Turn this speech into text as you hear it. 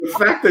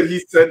fact that he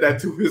said that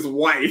to his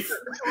wife,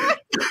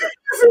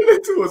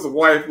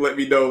 let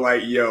me know,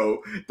 like,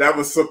 yo, that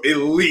was some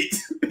elite.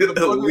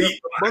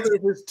 Mother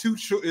of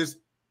his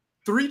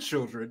 3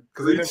 children.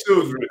 3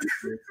 children.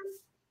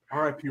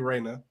 R.I.P.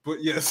 Raina.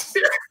 But yes.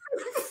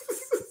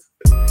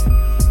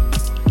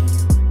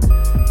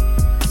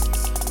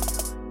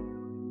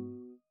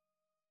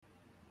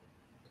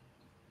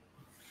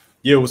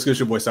 Yo, what's good?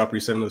 Your boy Southbury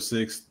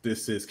 706.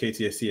 This is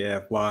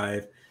KTSCF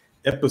Live,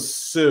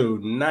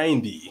 episode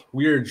 90.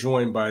 We are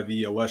joined by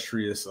the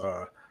illustrious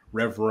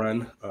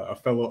Reverend, a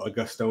fellow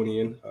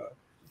Augustonian,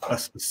 a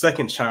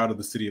second child of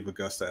the city of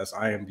Augusta, as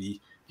I am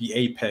the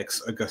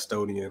apex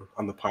Augustonian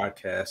on the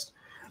podcast.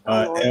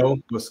 L,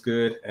 what's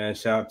good? And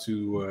shout out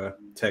to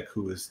Tech,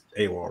 who is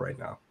AWOL right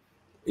now.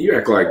 You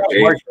act like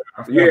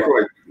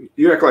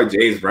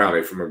James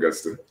Brown from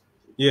Augusta.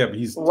 Yeah, but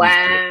he's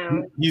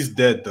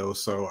dead though.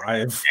 So I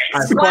have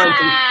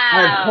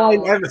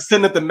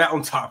ascended the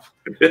mountaintop.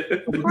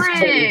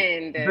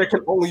 Friend. There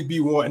can only be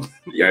one.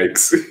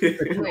 Yikes!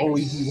 There can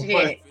only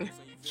be one.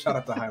 Shout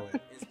out to Highland.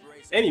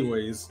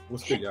 Anyways,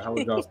 what's good, y'all? How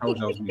was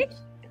y'all's week?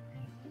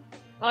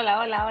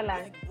 Hola.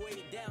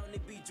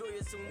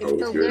 It's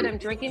so good. I'm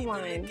drinking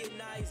wine.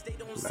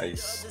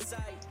 Nice.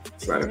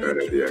 It's not a bad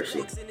idea,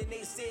 actually.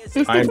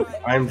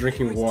 I'm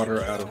drinking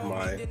water out of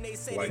my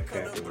White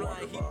Panther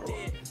water bottle.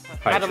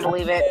 I don't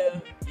believe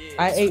it.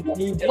 I ate.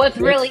 What's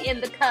really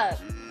in the cup?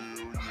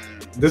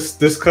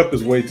 This cup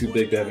is way too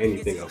big to have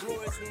anything else.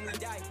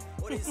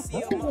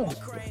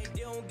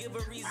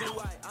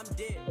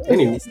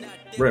 Anyway,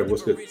 Red,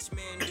 what's good?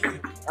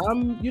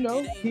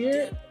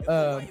 Here.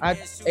 I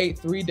ate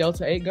 3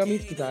 Delta 8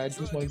 gummies because I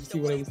just wanted to see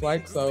what it was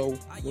like. So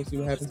we'll see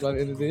what happens by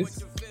the end of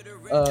this.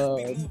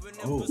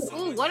 Ooh,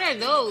 what are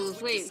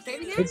those? Wait, say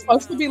it again? It's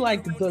supposed to be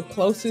like the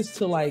closest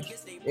to like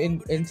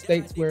in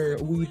states where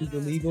weed is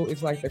illegal.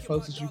 It's like the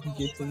closest you can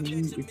get to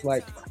weed. It's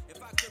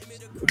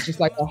just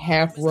like a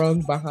half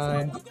rung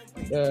behind,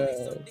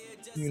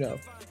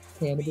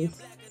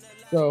 cannabis.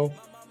 So.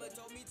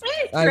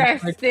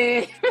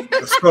 Interesting.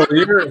 So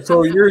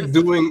you're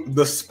doing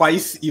the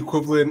spice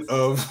equivalent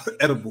of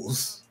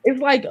edibles.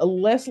 It's like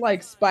less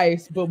like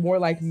spice, but more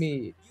like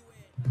mead.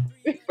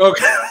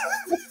 Okay.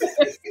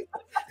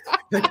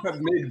 They got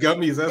made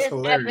gummies. That's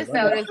hilarious. This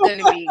episode is going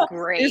to be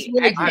great.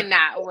 I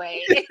cannot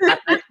wait.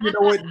 You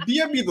know what?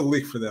 DM me the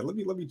link for that. Let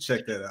me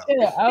check that out.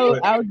 Yeah,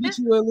 I'll get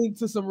you a link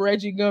to some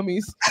Reggie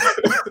gummies.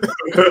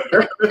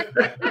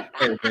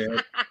 Hey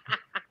man,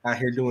 out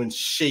here doing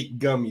shake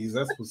gummies.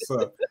 That's what's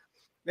up.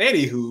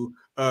 Anywho,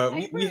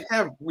 we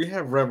have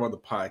Rev on the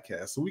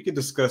podcast, so we can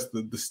discuss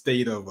the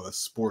state of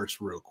sports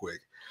real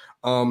quick.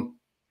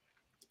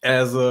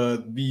 As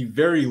the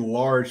very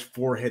large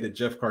four-headed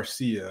Jeff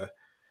Garcia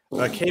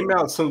came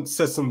out said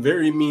some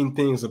very mean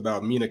things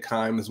about Mina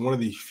Kimes as one of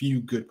the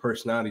few good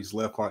personalities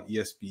left on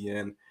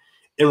ESPN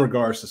in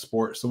regards to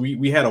sports. So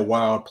we had a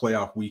wild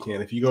playoff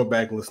weekend. If you go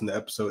back and listen to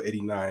episode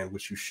 89,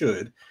 which you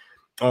should.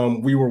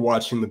 We were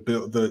watching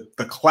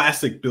the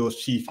classic Bills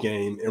Chief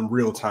game in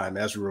real time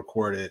as we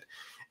recorded,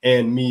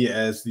 and me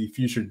as the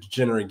future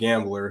degenerate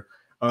gambler,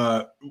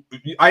 I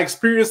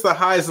experienced the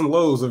highs and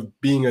lows of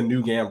being a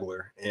new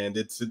gambler, and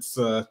it's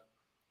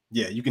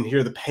you can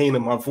hear the pain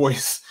in my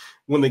voice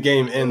when the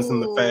game ends in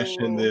the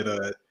fashion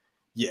that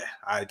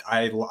I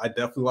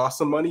definitely lost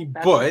some money,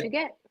 That's but what you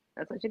get.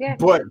 That's what you get.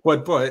 But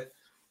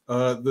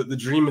the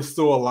dream is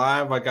still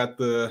alive. I got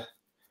the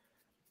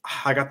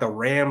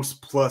Rams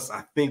plus,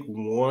 I think,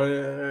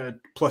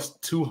 plus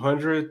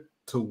 200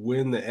 to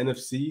win the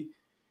NFC.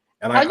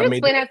 And how'd you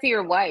explain that to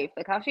your wife?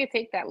 Like, how'd she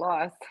take that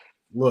loss?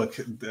 Look,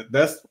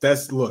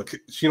 look.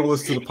 She don't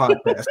listen to the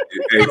podcast.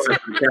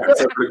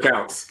 Secret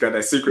accounts. Got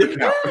that secret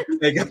account.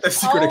 They got that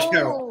secret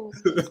account.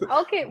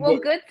 Okay, well,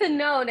 good to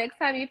know. Next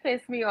time you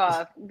piss me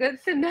off. Good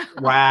to know.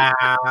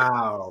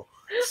 Wow.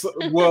 So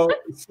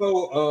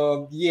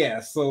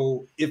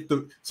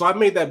I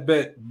made that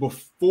bet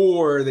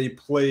before they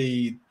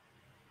played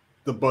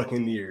the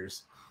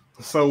Buccaneers.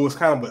 So it was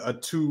kind of a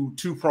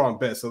two-pronged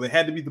bet. So they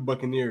had to beat the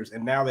Buccaneers,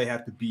 and now they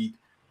have to beat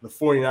the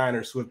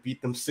 49ers, who have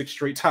beat them 6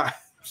 straight times.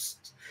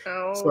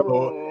 Oh.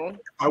 So if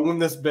I win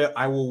this bet,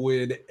 I will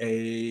win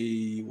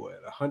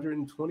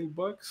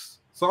 $120.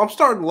 So I'm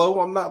starting low.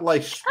 I'm not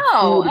like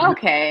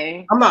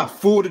okay. I'm not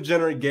full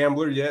degenerate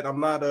gambler yet. I'm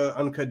not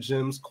uncut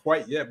gems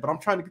quite yet, but I'm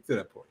trying to get to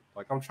that point.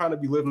 Like, I'm trying to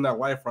be living that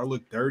life where I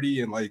look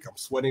dirty and like I'm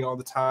sweating all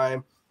the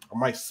time. I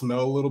might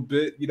smell a little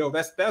bit.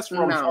 That's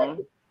where I'm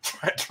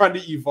trying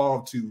to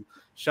evolve to.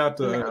 Shout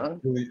to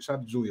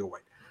Julia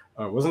White.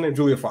 What's her name?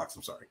 Julia Fox.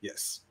 I'm sorry.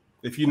 Yes.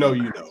 If you know,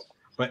 you know.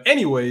 But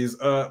anyways,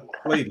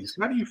 ladies,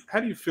 how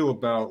do you feel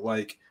about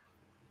like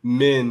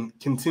men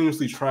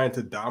continuously trying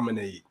to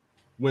dominate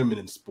women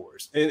in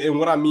sports? And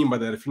what I mean by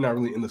that, if you're not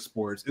really into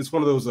sports, it's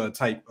one of those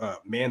type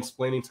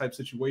mansplaining type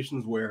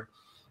situations where,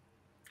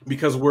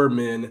 because we're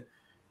men,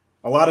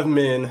 a lot of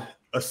men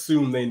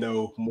assume they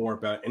know more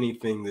about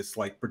anything that's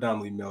like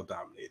predominantly male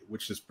dominated,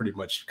 which is pretty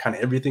much kind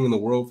of everything in the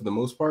world for the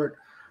most part.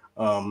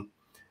 But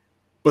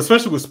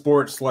especially with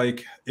sports,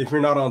 like if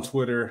you're not on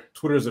Twitter,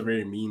 Twitter is a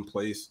very mean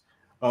place.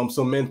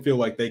 So men feel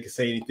like they can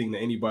say anything to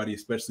anybody,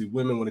 especially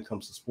women, when it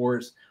comes to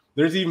sports.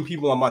 There's even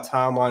people on my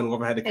timeline who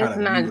I've had to kind It's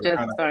of not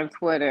just on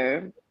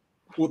Twitter.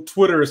 Well,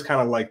 Twitter is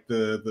kind of like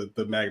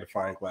the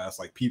magnifying glass.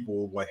 Like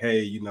people like,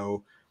 hey,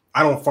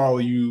 I don't follow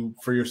you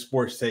for your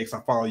sports takes. I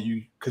follow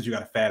you because you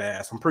got a fat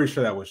ass. I'm pretty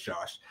sure that was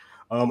Josh.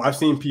 I've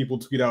seen people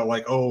tweet out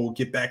like, oh,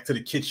 get back to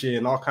the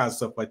kitchen, all kinds of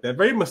stuff like that.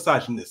 Very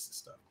misogynistic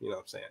stuff. You know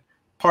what I'm saying?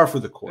 Par for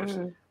the course.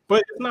 Mm-hmm.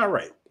 But it's not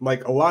right.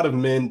 Like a lot of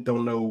men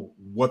don't know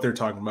what they're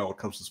talking about when it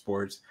comes to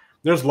sports.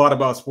 There's a lot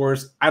about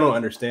sports I don't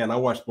understand. I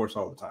watch sports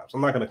all the time. So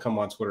I'm not going to come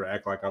on Twitter and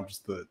act like I'm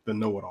just the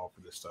know-it-all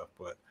for this stuff.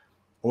 But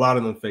a lot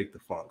of them fake the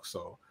funk.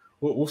 So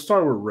we'll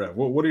start with Rev.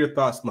 What are your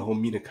thoughts on the whole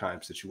Mina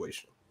Kimes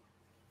situation?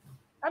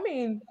 I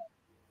mean,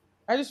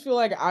 I just feel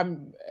like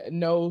I'm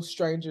no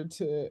stranger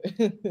to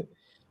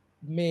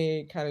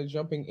men kind of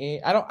jumping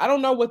in. I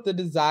don't know what the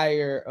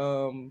desire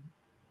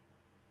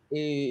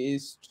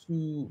is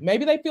to,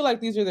 maybe they feel like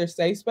these are their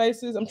safe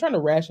spaces. I'm trying to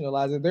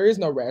rationalize it. There is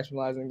no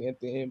rationalizing at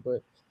the end,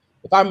 but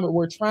if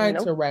we're trying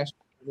to rationalize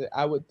it,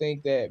 I would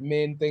think that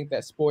men think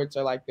that sports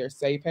are like their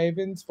safe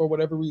havens for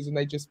whatever reason.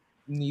 They just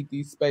need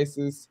these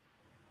spaces.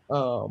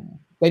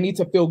 They need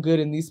to feel good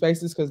in these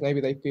spaces because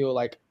maybe they feel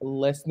like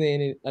less than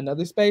in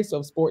another space.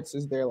 So sports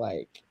is their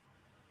like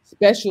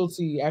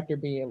specialty after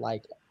being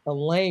like a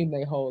lame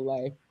their whole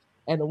life,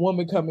 and a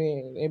woman come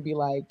in and be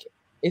like,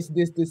 it's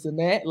this and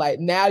that. Like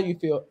now you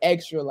feel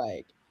extra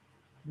like,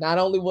 not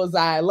only was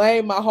I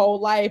lame my whole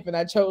life and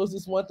I chose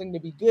this one thing to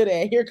be good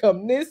at, here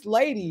come this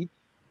lady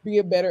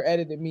being better at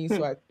it than me.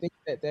 So I think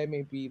that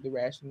may be the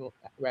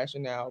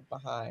rationale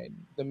behind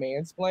the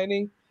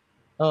mansplaining.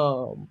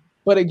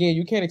 But again,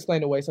 you can't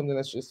explain away something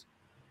that's just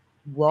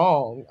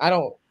wrong.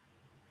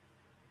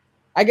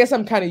 I guess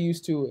I'm kind of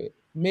used to it.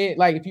 Men,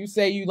 like if you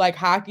say you like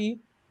hockey,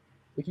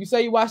 if you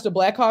say you watched the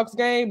Blackhawks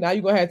game, now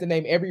you're gonna have to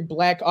name every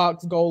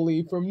Blackhawks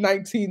goalie from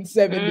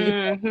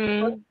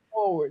 1970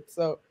 forward.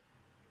 So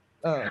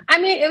I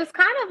mean, it was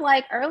kind of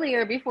like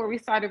earlier before we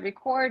started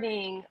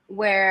recording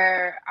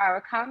where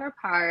our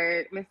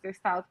counterpart, Mr.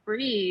 South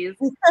Breeze,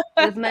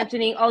 was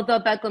mentioning Odell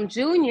Beckham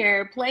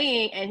Jr.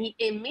 playing, and his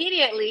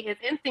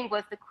instinct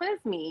was to quiz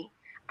me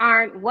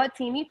on what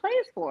team he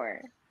plays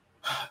for.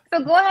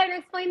 So go ahead and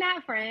explain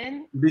that,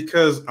 friend.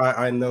 Because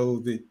I know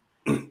that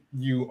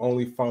you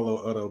only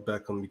follow Odell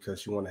Beckham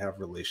because you want to have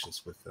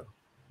relations with him.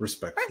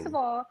 Respectfully. First of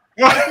all,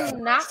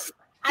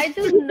 I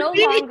do no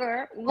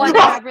longer want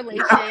to have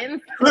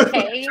relations.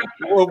 Okay,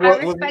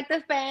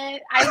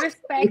 I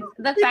respect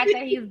the fact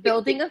that he's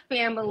building a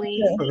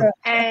family,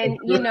 and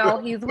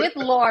he's with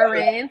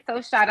Lauren.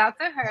 So shout out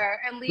to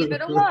her and leave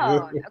it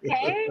alone.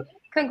 Okay,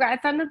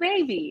 congrats on the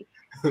baby.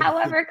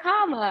 However,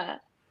 I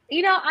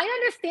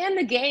understand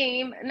the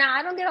game. Now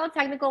I don't get all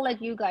technical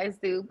like you guys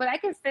do, but I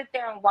can sit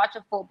there and watch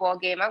a football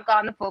game. I've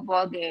gone to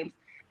football games,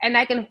 and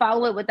I can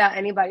follow it without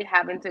anybody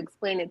having to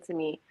explain it to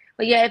me.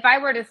 But yeah, if I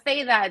were to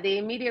say that, the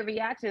immediate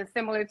reaction,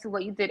 similar to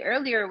what you did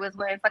earlier, was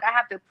when it's like I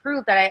have to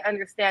prove that I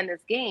understand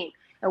this game.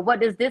 And what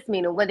does this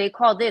mean? And when they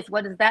call this,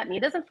 what does that mean?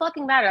 It doesn't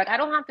fucking matter. Like I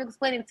don't have to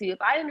explain it to you.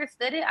 If I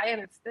understood it, I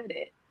understood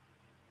it.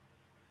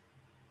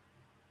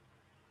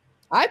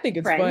 I think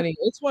it's funny.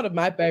 It's one of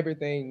my favorite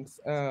things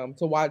to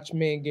watch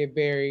men get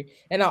very,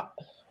 and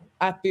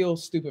I feel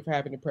stupid for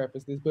having to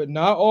preface this, but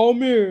not all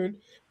men,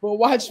 but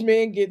watch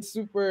men get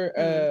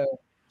super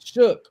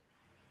shook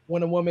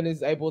when a woman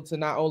is able to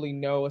not only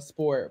know a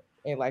sport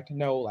and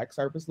know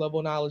surface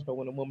level knowledge, but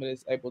when a woman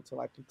is able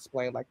to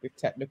explain the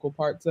technical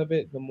parts of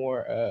it, the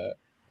more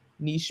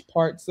niche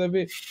parts of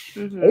it.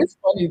 Mm-hmm. It's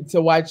funny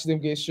to watch them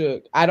get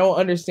shook. I don't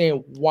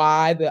understand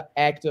why the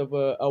act of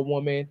a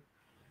woman,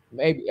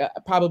 maybe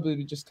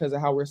probably just because of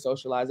how we're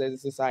socialized as a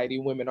society,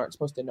 women aren't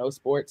supposed to know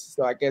sports.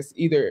 So I guess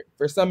either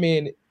for some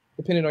men,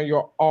 depending on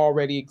your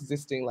already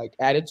existing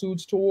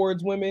attitudes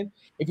towards women,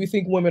 if you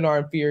think women are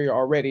inferior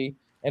already,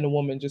 and a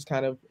woman just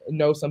kind of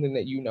knows something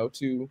that you know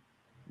too,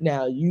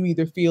 now you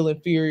either feel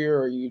inferior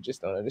or you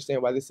just don't understand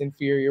why this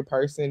inferior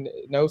person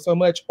knows so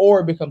much,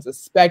 or it becomes a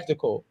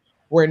spectacle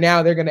where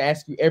now they're going to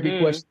ask you every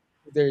question.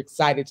 They're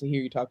excited to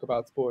hear you talk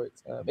about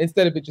sports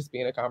instead of it just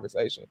being a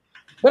conversation.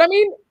 But I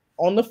mean,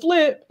 on the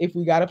flip, if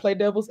we got to play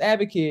devil's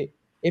advocate,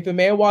 if a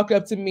man walked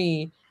up to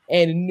me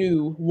and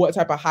knew what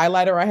type of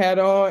highlighter I had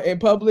on in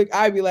public,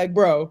 I'd be like,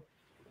 bro,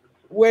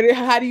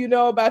 how do you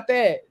know about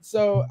that?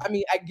 So, I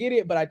mean, I get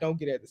it, but I don't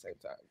get it at the same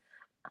time.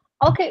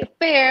 Okay,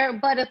 fair.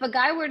 But if a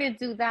guy were to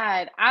do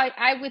that,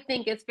 I would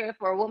think it's fair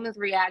for a woman's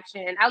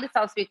reaction. At least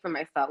I'll speak for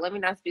myself. Let me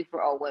not speak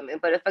for all women.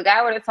 But if a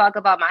guy were to talk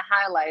about my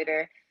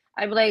highlighter,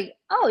 I'd be like,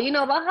 oh, you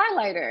know about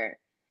highlighter.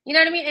 You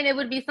know what I mean? And it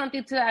would be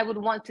something I would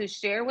want to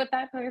share with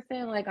that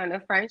person, on a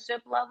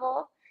friendship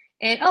level.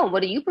 And, oh,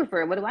 what do you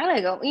prefer? What do I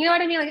like? You know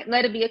what I mean?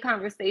 Let it be a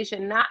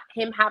conversation, not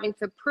him having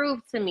to prove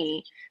to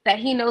me that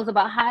he knows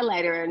about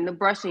highlighter and the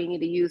brushing you need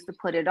to use to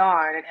put it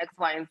on and X,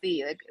 Y, and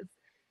Z.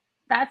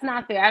 That's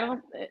not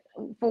fair.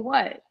 For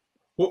what?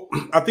 Well,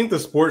 I think the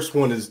sports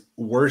one is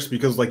worse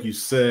because, like you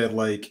said,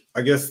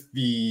 I guess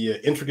the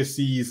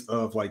intricacies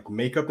of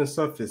makeup and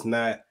stuff is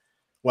not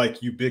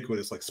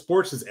ubiquitous.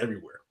 Sports is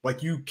everywhere.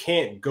 You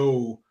can't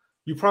go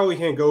you probably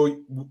can't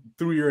go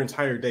through your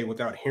entire day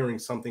without hearing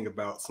something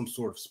about some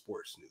sort of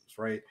sports news,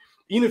 right?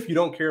 Even if you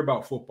don't care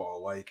about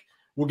football, like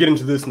we'll get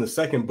into this in a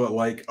second, but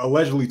like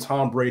allegedly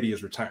Tom Brady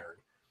is retiring.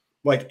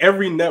 Like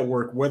every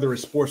network, whether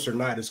it's sports or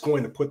not, is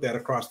going to put that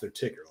across their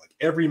ticker. Like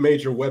every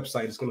major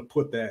website is going to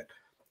put that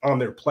on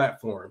their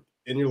platform.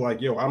 And you're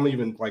like, yo, I'm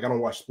even like, I don't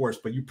watch sports,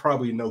 but you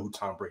probably know who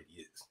Tom Brady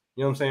is.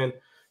 You know what I'm saying?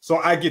 So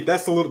I get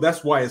that's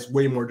why it's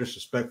way more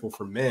disrespectful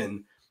for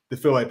men to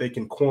feel like they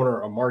can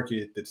corner a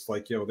market that's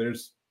like, yo,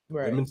 there's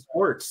women's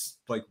sports.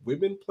 Like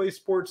women play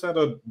sports at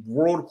a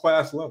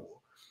world-class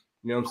level.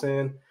 You know what I'm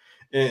saying?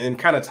 And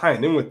kind of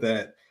tying in with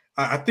that,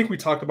 I think we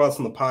talked about this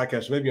on the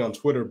podcast, maybe on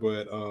Twitter,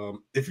 but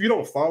if you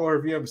don't follow her,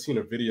 if you haven't seen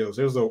her videos,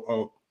 there's a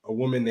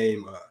woman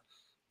named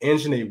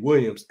Anjanae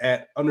Williams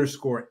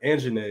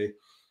 @_Anjanae.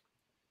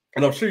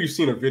 And I'm sure you've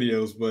seen her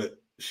videos,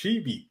 but she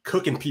be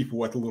cooking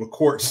people at the little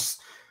courts,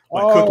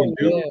 like cooking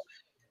dudes. Yeah.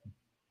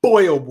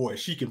 Boy, oh boy,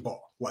 she can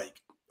ball.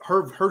 Like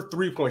her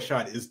 3-point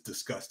shot is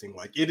disgusting.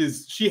 Like it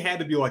is, she had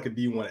to be like a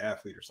D1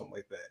 athlete or something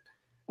like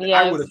that.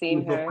 Yeah, I would have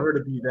seen her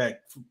to be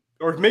that,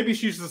 or maybe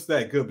she's just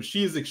that good, but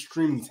she is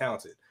extremely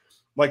talented.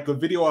 Like the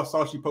video I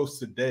saw she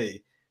posted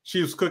today,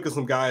 she was cooking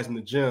some guys in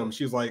the gym.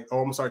 She was like, "Oh,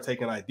 I'm gonna start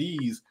taking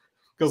IDs,"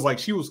 because like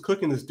she was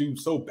cooking this dude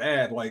so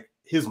bad, like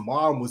his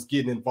mom was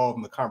getting involved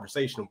in the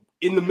conversation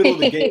in the middle of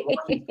the game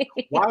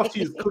while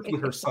she's cooking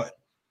her son.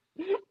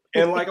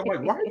 And like I'm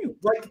like, why are you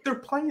like they're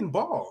playing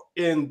ball?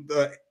 And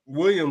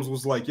Williams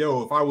was like,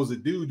 "Yo, if I was a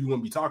dude, you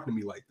wouldn't be talking to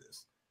me like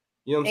this."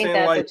 You know what I'm saying?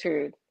 That like the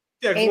truth?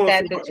 Yeah, ain't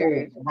that the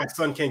truth? Oh, my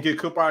son can't get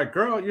cooked by a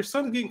girl. Your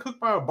son's getting cooked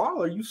by a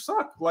baller. You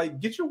suck. Like,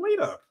 get your weight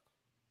up.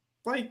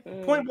 Like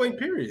point blank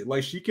period.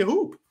 Like she can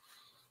hoop.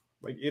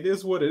 Like it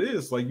is what it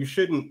is. Like you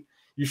shouldn't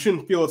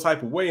feel a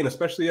type of way, and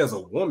especially as a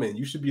woman,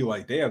 you should be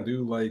like, damn,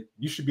 dude. Like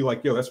you should be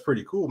like, yo, that's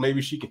pretty cool.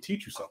 Maybe she can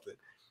teach you something.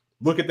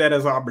 Look at that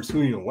as an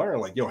opportunity to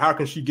learn. Like, yo, how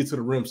can she get to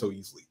the rim so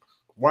easily?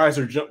 Why is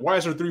her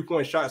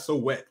 3-point shot so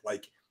wet?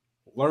 Like,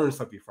 learn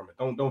something from it.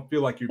 Don't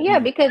feel like you're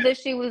because if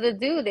she was a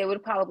dude, they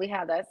would probably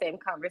have that same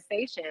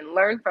conversation.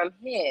 Learn from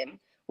him.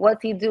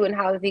 What's he doing?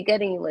 How is he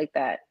getting you like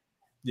that?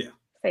 Yeah,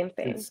 same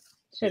thing.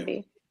 Should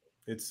be.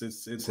 It's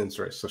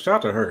interesting. So shout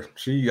out to her.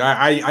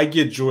 I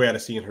get joy out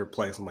of seeing her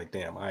play. So I'm like,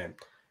 damn,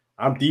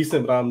 I'm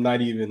decent, but I'm not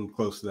even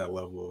close to that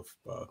level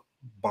of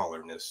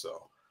ballerness.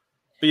 So,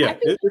 but yeah,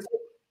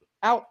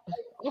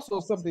 also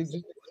something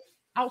just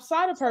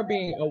outside of her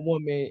being a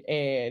woman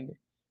and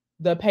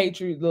the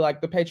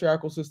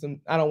patriarchal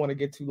system. I don't want to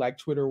get to like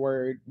Twitter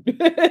word,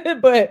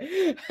 but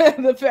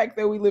the fact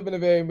that we live in a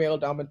very male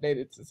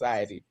dominated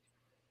society.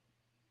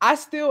 I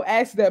still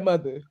ask that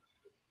mother,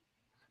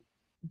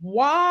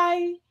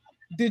 why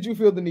did you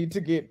feel the need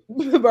to get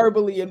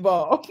verbally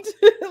involved?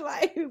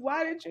 Like,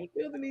 why did you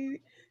feel the need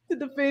to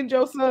defend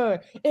your son?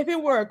 If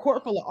it were a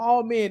court full of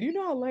all men, you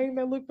know how lame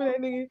that look for that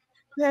nigga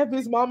to have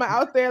his mama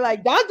out there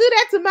like, don't do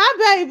that to my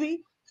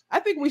baby. I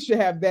think we should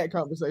have that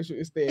conversation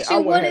instead. She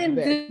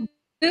wouldn't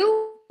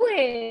do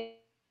it.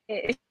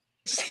 Yeah.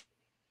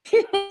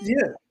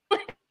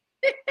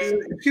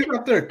 She's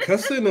out there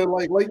cussing and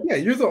like yeah,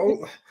 you're the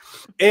only.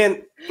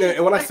 And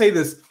when I say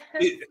this,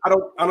 I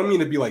don't mean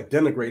to be like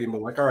denigrating,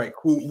 but like, all right,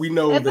 cool. We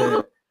know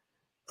that.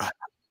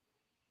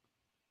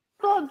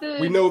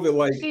 We know that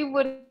like she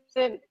wouldn't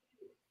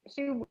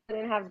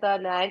have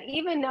done that. And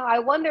even now, I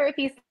wonder if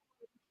he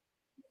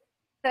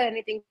said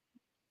anything.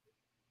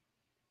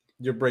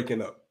 You're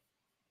breaking up.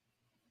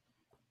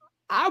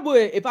 I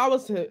would, if I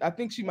was to, I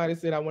think she might have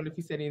said, I wonder if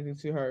he said anything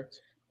to her.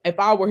 If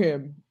I were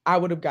him, I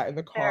would have gotten in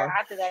the car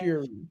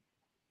fury.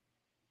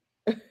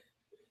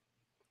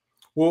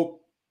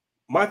 Well,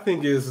 my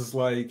thing is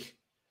like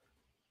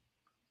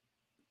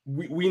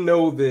we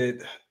know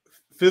that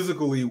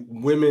physically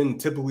women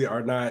typically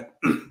are not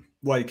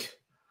like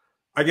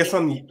I guess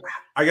on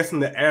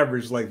the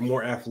average like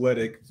more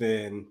athletic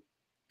than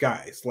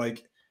guys.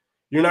 Like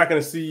you're not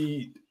gonna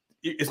see,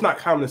 it's not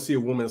common to see a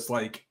woman that's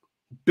like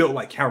built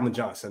like Calvin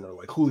Johnson or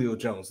like Julio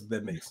Jones, if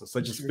that makes sense,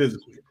 like just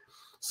physically.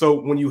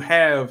 So when you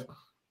have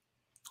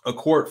a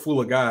court full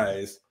of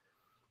guys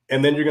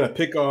and then you're going to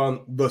pick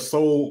on the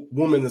sole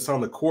woman that's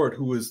on the court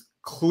who is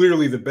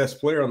clearly the best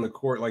player on the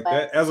court like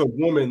that, as a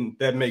woman,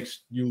 that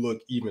makes you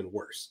look even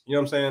worse. You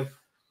know what I'm saying?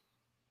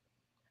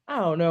 I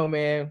don't know,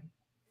 man.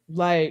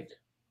 Like,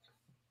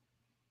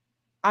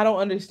 I don't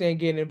understand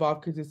getting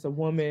involved because it's a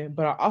woman,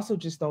 but I also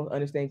just don't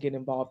understand getting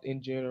involved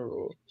in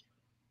general.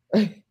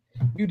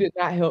 You did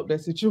not help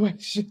that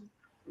situation.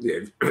 Yeah,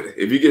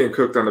 if you're getting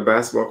cooked on the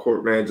basketball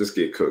court, man, just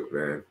get cooked,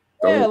 man.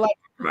 I'm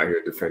not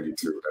here to defend you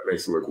too. That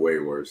makes it look way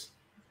worse.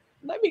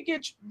 Let me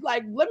get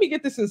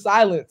this in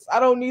silence. I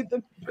don't need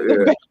the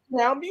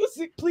background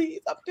music,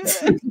 please. I'm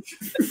good.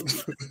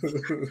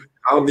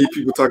 I don't need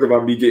people talking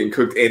about me getting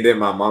cooked and then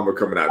my mama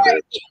coming out there.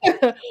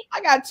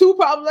 I got 2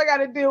 problems I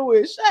gotta deal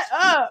with. Shut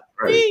up.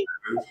 Right.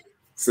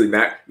 See,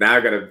 now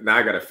I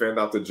gotta fend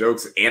out the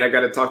jokes and I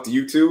gotta talk to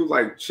you too.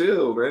 Like,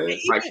 chill, man.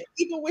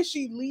 Even when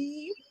she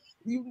leaves,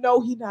 you know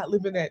he not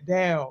living that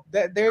down.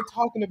 That they're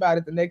talking about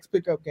it the next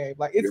pickup game.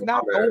 Like, it's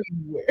not going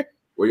anywhere.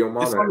 Where your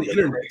mom on the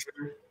internet.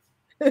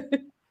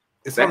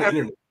 It's on the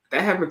internet.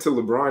 That happened to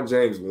LeBron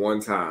James one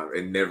time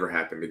and never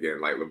happened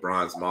again. Like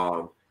LeBron's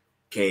mom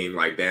came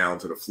like down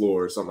to the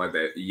floor or something like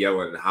that,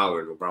 yelling and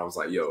hollering. LeBron was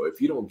like, "Yo, if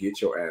you don't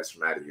get your ass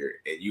from out of here,"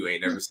 and you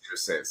ain't never seen her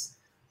since.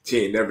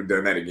 She ain't never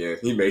done that again.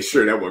 He made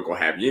sure that wasn't gonna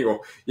happen.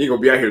 You ain't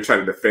gonna be out here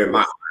trying to defend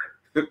my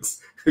honor.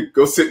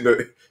 Go sit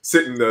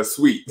in the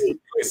suite.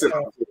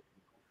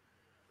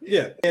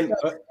 Yeah, and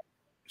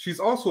she's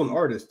also an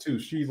artist too.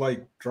 She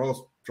like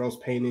draws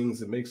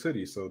paintings and makes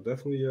hoodies. So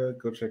definitely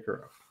go check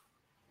her out.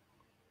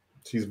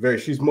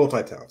 She's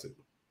multi-talented.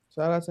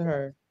 Shout out to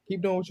her.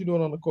 Keep doing what you're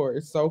doing on the court.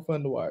 It's so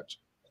fun to watch.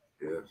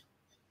 Yeah.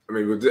 I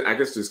mean, I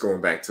guess just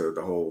going back to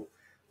the whole,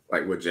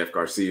 like what Jeff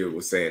Garcia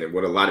was saying and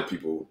what a lot of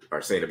people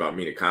are saying about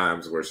Mina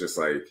Kimes, where it's just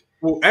like.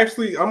 Well,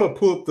 actually, I'm gonna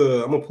pull up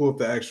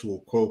the actual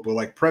quote, but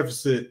like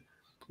preface it,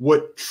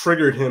 what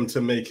triggered him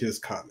to make his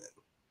comment.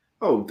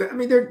 Oh, I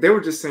mean, they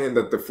were just saying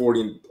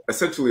that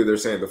essentially they're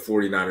saying the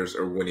 49ers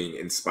are winning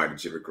in spite of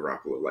Jimmy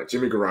Garoppolo. Like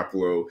Jimmy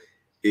Garoppolo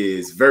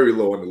is very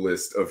low on the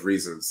list of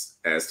reasons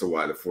as to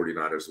why the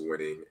 49ers are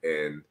winning.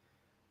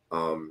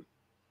 And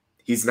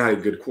he's not a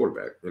good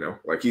quarterback,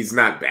 like he's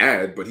not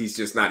bad, but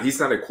he's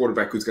not a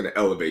quarterback who's going to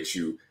elevate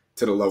you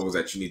to the levels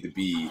that you need to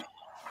be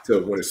to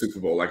win a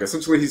Super Bowl. Like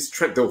essentially he's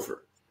Trent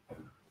Dilfer.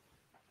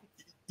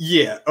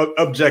 Yeah,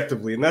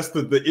 objectively. And that's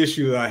the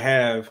issue that I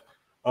have.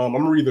 I'm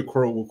going to read the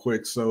quote real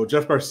quick. So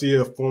Jeff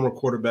Garcia, former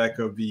quarterback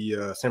of the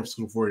San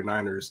Francisco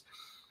 49ers,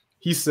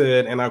 he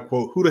said, and I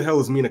quote, "Who the hell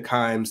is Mina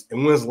Kimes,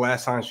 and when's the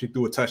last time she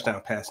threw a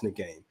touchdown pass in a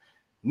game?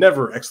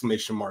 Never,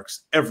 exclamation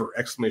marks, ever,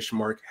 exclamation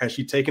mark, has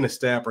she taken a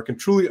stab or can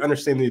truly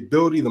understand the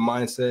ability, the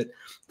mindset,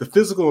 the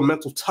physical and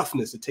mental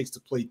toughness it takes to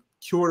play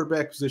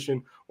quarterback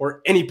position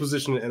or any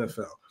position in the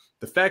NFL.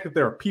 The fact that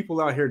there are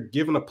people out here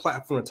given a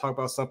platform to talk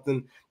about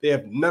something they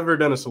have never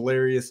done is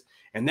hilarious,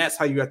 and that's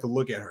how you have to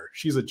look at her.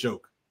 She's a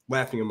joke."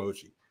 Laughing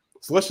emoji.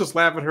 So let's just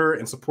laugh at her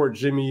and support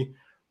Jimmy,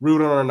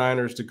 root on our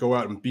Niners to go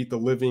out and beat the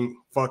living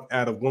fuck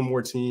out of one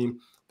more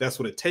team. That's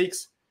what it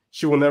takes.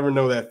 She will never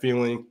know that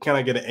feeling. Can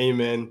I get an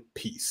amen?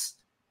 Peace.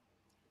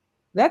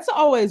 That's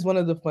always one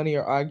of the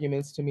funnier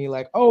arguments to me.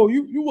 Like, oh,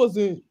 you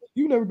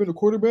never been a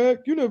quarterback.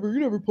 You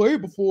never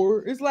played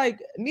before. It's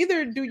like,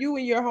 neither do you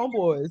and your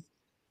homeboys,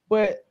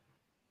 but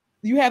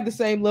you have the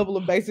same level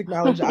of basic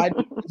knowledge I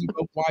do because you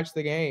both watch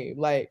the game.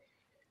 Like,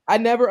 I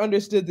never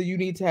understood that you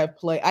need to have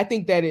play. I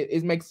think that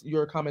it makes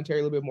your commentary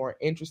a little bit more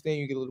interesting.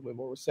 You get a little bit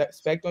more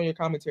respect on your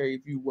commentary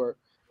if you were,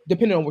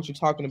 depending on what you're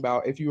talking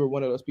about, if you were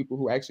one of those people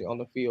who are actually on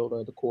the field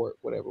or the court,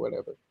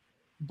 whatever.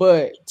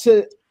 But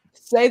to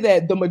say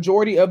that the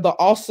majority of the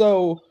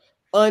also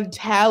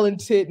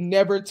untalented,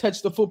 never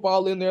touched the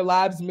football in their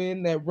lives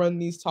men that run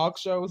these talk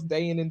shows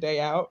day in and day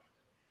out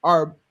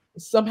are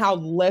somehow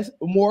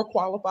more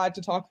qualified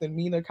to talk than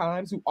Mina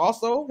Kimes, who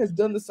also has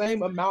done the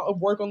same amount of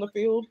work on the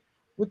field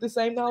with the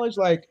same knowledge.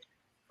 Like,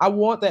 I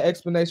want that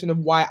explanation of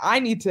why I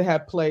need to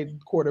have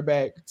played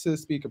quarterback to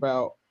speak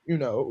about,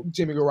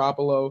 Jimmy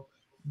Garoppolo,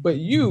 but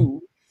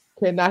you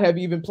cannot have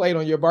even played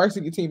on your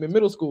varsity team in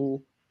middle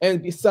school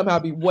and somehow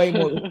be way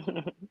more.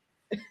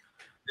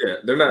 Yeah,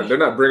 they're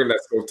not bringing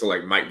that scope to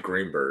like Mike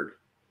Greenberg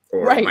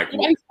or right. Mike.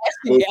 Adam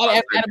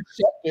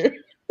Schefter.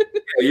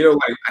 Yeah,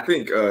 like I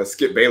think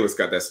Skip Bayless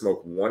got that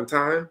smoke one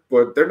time,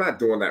 but they're not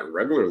doing that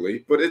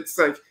regularly. But it's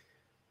like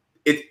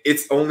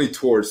it's only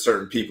towards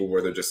certain people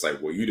where they're just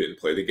like, well, you didn't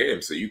play the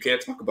game, so you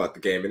can't talk about the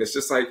game. And it's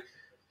just like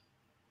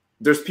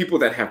there's people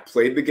that have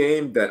played the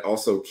game that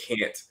also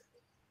can't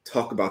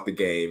talk about the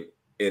game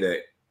in an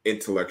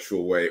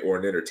intellectual way or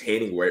an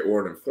entertaining way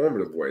or an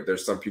informative way.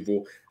 There's some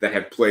people that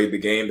have played the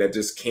game that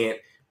just can't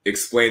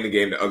explain the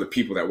game to other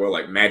people that well,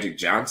 like Magic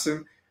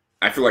Johnson.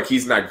 I feel like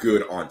he's not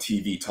good on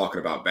TV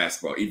talking about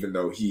basketball, even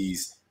though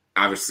he's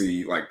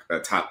obviously like a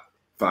top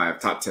 5,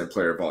 top 10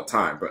 player of all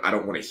time. But I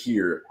don't want to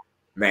hear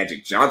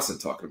Magic Johnson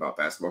talking about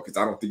basketball because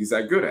I don't think he's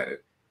that good at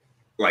it.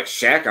 Like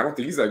Shaq, I don't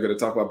think he's that good at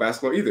talking about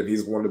basketball either.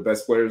 He's one of the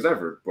best players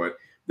ever. But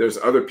there's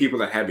other people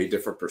that have a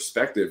different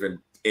perspective.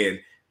 And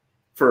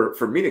for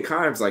Mina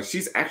Kimes, like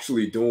she's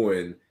actually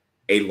doing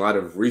a lot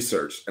of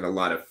research and a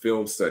lot of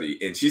film study.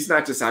 And she's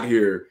not just out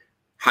here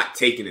hot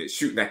taking it,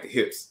 shooting at the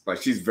hips.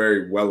 Like she's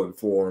very well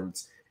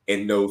informed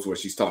and knows what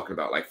she's talking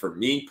about. Like for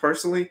me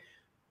personally,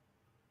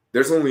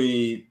 there's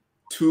only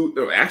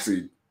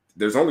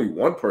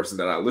one person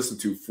that I listen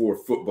to for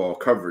football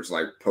coverage,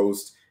 like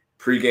post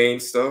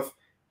pregame stuff,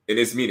 and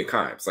it's Mina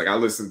Kimes. Like I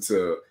listen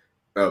to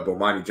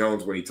Bomani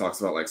Jones when he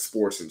talks about like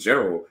sports in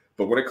general,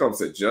 but when it comes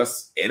to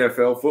just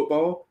NFL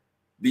football,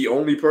 the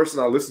only person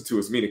I listen to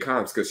is Mina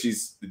Kimes because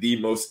she's the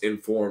most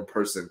informed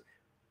person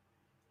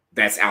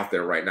that's out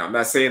there right now. I'm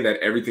not saying that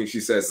everything she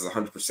says is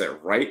 100%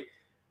 right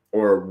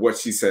or what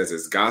she says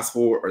is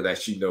gospel or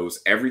that she knows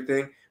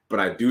everything, but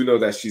I do know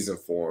that she's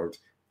informed.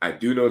 I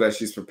do know that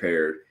she's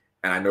prepared.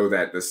 And I know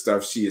that the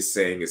stuff she is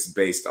saying is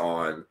based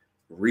on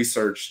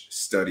research,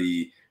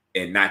 study,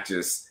 and not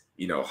just,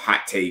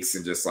 hot takes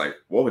and just like,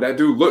 whoa, that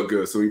dude look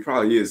good, so he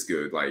probably is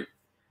good. Like,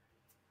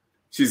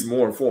 she's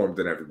more informed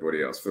than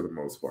everybody else for the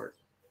most part.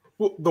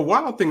 Well, the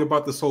wild thing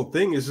about this whole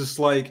thing is just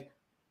like,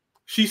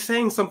 she's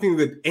saying something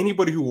that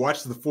anybody who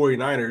watches the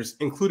 49ers,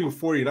 including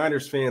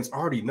 49ers fans,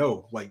 already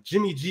know. Like,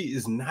 Jimmy G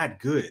is not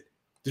good.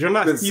 Did you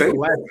not see the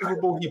last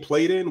Super Bowl he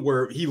played in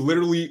where he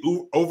literally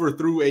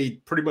overthrew a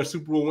pretty much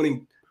Super Bowl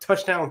winning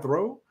touchdown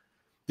throw?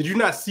 Did you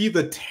not see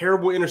the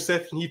terrible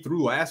interception he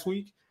threw last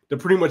week to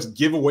pretty much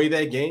give away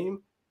that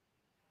game?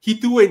 He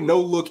threw a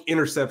no-look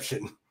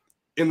interception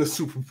in the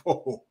Super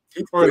Bowl.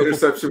 He threw an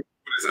interception with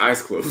his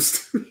eyes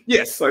closed.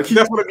 Yes, like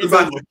that's what it was.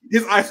 Like,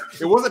 his eyes.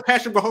 It wasn't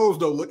Patrick Mahomes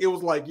though. Look, it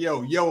was like,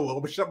 YOLO. I'm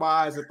gonna shut my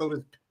eyes and throw this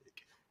pick.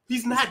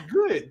 He's not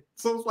good.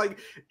 So it's like,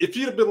 if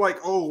she'd have been like,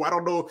 oh, I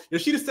don't know,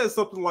 if she'd have said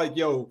something like,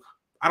 yo,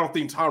 I don't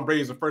think Tom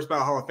Brady is a first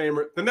ballot Hall of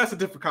Famer, then that's a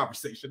different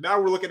conversation. Now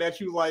we're looking at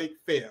you like,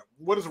 fam,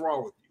 what is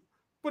wrong with you?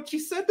 But she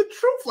said the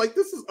truth. Like,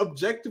 this is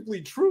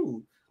objectively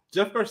true.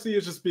 Jeff Garcia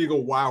is just being a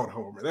wild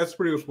homer. That's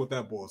pretty much what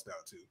that boils down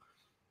to.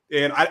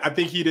 And I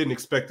think he didn't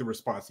expect the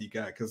response he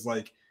got because,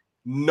 like,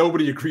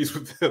 nobody agrees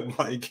with him.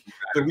 Like,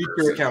 delete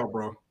your account,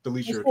 bro.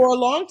 Delete your account. For a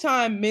long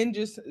time, men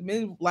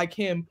like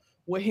him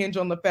would hinge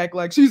on the fact,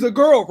 like, she's a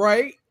girl,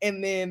 right?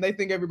 And then they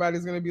think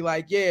everybody's going to be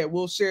like, yeah,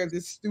 we'll share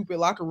this stupid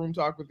locker room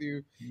talk with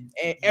you.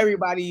 And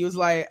everybody was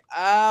like,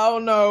 I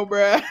don't know,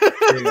 bro.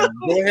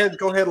 Yeah,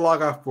 go ahead and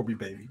log off for me,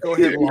 baby. Go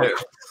ahead and log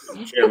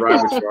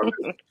off.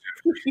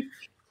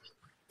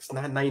 It's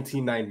not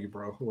 1990,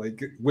 bro.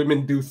 Like,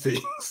 women do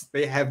things.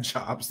 They have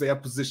jobs. They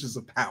have positions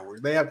of power.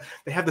 They have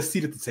the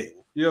seat at the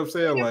table. You know what I'm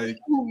saying? Like,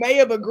 who may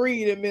have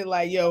agreed and been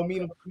like, yo, me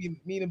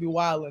to be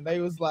wilding.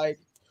 They was like,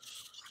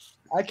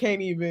 I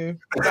can't even.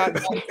 I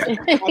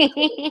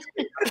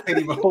can't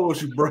even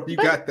hold you, bro. You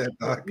got that,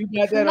 dog. You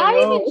got that. Not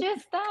even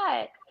just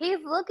that. He's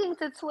looking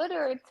to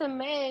Twitter to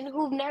men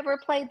who've never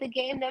played the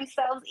game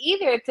themselves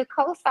either to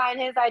co-sign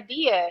his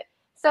idea.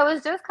 So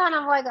it's just kind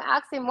of like an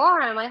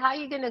oxymoron. Like, how are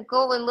you going to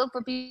go and look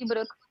for people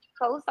to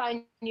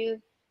co-sign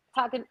you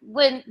talking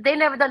when they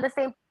never done the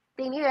same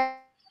thing either?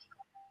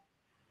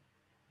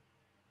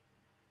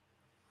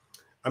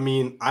 I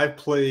mean, I've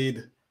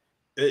played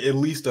at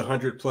least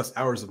 100 plus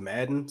hours of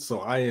Madden,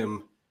 so I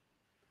am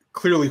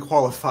clearly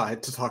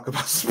qualified to talk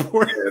about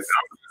sports.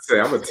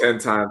 Yeah, I'm a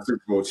 10-time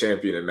Super Bowl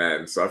champion in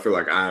Madden, so I feel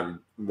like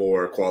I'm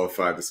more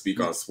qualified to speak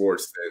on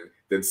sports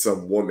than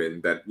some woman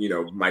that,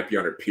 might be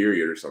on her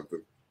period or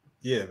something.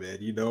 Yeah, man,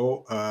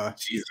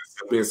 Jesus,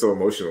 I'm being so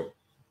emotional.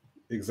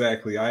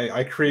 Exactly.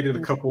 I created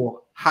a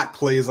couple hot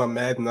plays on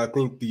Madden. I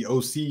think the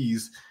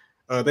OCs,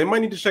 they might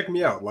need to check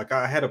me out. Like,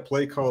 I had a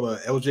play called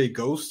LJ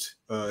Ghost.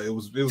 It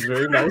was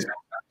very nice.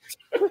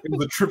 It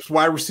was a trips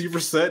wide receiver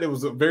set. It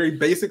was a very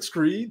basic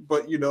screen,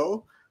 but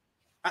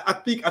I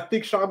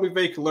think Sean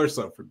McVay can learn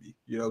something from me.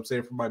 You know what I'm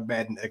saying, from my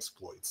Madden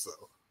exploits. So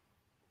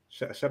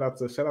shout out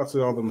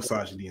to all the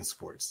misogyny in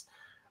sports.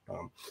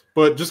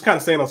 But just kind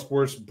of saying on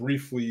sports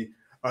briefly,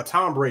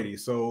 Tom Brady.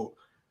 So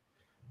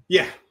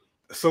yeah.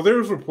 So there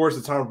was reports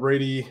that Tom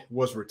Brady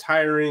was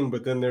retiring,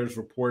 but then there's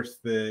reports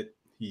that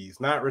he's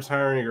not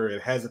retiring or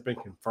it hasn't been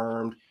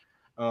confirmed.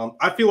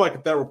 I feel like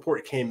if that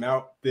report came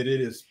out that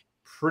it is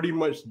pretty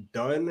much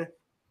done,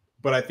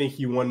 but I think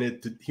he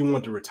wanted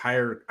to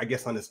retire, I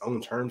guess, on his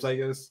own terms, I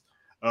guess.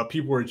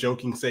 People were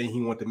joking, saying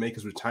he wanted to make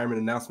his retirement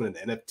announcement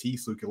an NFT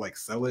so he could, like,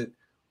 sell it,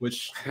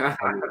 which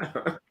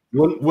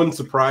wouldn't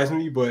surprise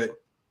me, but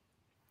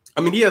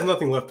I mean, he has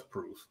nothing left to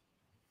prove.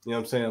 You know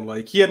what I'm saying?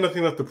 Like, he had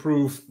nothing left to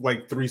prove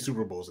like 3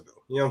 Super Bowls ago.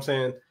 You know what I'm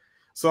saying?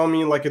 So, I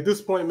mean, like, at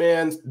this point,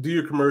 man, do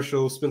your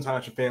commercials, spend time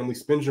with your family,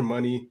 spend your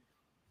money.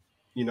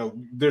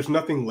 There's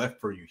nothing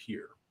left for you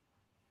here,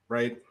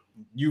 right?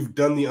 You've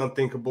done the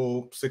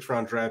unthinkable,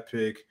 6th-round draft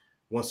pick,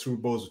 1 Super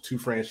Bowls with 2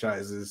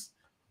 franchises.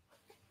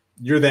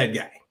 You're that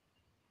guy.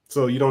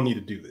 So you don't need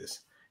to do this.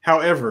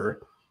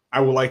 However,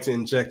 I would like to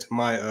inject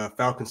my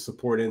Falcons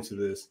support into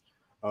this.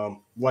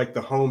 Like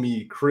the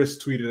homie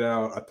Chris tweeted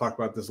out, I talked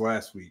about this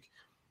last week.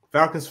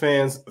 Falcons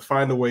fans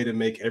find a way to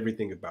make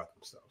everything about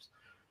themselves.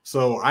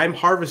 So I'm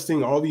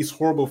harvesting all these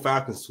horrible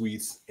Falcons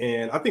tweets,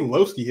 and I think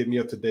Lowski hit me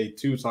up today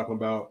too, talking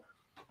about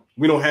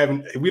we don't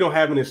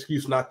have an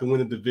excuse not to win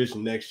the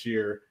division next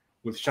year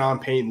with Sean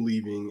Payton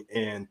leaving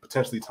and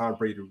potentially Tom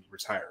Brady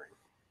retiring.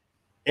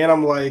 And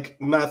I'm like,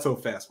 not so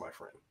fast, my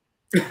friend.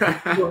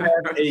 You'll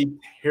have a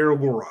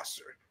terrible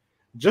roster.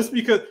 Just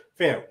because,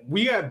 fam,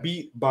 we got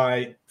beat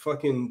by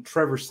fucking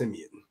Trevor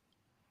Siemian.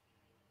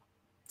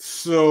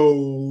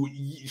 So,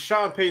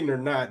 Sean Payton or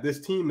not,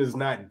 this team is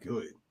not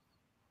good.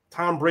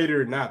 Tom Brady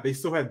or not, they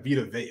still have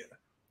Vita Vea.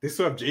 They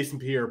still have Jason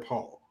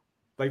Pierre-Paul.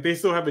 Like, they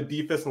still have a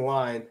defensive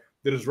line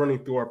that is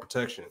running through our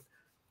protection.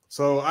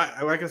 So,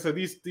 like I said,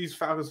 these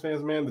Falcons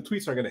fans, man, the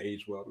tweets aren't going to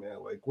age well,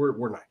 man. Like,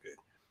 we're not good.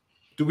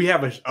 Do we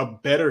have a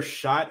better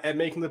shot at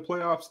making the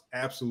playoffs?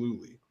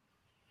 Absolutely.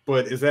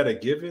 But is that a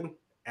given?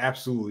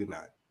 Absolutely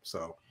not.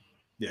 So,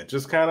 yeah,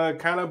 just kind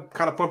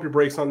of pump your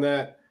brakes on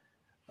that.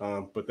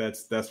 But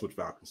that's what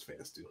Falcons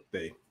fans do.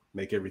 They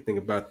make everything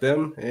about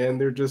them, and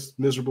they're just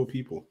miserable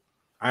people.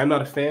 I am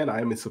not a fan.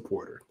 I am a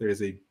supporter. There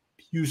is a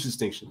huge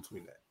distinction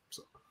between that.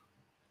 So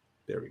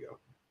there we go.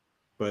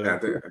 But I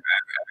think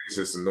it's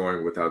just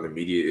annoying with how the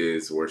media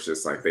is, where it's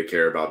just like they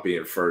care about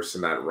being first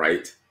and not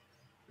right.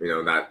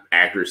 not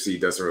accuracy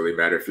doesn't really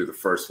matter if you're the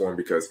first one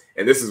because,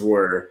 and this is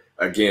where,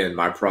 again,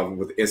 my problem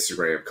with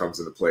Instagram comes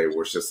into play,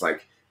 where it's just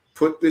like,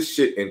 put this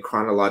shit in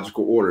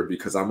chronological order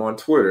because I'm on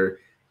Twitter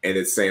and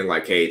it's saying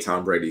like, hey,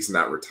 Tom Brady's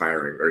not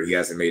retiring or he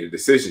hasn't made a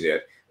decision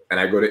yet. And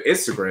I go to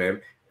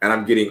Instagram and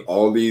I'm getting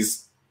all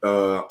these,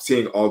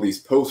 seeing all these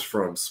posts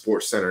from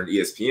SportsCenter and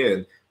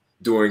ESPN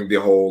doing the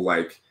whole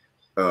like,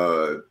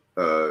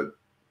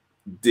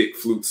 Dick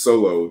flute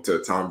solo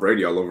to Tom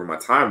Brady all over my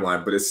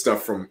timeline, but it's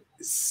stuff from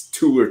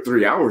 2 or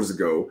 3 hours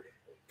ago.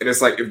 And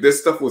it's like, if this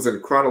stuff was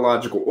in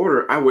chronological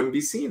order, I wouldn't be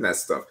seeing that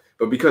stuff.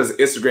 But because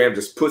Instagram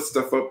just puts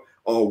stuff up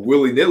all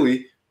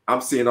willy-nilly,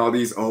 I'm seeing all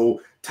these,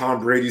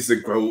 Tom Brady's the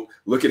GOAT.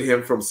 Look at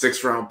him from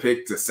 6th round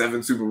pick to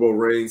 7 Super Bowl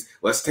rings.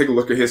 Let's take a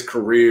look at his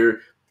career.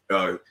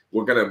 We're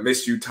going to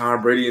miss you,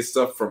 Tom Brady, and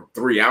stuff from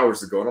 3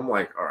 hours ago. And I'm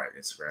like, all right,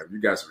 Instagram,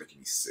 you guys are making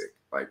me sick.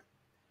 Like,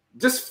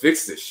 just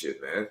fix this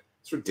shit, man.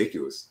 It's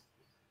ridiculous.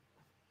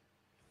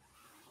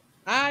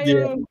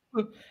 The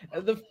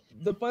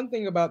fun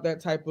thing about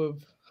that type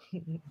of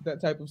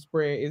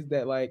spread is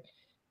that like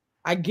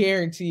I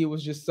guarantee it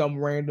was just some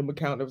random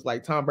account that was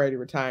like Tom Brady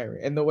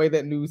retiring, and the way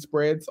that news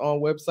spreads on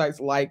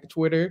websites like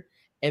Twitter,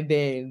 and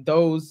then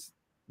those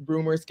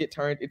rumors get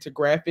turned into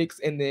graphics,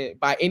 and then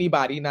by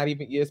anybody, not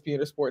even ESPN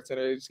or SportsCenter,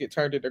 they just get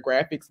turned into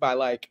graphics by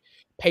like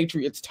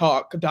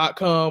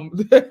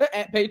PatriotsTalk.com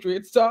at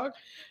Patriots Talk.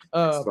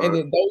 And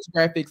then those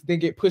graphics then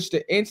get pushed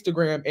to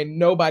Instagram, and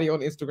nobody on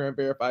Instagram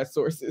verifies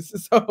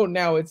sources. So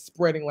now it's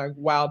spreading like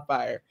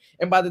wildfire.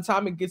 And by the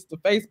time it gets to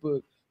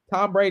Facebook,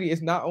 Tom Brady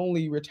is not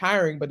only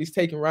retiring, but he's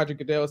taking Roger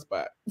Goodell's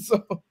spot.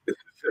 So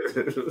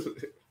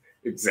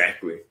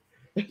exactly,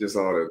 just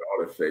all the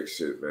fake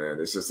shit, man.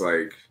 It's just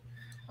like,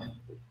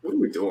 what are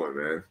we doing,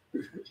 man?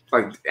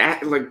 Like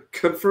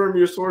confirm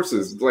your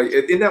sources. Like,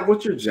 isn't that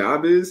what your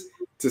job is?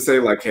 To say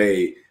like,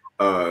 hey,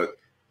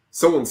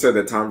 someone said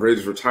that Tom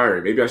Brady's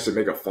retiring. Maybe I should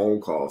make a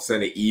phone call,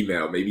 send an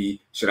email.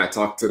 Maybe should I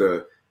talk to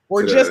the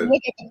look at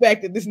the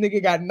fact that this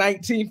nigga got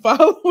 19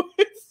 followers.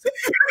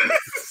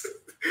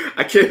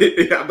 I can't.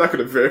 I'm not going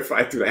to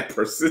verify through that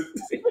person.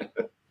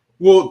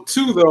 Well,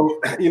 too though,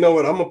 you know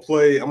what? I'm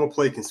gonna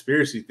play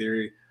conspiracy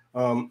theory.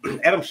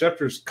 Adam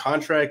Schefter's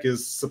contract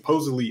is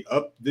supposedly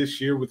up this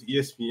year with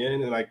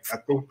ESPN, and I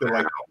think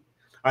that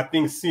I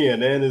think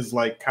CNN is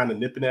like kind of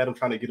nipping at him,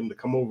 trying to get him to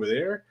come over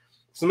there.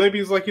 So maybe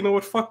he's like, you know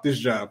what, fuck this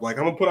job. Like,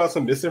 I'm gonna put out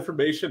some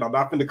misinformation. I'm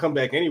not going to come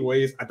back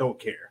anyways. I don't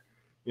care.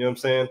 You know what I'm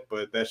saying?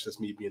 But that's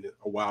just me being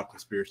a wild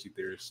conspiracy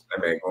theorist.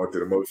 That man going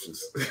through the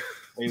motions.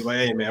 He's like,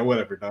 hey man,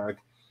 whatever, dog.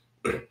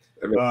 I'm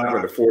in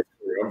the fourth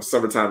year.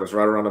 Summertime is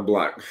right around the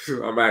block.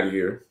 I'm out of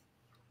here.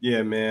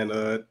 Yeah,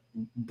 man.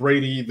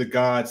 Brady, the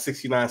God,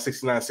 69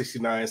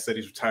 said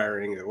he's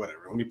retiring or whatever.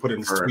 Let me put in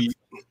this tweet.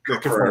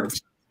 Confirmed.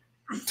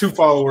 2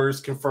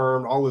 followers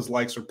confirmed. All his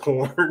likes are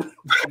porn.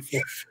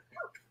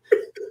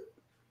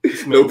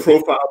 No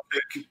profile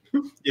pic.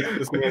 Yeah,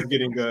 this man's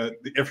getting the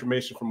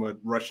information from a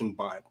Russian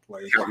bot.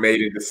 Like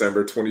made in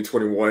December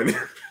 2021.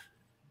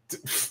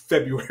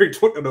 January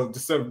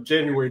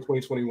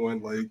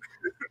 2021. Like,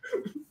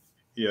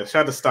 yeah,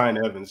 shout out to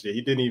Stein Evans. Yeah,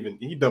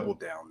 he doubled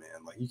down,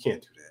 man. Like, you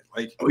can't do that.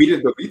 Like, he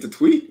didn't delete the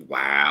tweet?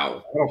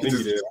 Wow. I don't think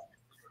he did.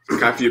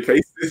 Copy and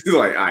paste. He's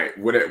like, all right,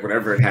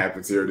 whenever it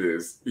happens, here it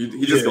is.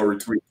 He just gonna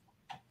retweet.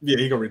 Yeah,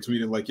 he gonna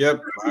retweet it. Like, yep,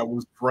 I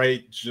was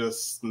right,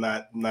 just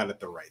not at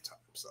the right time.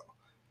 So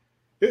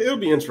it'll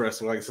be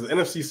interesting. Like I said, the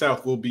NFC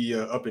South will be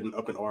up in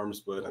arms,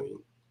 but I mean,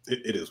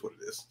 it is what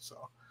it is.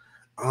 So,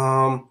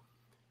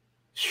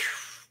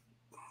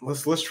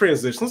 let's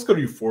transition. Let's go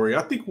to Euphoria.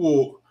 I think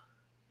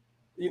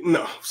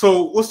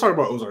so let's talk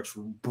about Ozarks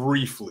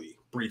briefly.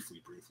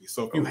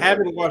 So if you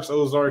haven't watched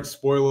Ozarks,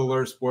 spoiler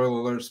alert,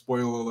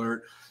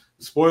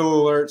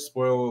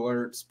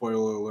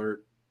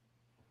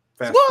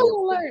 fast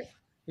forward.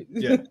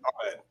 Yeah,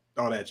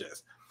 all that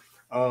jazz.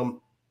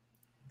 And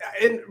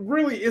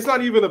really, it's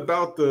not even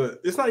about the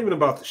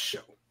show.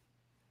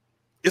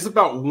 It's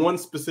about one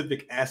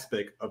specific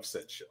aspect of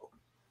said show.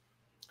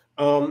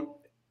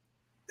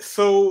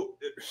 So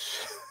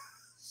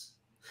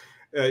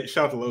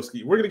shout out to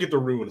Lowski. We're gonna get to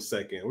Rue in a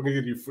second. We're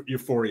gonna get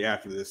Euphoria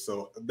after this,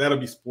 so that'll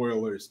be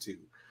spoilers too.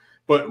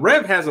 But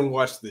Rev hasn't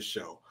watched this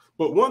show.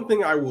 But one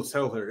thing I will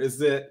tell her is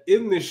that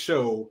in this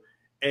show,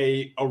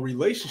 a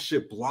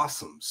relationship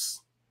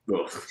blossoms.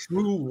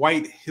 True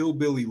white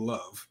hillbilly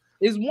love.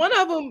 Is one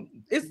of them?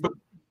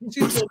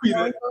 She's a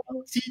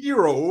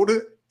 18-year-old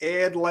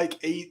and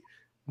like a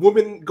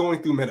woman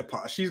going through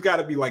menopause. She's got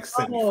to be like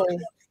 75.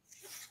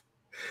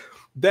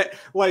 That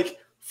like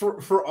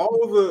for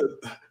all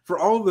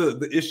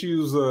the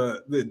issues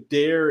that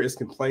Dare is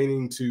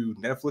complaining to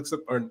Netflix,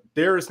 or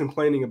Dare is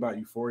complaining about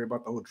Euphoria,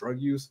 about the whole drug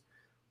use.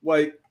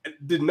 Like,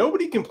 did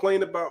nobody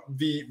complain about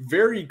the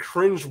very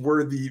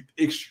cringeworthy,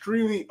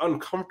 extremely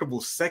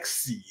uncomfortable sex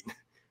scene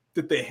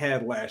that they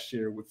had last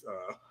year with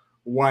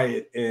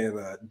Wyatt and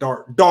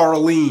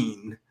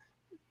Darlene?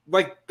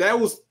 Like, that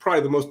was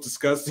probably the most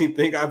disgusting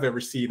thing I've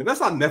ever seen. And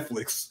that's on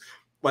Netflix.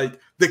 Like,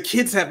 the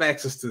kids have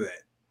access to that.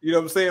 You know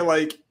what I'm saying?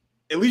 Like,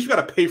 at least you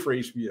got to pay for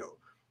HBO.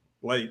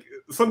 Like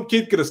some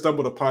kid could have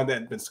stumbled upon that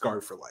and been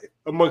scarred for life,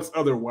 amongst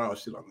other wild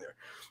shit on there.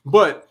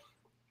 But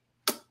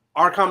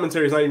our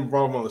commentary is not even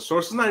involved on the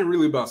source. It's not even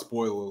really about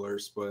spoiler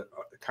alerts, but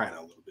kind of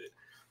a little bit.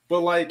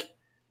 But like,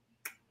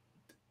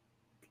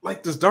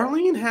 does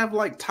Darlene have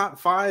like top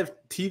 5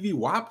 TV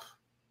WAP?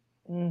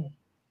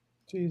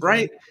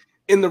 Right?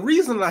 And the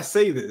reason I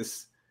say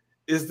this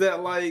is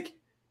that like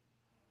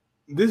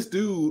this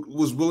dude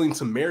was willing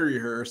to marry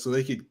her so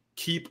they could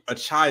keep a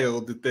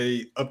child that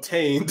they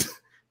obtained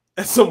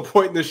at some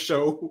point in the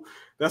show.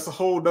 That's a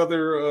whole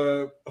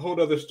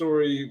other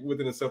story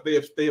within itself.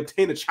 They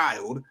obtain a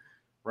child,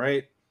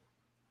 right?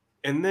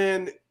 And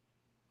then,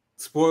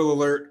 spoiler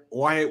alert,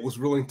 Wyatt was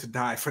willing to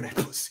die for that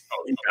pussy.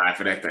 Oh, he died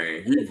for that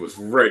thing. He was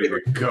ready to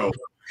go.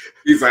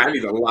 He's like, I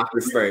need to lock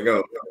this thing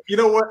up. You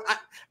know what?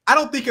 I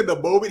don't think in the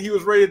moment he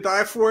was ready to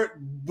die for it,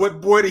 but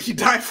boy, did he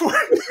die for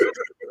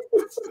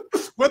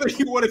it. Whether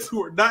he wanted to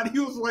or not, he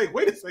was like,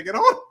 wait a second,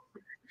 hold on.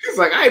 He's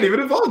like, I ain't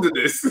even involved in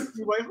this.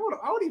 He's like, hold on,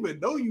 I don't even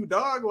know you,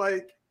 dog.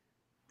 Like,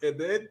 and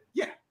then,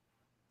 yeah.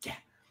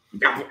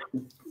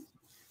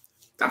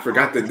 I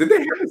forgot that. Did they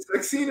have a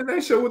sex scene in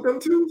that show with them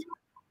too?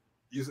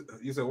 You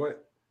said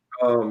what?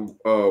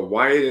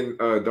 Wyatt and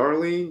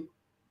Darlene.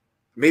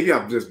 Maybe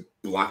I've just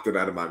blocked it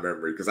out of my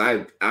memory because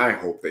I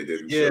hope they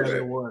didn't. Yeah,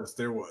 there was.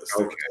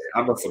 Okay,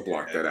 I must have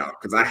blocked that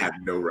out because I have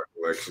no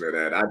recollection of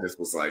that. I just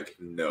was like,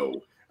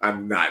 no,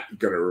 I'm not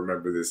gonna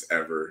remember this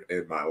ever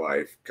in my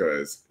life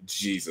because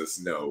Jesus,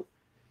 no.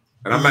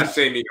 And I'm not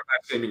shaming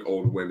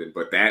old women,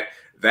 but that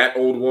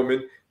old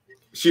woman,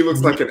 she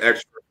looks like an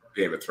extra from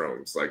Game of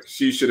Thrones. Like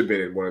she should have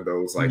been in one of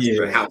those, like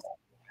the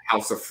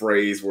House of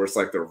Phrase, where it's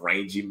like the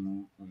rangy,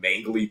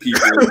 mangly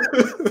people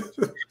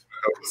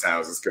those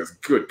houses. Because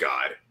good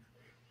God,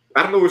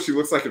 I don't know what she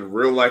looks like in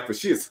real life, but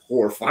she is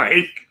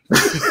horrifying.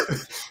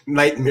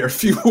 Nightmare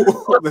fuel.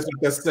 That's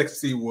what that sex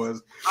scene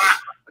was.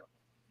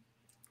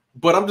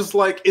 But I'm just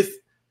like, it's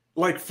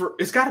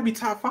got to be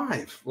top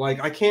 5.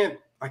 Like I can't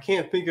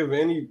think of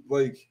any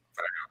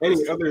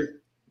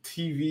other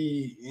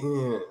TV.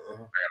 Yeah.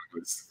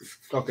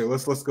 Okay,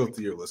 let's go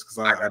through your list because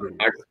I got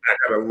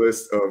a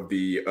list of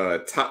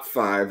the top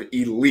 5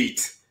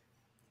 elite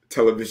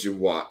television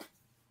WAP.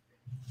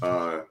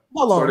 Hold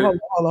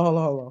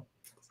on.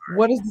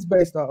 What is this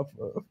based off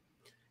of?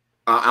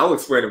 I'll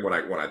explain it when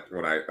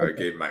I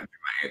gave my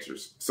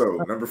answers. So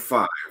number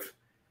 5,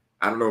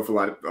 I don't know if a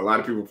lot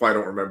of people probably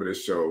don't remember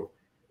this show.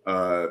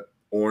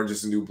 Orange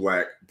is the New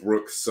Black.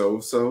 Brooke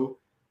So.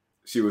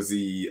 She was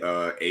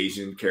the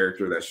Asian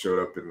character that showed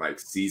up in like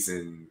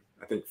season,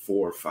 I think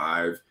 4 or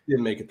 5.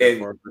 Didn't make it that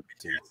far.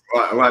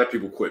 A lot of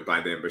people quit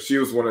by then, but she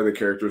was one of the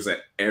characters that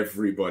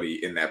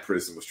everybody in that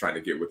prison was trying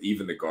to get with,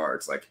 even the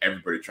guards. Like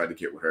everybody tried to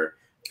get with her.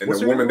 And what's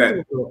the woman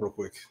that real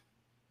quick?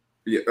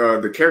 Yeah,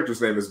 the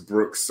character's name is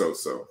Brooke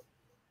So.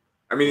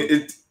 I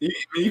mean,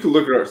 you can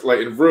look at her like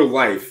in real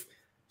life.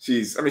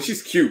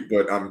 She's cute,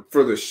 but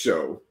for the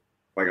show,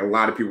 like a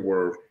lot of people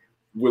were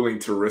willing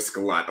to risk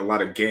a lot. A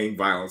lot of gang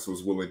violence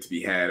was willing to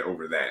be had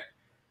over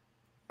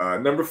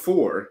that. Number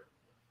 4,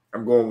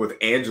 I'm going with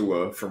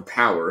Angela from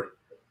Power.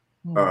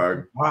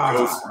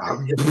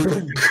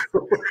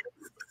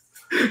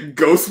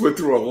 Ghost went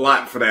through a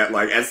lot for that.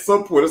 Like at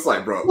some point, it's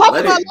like, bro,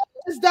 let it.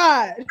 Just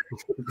died.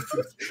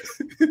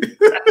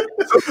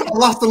 I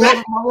lost the love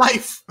of my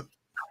life.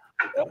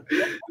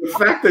 The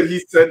fact that he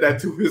said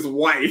that to his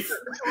wife,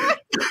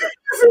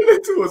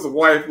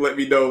 let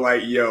me know,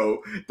 like,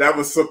 yo, that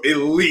was some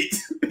elite.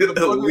 The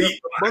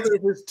mother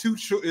of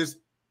his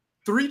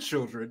 3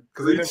 children.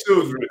 3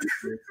 children.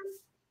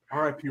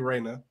 R.I.P.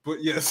 Raina.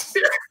 But yes.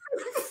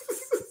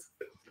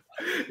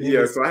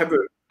 Yeah, so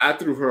I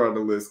threw her on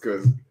the list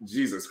because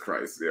Jesus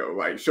Christ, yo,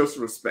 like, show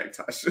some respect,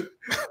 Tasha.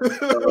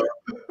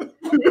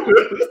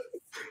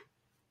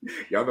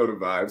 Y'all know the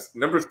vibes.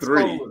 Number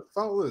 3.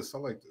 Solid list. I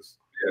like this.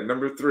 Yeah,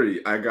 number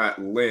 3, I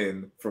got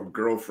Lynn from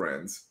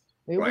Girlfriends.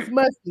 It was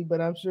musty, but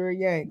I'm sure it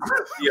yanked.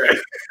 Yeah.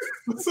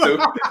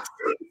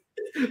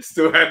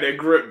 Still had that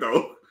grip,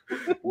 though.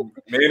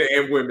 Men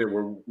and women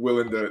were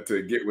willing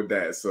to get with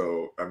that.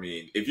 So, I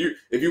mean, if you're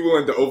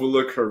willing to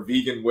overlook her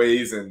vegan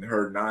ways and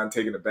her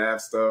non-taking a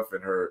bath stuff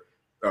and her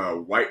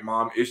white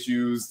mom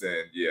issues,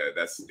 then, yeah,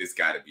 it's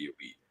got to be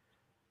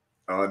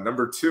elite.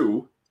 Number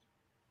 2,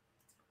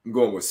 I'm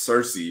going with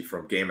Cersei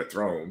from Game of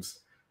Thrones.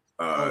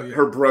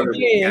 Her brother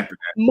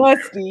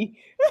musty.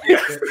 Yeah.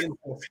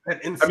 I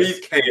mean,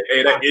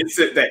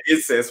 that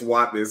incest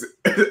WAP is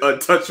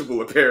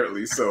untouchable,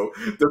 apparently. So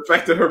the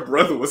fact that her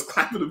brother was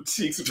clapping them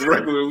cheeks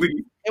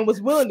regularly and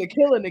was willing to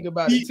kill a nigga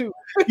about it too.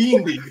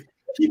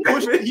 He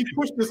pushed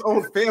his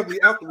own family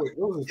out the way.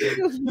 What was his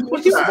name? He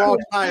pushed a small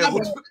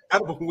child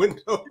out of a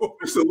window.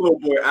 Pushed a little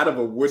boy out of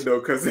a window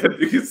because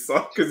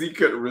he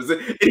couldn't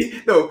resist.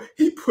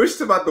 He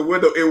pushed him out the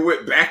window and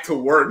went back to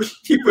work.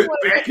 He went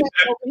back in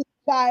that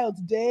child's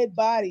dead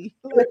body.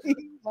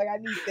 Like I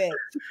need that.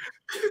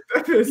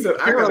 I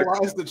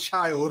paralyzed the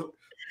child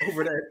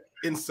over that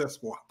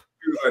incest swap.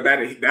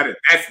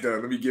 That's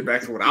done. Let me get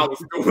back to what I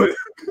was doing.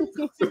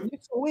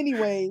 So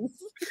anyways,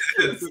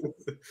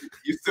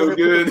 you still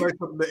good?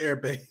 From the air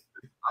bay.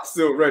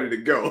 still ready to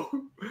go.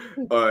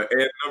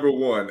 And number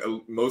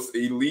one, most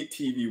elite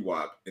TV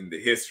WAP in the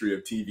history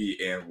of TV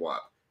and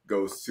WAP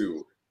goes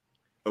to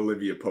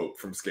Olivia Pope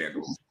from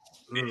Scandal.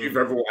 If you've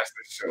ever watched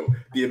this show,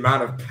 the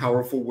amount of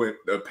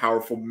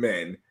powerful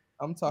men.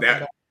 I'm talking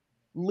about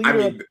leader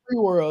of the free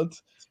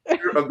world.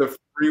 Leader of the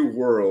free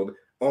world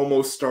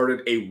almost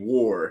started a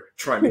war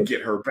trying to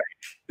get her back.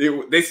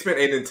 They spent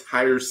an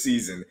entire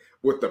season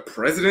with the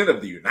president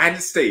of the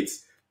United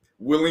States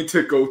willing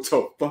to go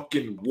to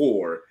fucking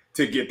war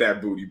to get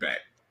that booty back.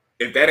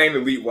 If that ain't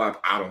elite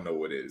WAP, I don't know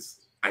what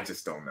is. I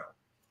just don't know.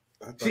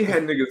 She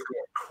had niggas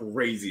going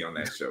crazy on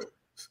that show.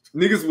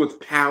 Niggas with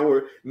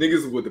power,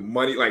 niggas with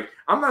money. Like,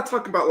 I'm not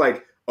talking about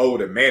like, oh,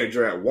 the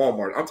manager at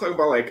Walmart. I'm talking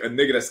about like a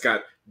nigga that's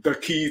got the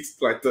keys,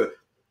 like the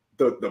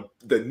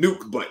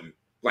nuke button,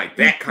 like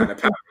that kind of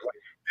power. Like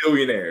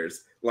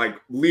billionaires, like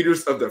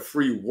leaders of the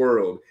free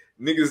world,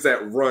 niggas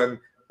that run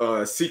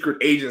secret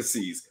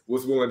agencies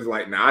was willing to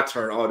like, nah, I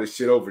turn all this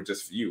shit over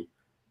just for you.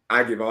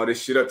 I give all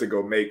this shit up to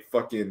go make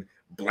fucking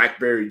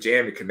blackberry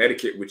jam in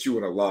Connecticut with you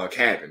in a log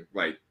cabin.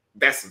 Like,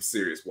 that's some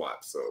serious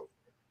WAP. So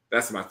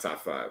that's my top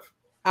 5.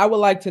 I would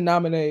like to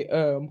nominate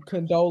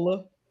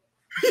Condola.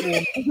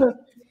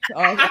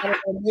 I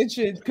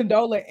mentioned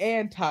Condola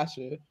and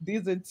Tasha.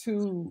 These are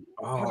two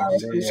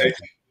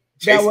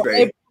that were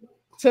able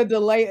to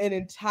delay an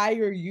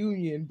entire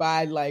union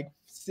by like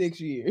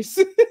 6 years.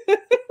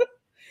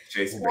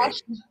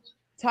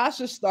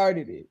 Tasha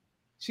started it.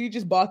 She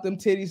just bought them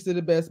titties to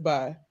the Best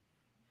Buy.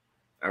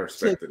 I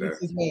respected that.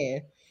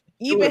 Man.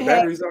 Even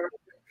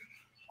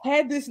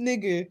had this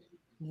nigga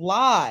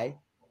lie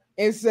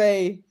and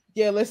say,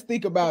 yeah, let's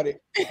think about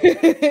it.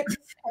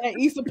 And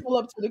Issa pull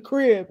up to the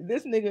crib.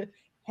 This nigga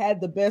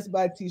had the Best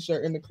Buy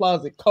t-shirt in the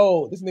closet,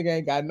 cold. This nigga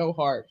ain't got no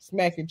heart,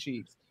 smacking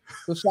cheeks.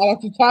 So shout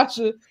out to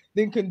Tasha.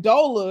 Then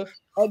Condola,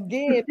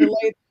 again,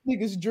 delayed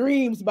niggas'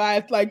 dreams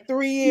by like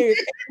 3 years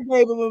and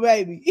gave him a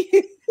baby.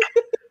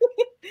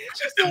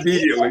 Just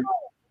immediately.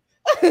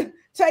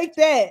 Take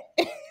that.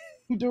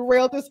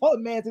 Derailed this whole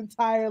man's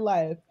entire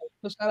life.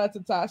 So shout out to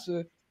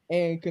Tasha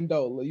and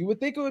Condola. You would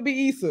think it would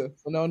be Issa.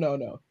 But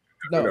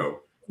no.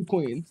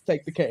 Queens,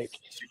 take the cake.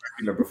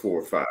 Number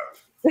 4 or 5.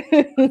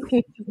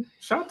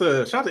 Shout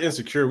to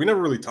Insecure. We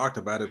never really talked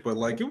about it, but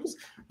like it was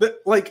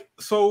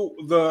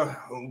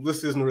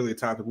this isn't really a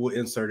topic. We'll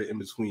insert it in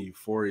between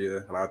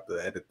Euphoria, and I have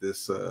to edit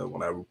this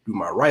when I do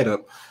my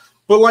write-up.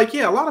 But like,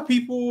 yeah, a lot of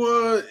people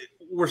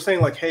were saying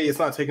like, hey, it's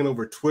not taking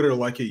over Twitter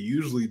like it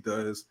usually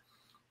does.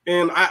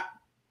 And I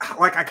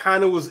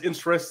kind of was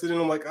interested in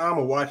it. I'm like, I'm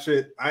gonna watch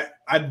it.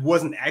 I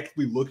wasn't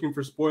actively looking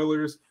for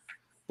spoilers,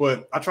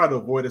 but I try to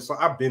avoid it. So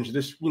I binged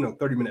this,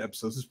 30-minute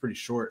episodes. It's pretty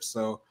short.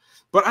 So,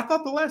 but I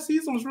thought the last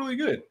season was really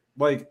good.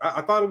 Like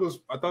I thought it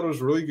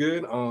was really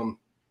good.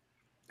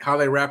 How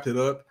they wrapped it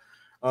up.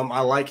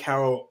 I like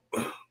how,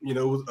 it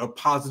was a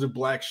positive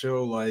Black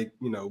show. Like,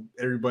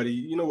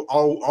 everybody,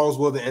 all's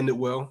well that ended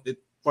well. It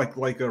like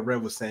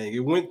Rev was saying, it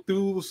went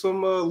through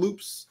some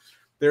loops.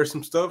 There's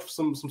some stuff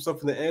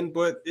in the end,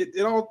 but it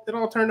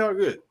all turned out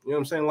good. You know what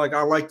I'm saying? Like,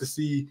 I like to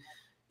see,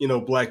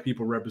 Black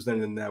people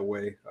represented in that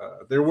way.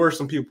 There were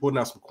some people putting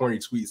out some corny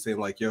tweets saying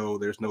like, yo,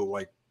 there's no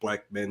like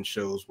Black men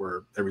shows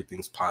where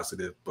everything's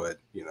positive, but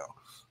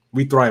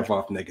we thrive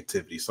off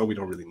negativity, so we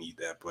don't really need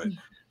that. But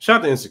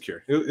shout out to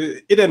Insecure.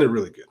 It ended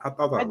really good. I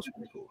thought that was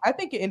pretty cool. I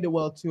think it ended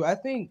well too. I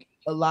think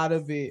a lot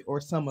of it, or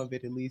some of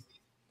it at least,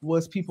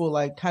 was people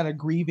like kind of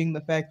grieving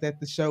the fact that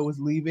the show was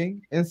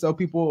leaving. And so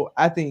people,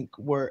 I think,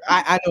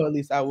 I know at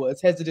least I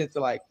was hesitant to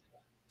like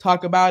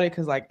talk about it,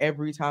 because like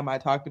every time I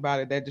talked about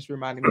it, that just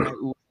reminded me like,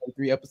 ooh,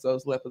 3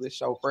 episodes left of this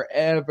show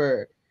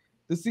forever.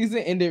 The season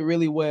ended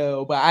really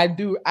well, but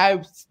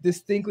I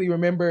distinctly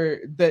remember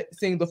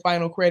seeing the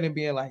final credit and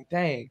being like,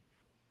 dang,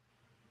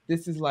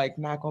 this is like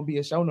not gonna be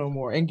a show no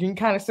more, and getting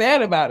kind of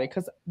sad about it,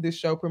 because this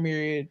show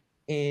premiered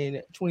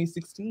in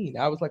 2016.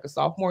 I was like a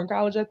sophomore in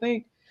college, I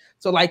think.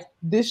 So like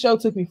this show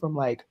took me from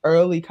like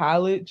early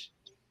college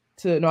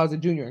I was a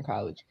junior in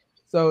college.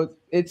 So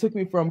it took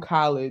me from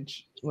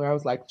college where I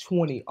was like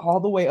 20 all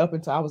the way up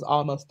until I was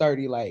almost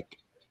 30. Like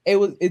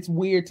it's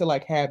weird to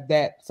like have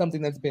that,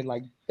 something that's been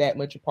like that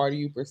much a part of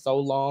you for so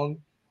long,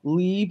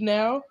 leave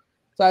now.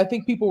 So I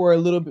think people were a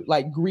little bit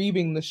like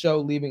grieving the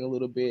show leaving a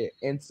little bit.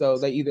 And so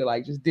they either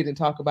like just didn't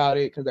talk about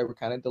it because they were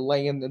kind of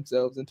delaying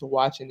themselves into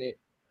watching it,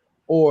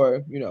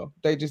 or,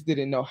 they just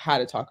didn't know how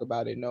to talk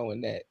about it knowing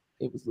that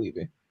it was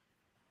leaving.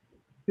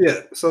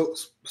 Yeah, so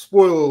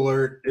spoiler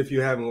alert if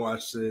you haven't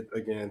watched it.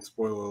 Again,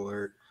 spoiler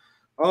alert.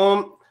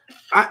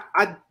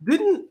 I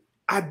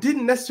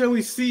didn't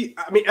necessarily see.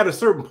 I mean, at a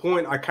certain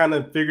point, I kind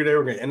of figured they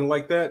were going to end it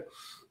like that,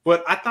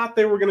 but I thought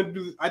they were going to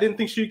do. I didn't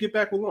think she'd get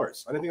back with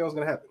Lawrence. I didn't think that was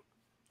going to happen.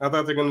 I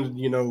thought they're going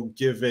to,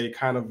 give a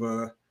kind of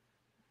a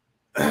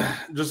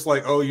just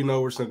like, oh,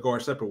 we're just going to go our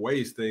separate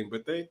ways thing.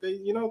 But they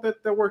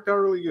that worked out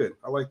really good.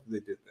 I like that they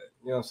did that.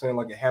 You know what I'm saying?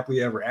 Like a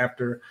happily ever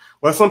after.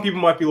 Well, some people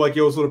might be like,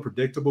 yo, it's a little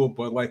predictable,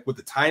 but like with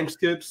the time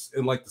skips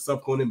and like the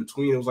stuff going in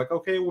between, it was like,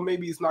 okay, well,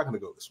 maybe it's not going to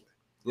go this way.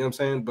 You know what I'm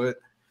saying? But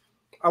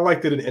I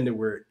liked that it ended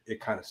where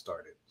it kind of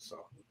started. So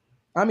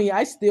I mean,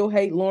 I still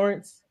hate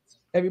Lawrence.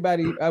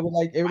 Everybody, I would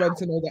like everybody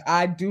to know that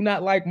I do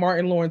not like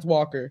Martin Lawrence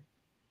Walker.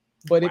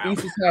 But if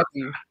Issa's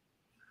happy,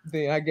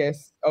 then I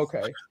guess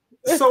okay.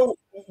 So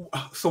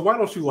why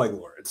don't you like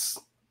Lawrence?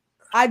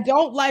 I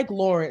don't like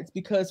Lawrence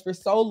because for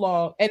so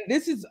long, and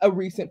this is a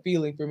recent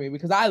feeling for me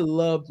because I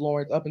loved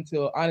Lawrence up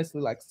until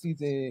honestly like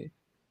season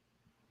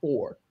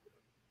 4,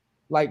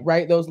 like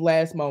right those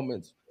last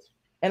moments.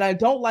 And I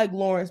don't like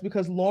Lawrence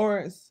because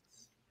Lawrence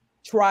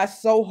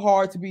tries so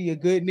hard to be a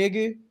good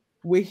nigga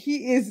where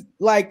he is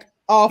like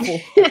awful.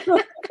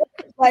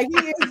 Like he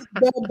is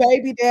the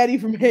baby daddy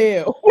from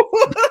hell.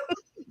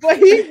 But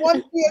he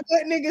wants to be a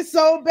good nigga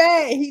so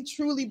bad. He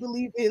truly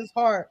believes in his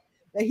heart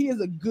that he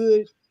is a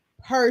good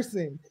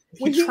person.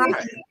 He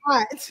tried.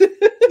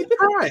 He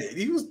tried.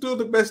 He was doing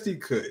the best he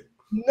could.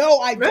 No,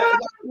 I don't.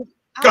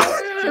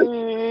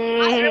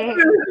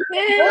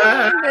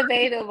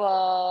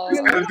 Debatable.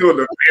 He's kind of doing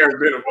the bare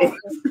minimum.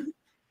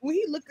 When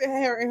he looked at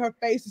her in her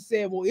face and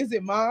said, "Well, is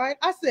it mine?"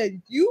 I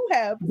said, "You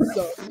have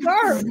some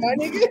nerve, my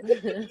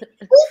nigga.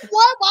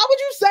 Why would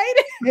you say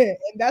that?"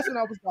 And that's when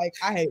I was like,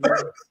 "I hate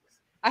Lawrence.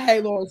 I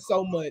hate Lawrence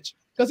so much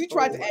because he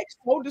tried to act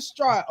so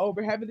distraught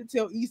over having to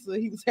tell Issa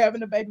he was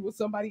having a baby with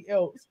somebody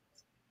else.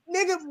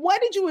 Nigga,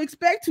 what did you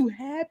expect to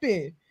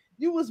happen?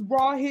 You was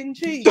raw hitting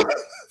cheese." He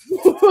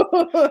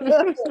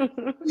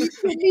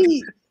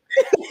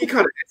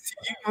got an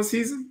STD one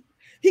season.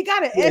 He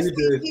got an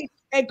STD.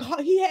 And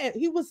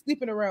he was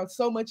sleeping around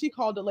so much. He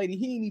called the lady.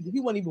 He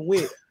wasn't even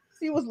with.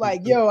 He was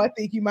like, "Yo, I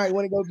think you might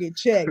want to go get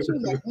checked." She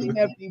was like, "We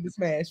never even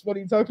smashed. What are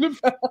you talking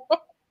about?"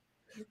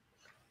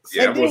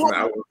 Yeah,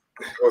 I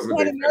wasn't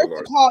a big fan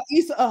of called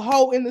Issa a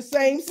hoe in the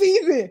same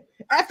season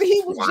after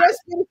he was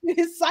just finishing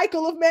his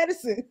cycle of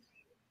medicine.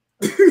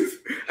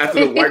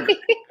 After the white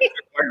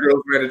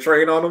girls ran a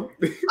train on him.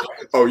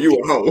 Oh, you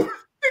a hoe.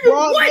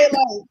 Wrong like,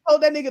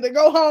 told that nigga to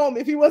go home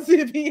if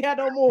he had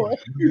no more.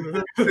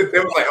 They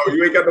was like, "Oh,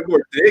 you ain't got no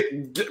more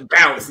dick?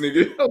 Bounce,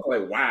 nigga." I was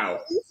like,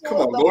 wow. Come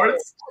on,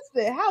 Lawrence. I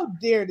said, how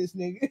dare this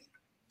nigga?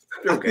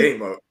 Step your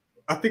game up.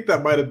 I think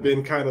that might have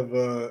been kind of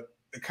a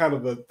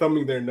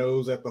thumbing their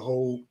nose at the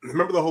whole.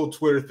 Remember the whole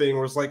Twitter thing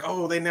where it's like,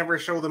 "Oh, they never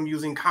show them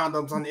using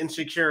condoms on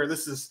Insecure.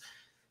 This is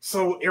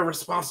so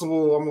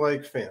irresponsible." I'm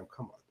like, fam,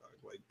 come on, dog.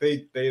 Like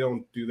they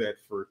don't do that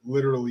for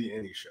literally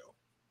any show.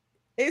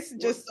 It's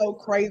just so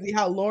crazy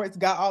how Lawrence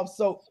got off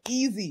so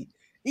easy.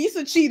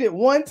 Issa cheated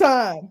one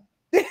time.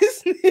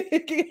 This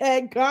nigga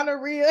had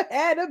gonorrhea,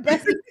 had a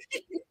baby.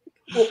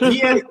 Well,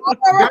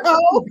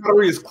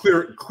 gonorrhea is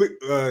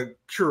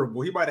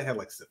curable. He might have had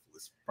like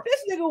syphilis.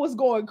 This nigga was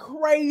going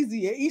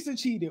crazy, and Issa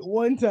cheated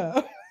one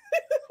time.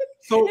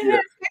 So and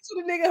next to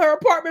the nigga in her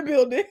apartment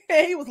building,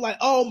 and he was like,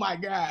 "Oh my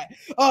god,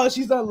 oh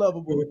she's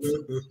unlovable.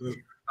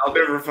 I'll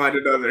never find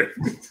another.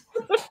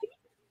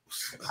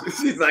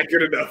 She's not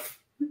good enough."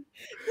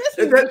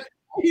 And then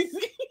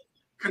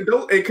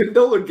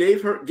Condola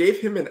gave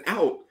him an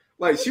out.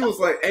 Like she was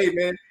like, "Hey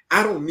man,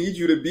 I don't need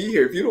you to be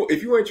here.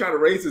 If you ain't trying to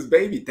raise this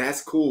baby,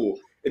 that's cool."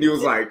 And he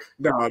was like,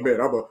 "Nah, man,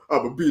 I'm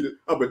gonna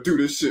do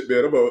this shit,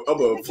 man. I'm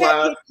gonna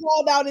fly." He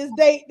called out his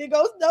date. He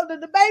goes, "No,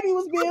 the baby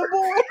was being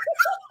born."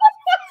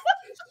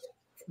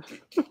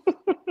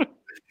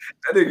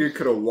 That nigga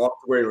could have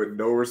walked away with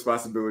no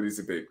responsibilities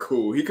and been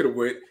cool. He could have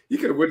went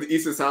to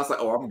Issa's house like,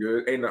 "Oh, I'm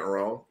good. Ain't nothing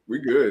wrong. We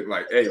good.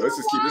 Like, hey, let's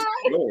just keep this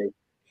going."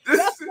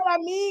 That's what I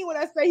mean when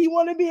I say he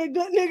want to be a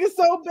good nigga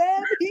so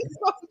bad. He's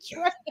so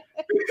trash.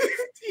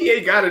 He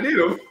ain't got it in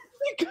him.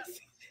 Because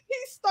he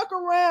stuck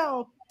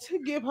around to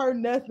give her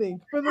nothing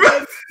for the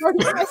baby.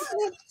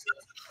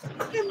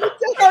 And look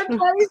at her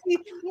crazy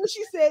when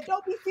she said,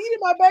 "Don't be feeding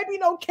my baby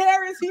no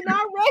carrots. He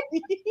not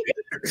ready."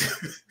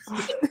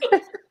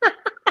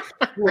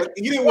 Well,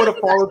 he didn't want to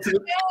fall into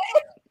the.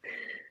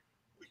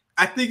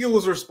 I think it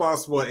was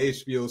responsible on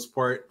HBO's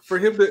part for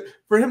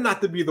him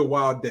not to be the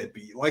wild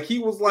deadbeat. Like he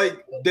was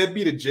like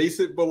deadbeat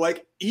adjacent, but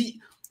like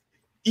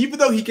even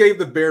though he gave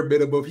the bare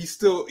minimum, he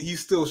still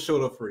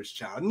showed up for his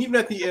child. And even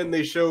at the end,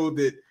 they showed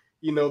that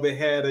they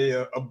had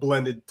a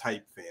blended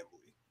type family.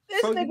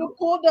 This nigga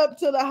pulled up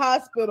to the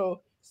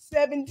hospital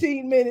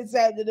 17 minutes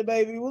after the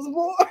baby was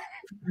born.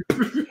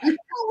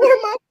 Where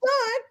my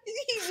son?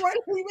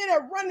 He been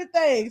at running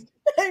things.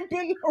 Ain't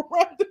been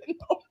around no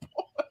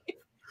boy.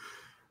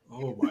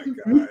 Oh my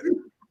god!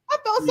 I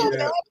felt so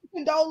bad for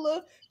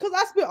Condola because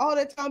I spent all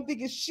that time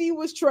thinking she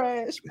was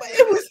trash, but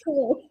it was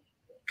cool.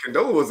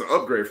 Condola was an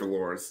upgrade for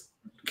Lawrence.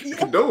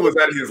 Condola was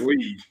out of his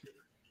league.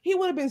 He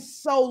would have been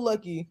so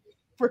lucky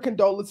for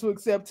Condola to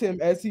accept him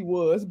as he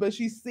was, but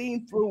she's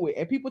seen through it,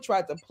 and people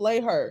tried to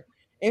play her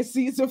in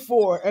season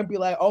 4 and be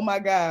like, "Oh my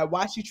god,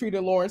 why she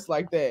treated Lawrence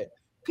like that?"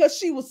 Because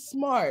she was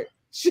smart.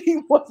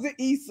 She wasn't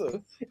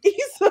Issa.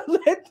 Issa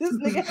let this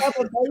nigga have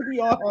a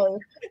baby on her,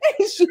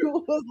 and she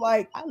was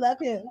like, "I love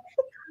him."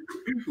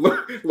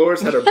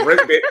 Lawrence had a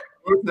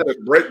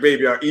break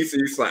baby on Issa.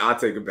 He's like, "I'll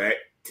take it back.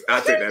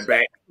 I'll take that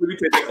back. Let me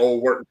take the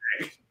old work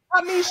back."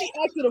 I mean, she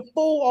acted a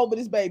fool over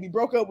this baby,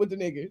 broke up with the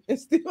nigga, and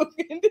still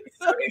ended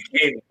up. It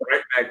came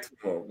right back to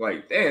him.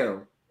 Like,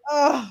 damn.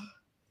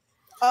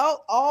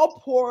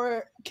 All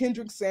poor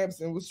Kendrick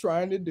Sampson was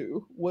trying to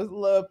do was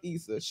love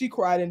Issa. She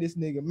cried in this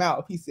nigga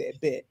mouth. He said,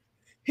 bet.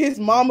 His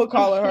mama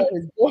calling her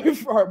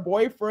her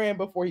boyfriend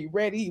before he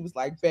ready. He was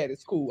like, bet,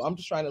 it's cool. I'm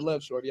just trying to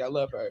love Shorty. I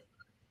love her.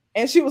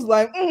 And she was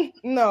like,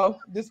 no,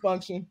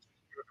 dysfunction.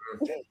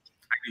 I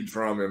need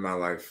drama in my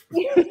life.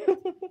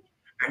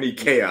 I need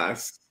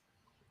chaos.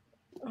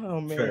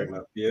 Oh, man. Fair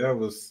enough. Yeah, that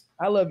was...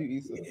 I love you,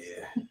 Issa.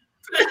 Yeah.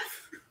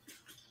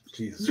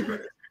 Jesus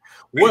Christ.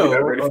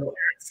 Well,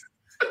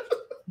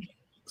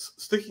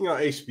 sticking on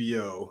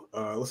HBO,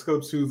 let's go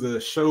to the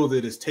show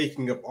that is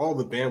taking up all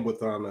the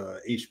bandwidth on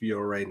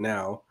HBO right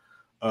now.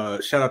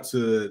 Shout out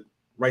to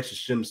Righteous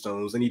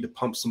Gemstones. They need to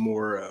pump some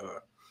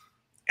more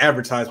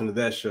advertisement of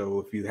that show.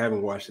 If you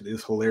haven't watched it,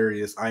 it's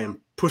hilarious. I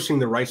am pushing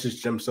the Righteous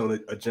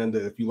Gemstone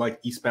agenda. If you like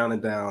Eastbound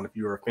and Down, if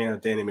you're a fan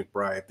of Danny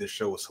McBride, this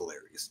show is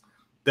hilarious.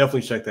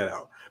 Definitely check that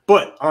out.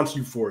 But on to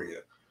Euphoria.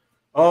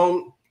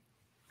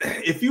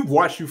 If you've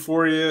watched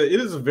Euphoria, it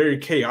is a very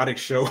chaotic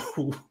show.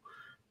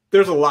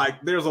 There's a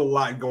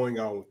lot going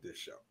on with this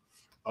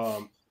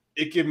show.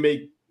 It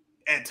can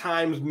at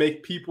times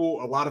make a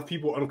lot of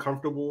people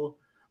uncomfortable.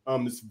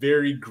 It's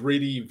very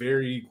gritty,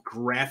 very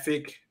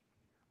graphic.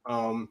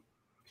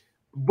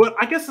 But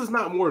I guess it's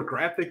not more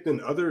graphic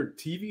than other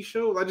TV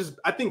shows.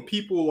 I think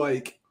people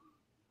like,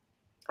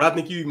 I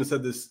think you even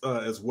said this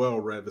as well,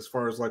 Rev, as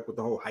far as like with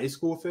the whole high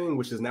school thing,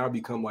 which has now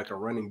become like a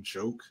running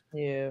joke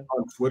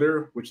on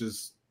Twitter, which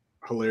is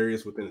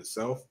hilarious within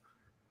itself.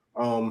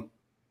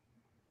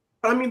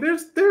 I mean,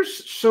 there's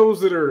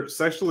shows that are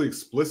sexually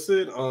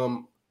explicit.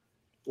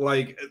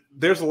 Like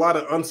there's a lot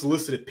of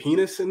unsolicited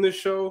penis in this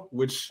show,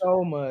 which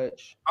so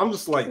much. I'm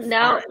just like,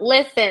 no, right.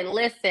 listen.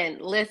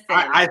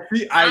 I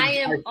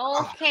am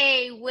I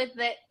okay with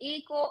the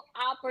equal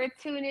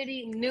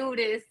opportunity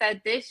nudist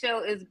that this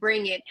show is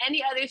bringing.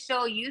 Any other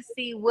show, you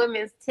see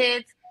women's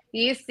tits,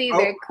 you see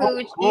their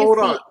cooch, you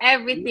see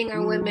everything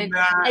on women,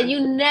 and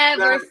you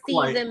never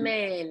see the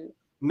men.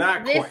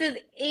 This is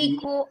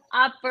equal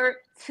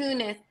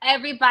opportunist.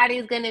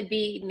 Everybody's gonna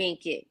be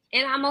naked,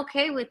 and I'm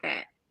okay with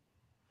that.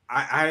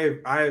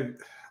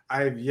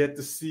 I've yet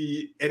to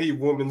see any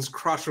woman's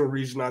crotchal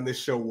region on this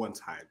show one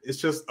time. It's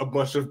just a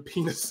bunch of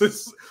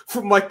penises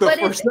from like the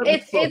first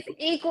episode. It's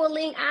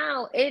equaling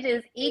out. It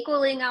is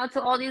equaling out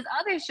to all these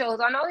other shows.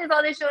 On all these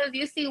other shows,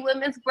 you see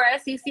women's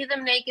breasts, you see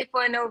them naked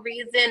for no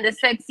reason. The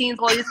sex scenes,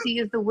 all you see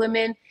is the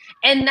women.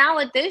 And now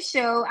with this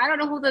show, I don't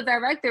know who the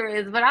director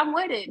is, but I'm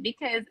with it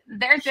because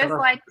they're just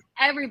like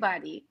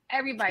everybody.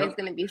 Everybody's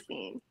going to be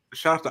seen.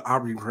 Shout out to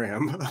Aubrey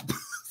Graham.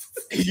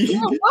 Yeah,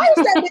 why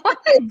is that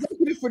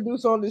executive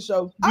producer on this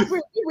show?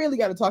 We really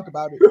got to talk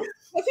about it because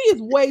he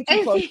is way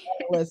too close to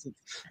adolescence.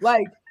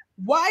 Like,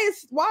 why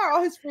are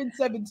all his friends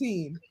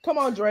 17? Come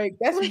on, Drake,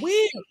 that's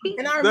weird.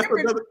 And I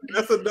remember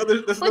that's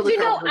another. But you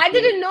know, I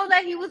didn't know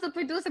that he was a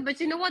producer. But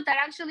you know what? That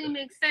actually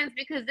makes sense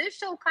because this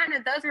show kind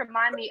of does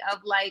remind me of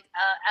like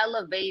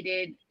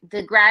elevated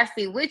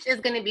Degrassi, which is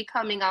going to be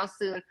coming out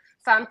soon.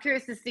 So I'm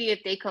curious to see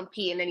if they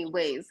compete in any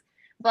ways.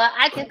 But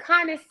I can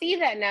kind of see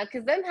that now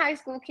because them high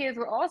school kids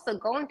were also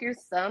going through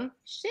some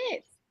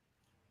shit.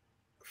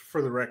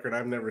 For the record,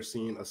 I've never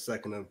seen a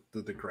second of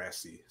the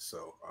Degrassi,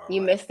 so you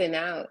missed it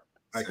out.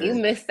 You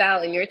missed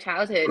out in your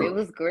childhood. It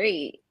was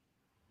great.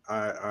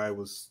 I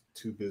was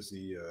too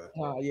busy.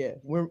 Yeah,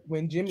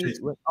 when Jimmy.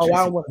 I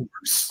don't want to.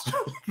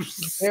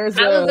 I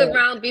was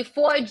around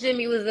before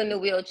Jimmy was in the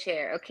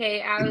wheelchair.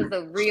 Okay, I was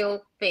a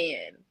real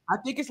fan. I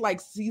think it's like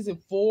season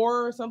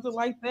 4 or something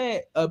like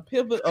that. A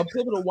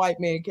pivotal white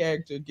man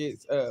character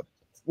gets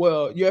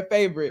your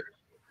favorite.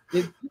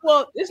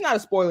 It's not a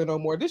spoiler no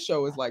more. This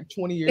show is like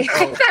 20 years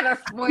old. It's not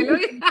a spoiler.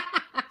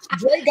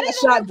 Drake got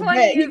shot in the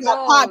back. He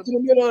got popped in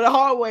the middle of the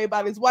hallway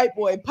by this white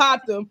boy.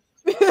 Popped him.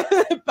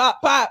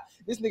 Pop.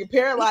 This nigga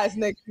paralyzed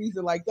next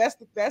season. Like that's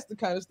the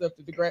kind of stuff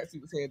that Degrassi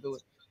was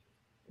handling.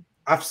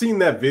 I've seen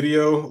that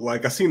video.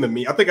 Like I've seen the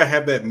meme. I think I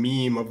have that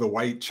meme of the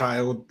white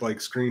child like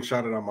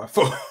screenshotted on my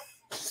phone.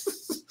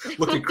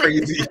 Looking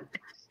crazy.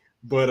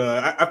 But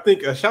I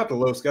think shout out to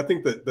Lowski. I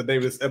think that the name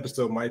of this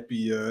episode might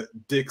be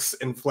dicks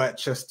and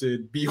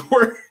flat-chested B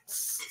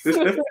words.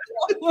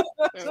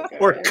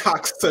 Or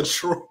cock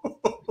central.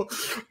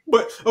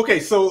 But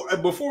okay, so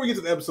before we get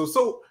to the episode,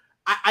 so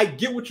I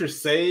get what you're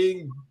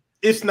saying.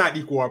 It's not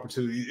equal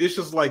opportunity. It's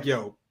just like,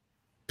 yo,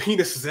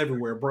 penis is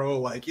everywhere, bro.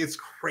 Like it's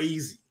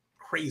crazy.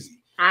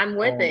 I'm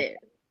with it.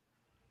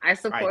 I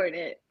support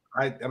it.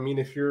 I mean,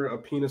 if you're a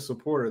penis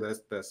supporter,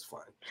 that's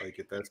fine.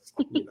 Like that's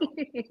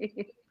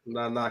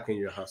not knocking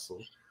your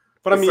hustle,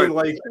 but it's I mean,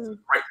 like right in the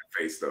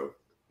face though.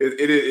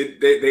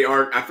 They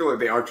are. I feel like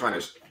they are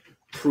trying to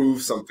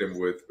prove something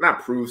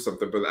not prove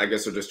something, but I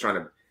guess they're just trying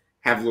to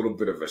have a little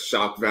bit of a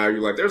shock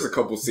value. Like there's a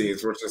couple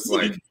scenes where it's just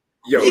like,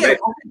 yo,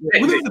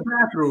 when in the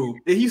bathroom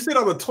and he sit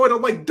on the toilet,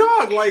 I'm like,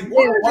 dog, like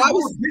why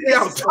was he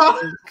out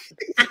talking?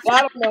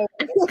 I don't know.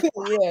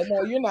 Yeah,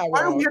 no, you're not.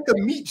 Why don't we have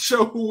the meat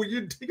show when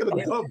you're taking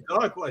a dumb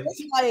dog? Like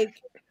it's like,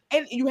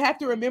 and you have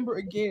to remember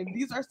again,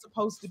 these are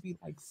supposed to be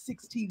like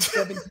 16,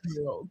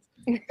 17-year-olds.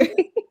 And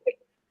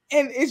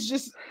it's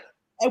just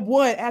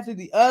one after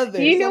the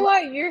other. You know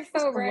what? You're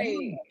so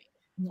right.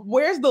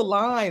 where's the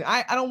line?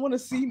 I don't want to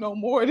see no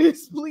more of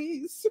this,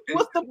 please.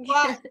 What's the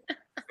plot?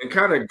 And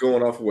kind of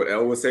going off of what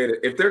Elle was saying,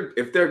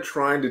 if they're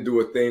trying to do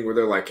a thing where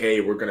they're like,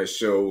 hey, we're gonna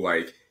show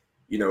like,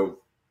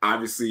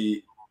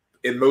 obviously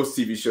in most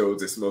TV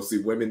shows it's mostly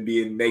women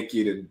being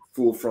naked and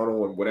full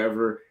frontal and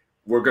whatever.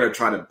 We're gonna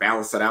try to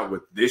balance that out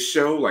with this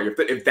show. Like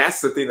if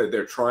that's the thing that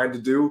they're trying to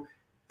do,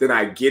 then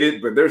I get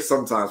it. But there's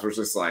sometimes where it's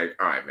just like,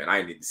 all right, man,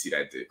 I need to see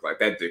that dick. Like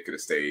that dick could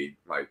have stayed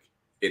like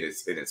in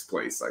its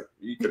place. Like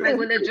you could like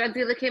when the drug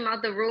dealer came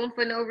out the room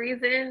for no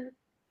reason.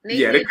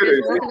 Yeah, they could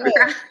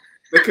have.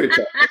 They could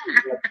have.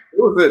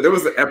 There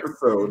was an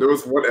episode. There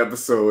was one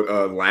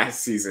episode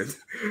last season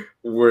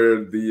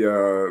where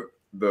the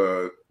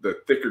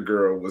thicker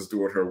girl was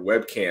doing her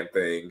webcam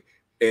thing,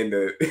 and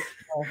the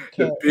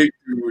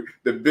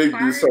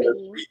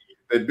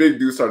big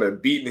dude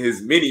started beating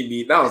his mini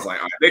meat, and I was like,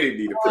 oh, they didn't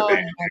need to put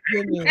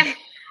that.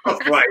 I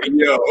was like,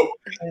 yo,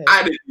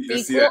 I didn't need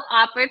to see that.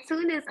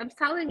 Opportunists. I'm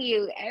telling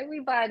you,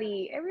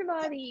 everybody.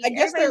 I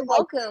guess they're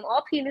welcome.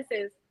 All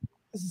penises.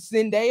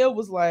 Zendaya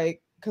was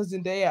like, because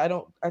Zendaya, I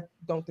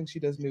don't think she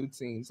does nude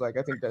scenes. Like,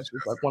 I think that's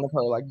just like one of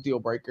her like deal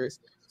breakers.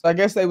 So I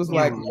guess they was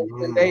like,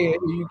 Zendaya,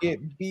 you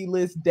get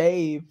B-list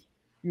Dave,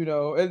 and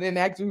an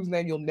actor whose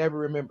name you'll never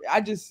remember.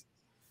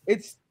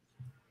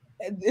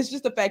 It's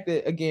just the fact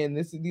that again,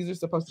 these are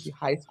supposed to be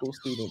high school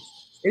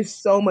students. It's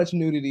so much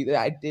nudity that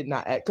I did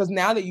not act. Because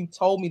now that you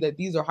told me that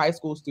these are high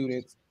school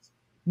students,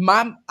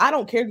 I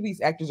don't care if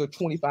these actors are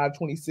 25,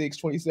 26,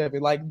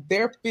 27. Like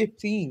they're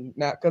 15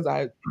 now because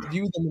I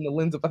view them in the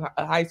lens of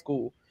a high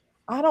school.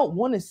 I don't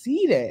want to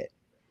see that.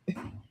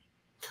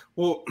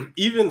 Well,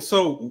 even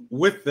so,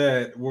 with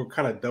that, we're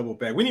kind of double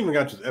back. We didn't even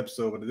got to this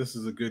episode, but this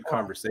is a good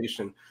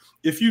conversation.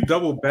 If you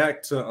double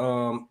back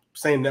to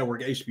same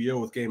network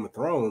HBO with Game of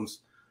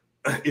Thrones,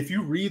 if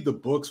you read the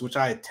books, which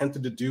I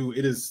attempted to do,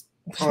 it is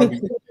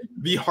probably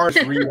the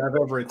hardest read I've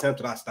ever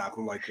attempted. I stopped.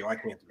 I'm like, yo, I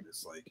can't do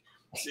this. Like,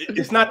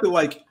 it's not that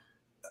like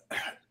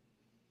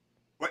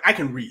I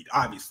can read,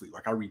 obviously,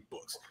 like I read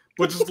books,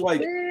 but just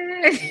like,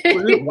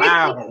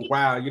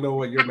 wow, you know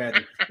what, you're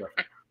mad.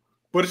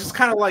 But it's just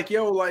kind of like,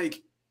 yo,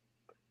 like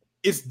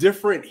it's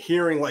different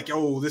hearing like,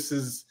 oh, this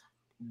is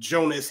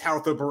Jonas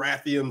Haltha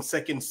Baratheon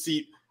second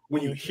seat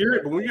when you hear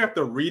it, but when you have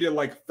to read it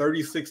like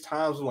 36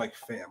 times, I'm like,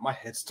 fam, my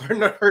head's starting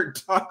to hurt.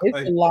 It's like,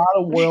 a lot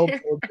of world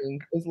building.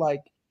 It's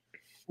like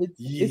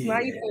it's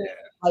not even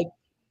like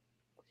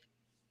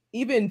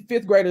even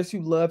fifth graders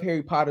who love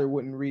Harry Potter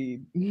wouldn't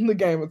read the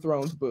Game of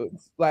Thrones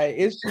books. Like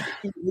it's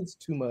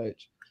too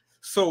much.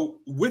 So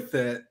with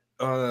that,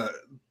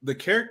 the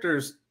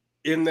characters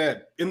in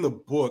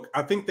the book,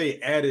 I think they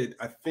added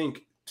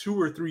 2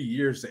 or 3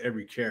 years to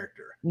every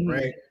character,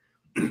 right?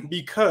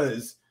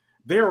 Because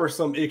there were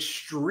some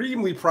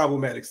extremely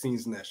problematic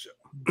scenes in that show.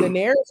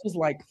 Daenerys was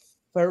like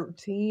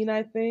 13,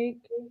 I think.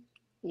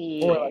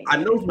 Yeah. Like, I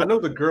know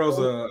the girls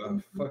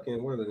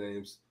fucking, what are the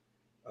names?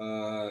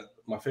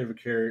 My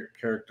favorite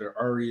character,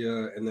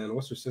 Arya, and then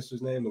what's her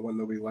sister's name? The one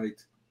nobody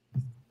liked?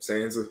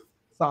 Sansa.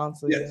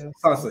 Sansa. Yes, yeah.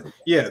 Sansa.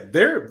 Yeah,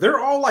 they're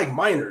all like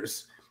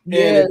minors. And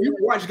if you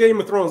watch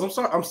Game of Thrones,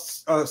 I'm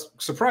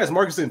surprised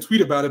Marcus didn't tweet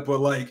about it, but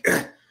like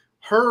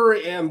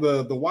her and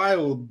the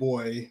wild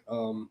boy,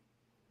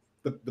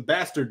 the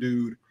bastard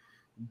dude,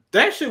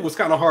 that shit was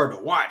kind of hard to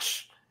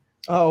watch.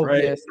 Oh,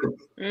 right? Yes.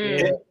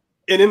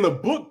 And in the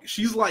book,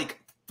 she's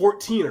like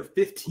 14 or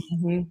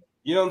 15.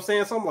 You know what I'm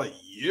saying? So I'm like,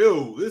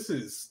 yo, this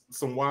is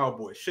some wild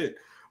boy shit.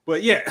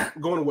 But yeah,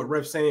 going to what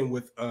Rev's saying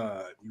with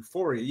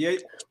Euphoria, yeah,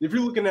 if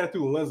you're looking at it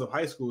through the lens of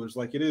high schoolers,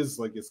 like it is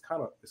like it's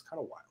kind of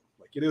wild.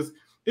 Like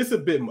it's a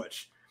bit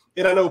much.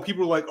 And I know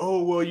people are like,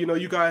 oh, well,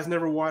 you guys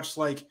never watched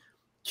like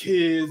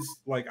Kids.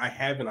 Like I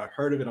haven't, I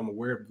heard of it, I'm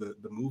aware of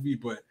the movie,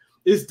 but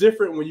it's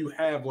different when you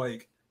have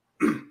like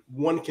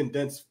one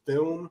condensed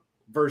film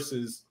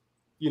versus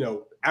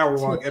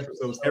hour-long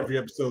episodes. Every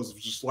episode is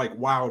just like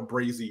wild,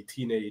 brazy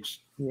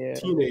teenage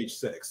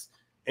sex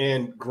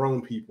and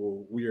grown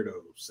people weirdo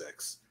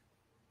sex.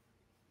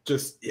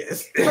 Just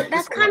yes. But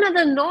that's kind of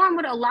the norm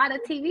with a lot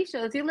of TV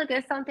shows. You look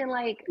at something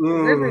like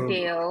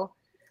Riverdale.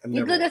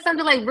 You look at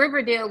something like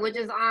Riverdale, which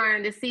is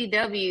on the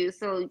CW,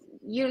 so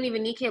you don't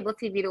even need cable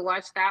TV to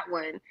watch that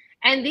one.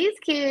 And these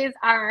kids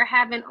are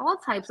having all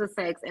types of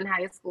sex in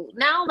high school.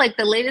 Now, like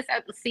the latest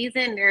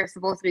season, they're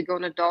supposed to be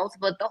grown adults,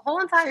 but the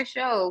whole entire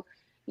show,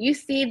 you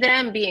see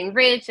them being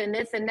rich and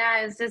this and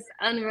that is just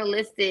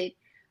unrealistic.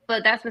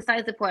 But that's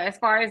besides the point. As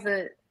far as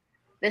the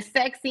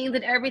sex scenes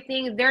and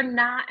everything, they're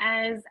not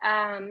as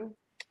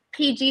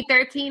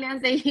PG-13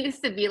 as they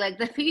used to be. Like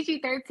the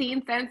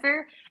PG-13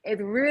 censor is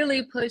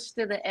really pushed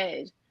to the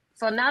edge.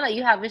 So now that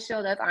you have a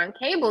show that's on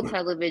cable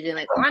television,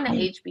 like on the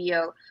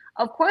HBO,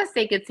 of course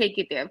they could take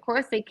it there. Of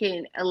course they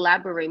can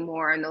elaborate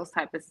more on those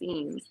type of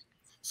scenes.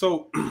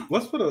 So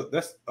let's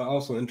that's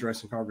also an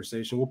interesting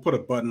conversation. We'll put a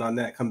button on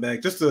that, come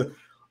back. Just the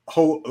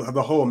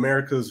whole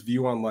America's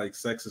view on like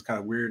sex is kind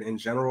of weird in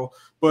general.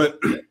 But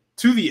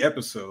to the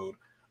episode,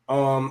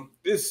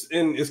 it's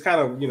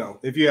kind of,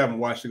 if you haven't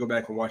watched it, go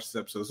back and watch this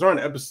episode. It's on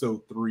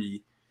episode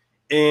 3.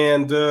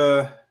 And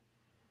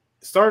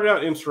started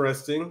out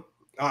interesting.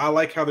 I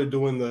like how they're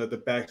doing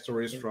the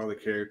backstories for all the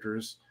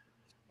characters.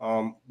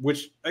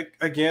 Which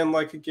again,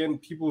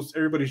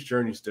 everybody's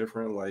journey is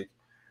different. Like,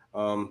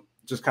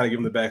 just kind of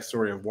giving the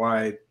backstory of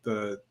why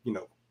the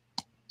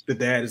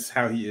dad is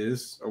how he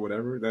is or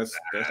whatever. That's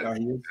how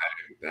he is.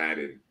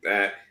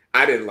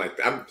 I didn't like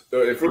that.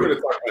 If we're going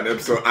to talk about an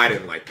episode, I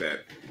didn't like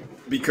that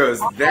because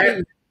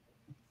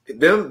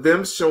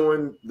them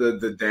showing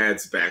the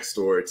dad's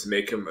backstory to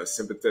make him a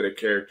sympathetic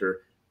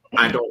character.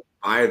 I don't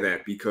buy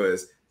that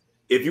because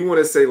if you want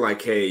to say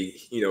like, hey,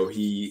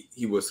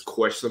 he was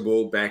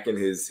questionable back in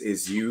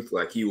his youth,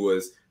 like he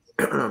was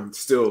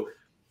still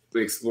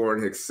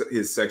exploring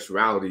his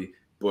sexuality,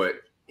 but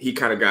he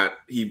got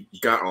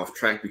off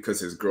track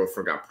because his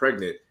girlfriend got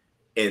pregnant,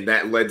 and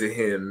that led to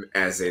him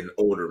as an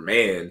older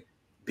man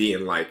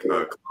being like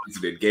a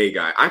closeted gay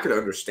guy. I could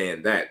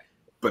understand that,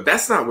 but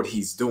that's not what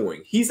he's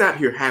doing. He's out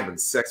here having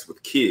sex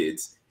with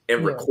kids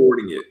and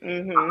recording it.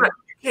 You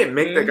can't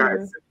make that guy a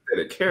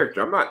sympathetic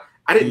character.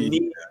 I didn't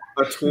need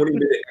a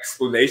 20-minute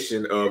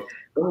explanation of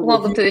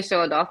welcome to the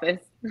show, Adolphus.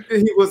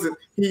 He wasn't.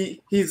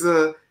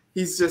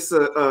 He's just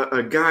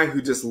a guy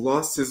who just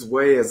lost his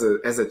way as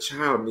a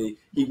child. And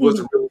he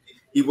wasn't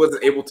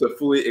able to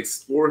fully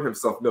explore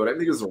himself. No, that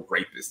nigga's a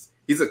rapist.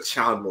 He's a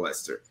child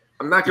molester.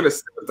 I'm not going to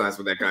sympathize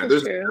with that guy.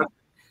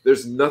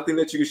 There's nothing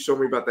that you can show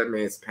me about that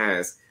man's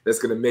past that's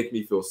going to make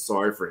me feel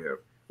sorry for him,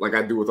 like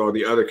I do with all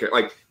the other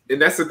characters.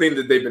 And that's the thing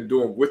that they've been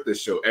doing with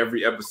this show.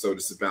 Every episode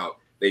is about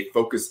they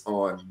focus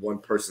on one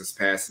person's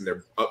past and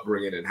their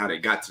upbringing and how they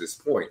got to this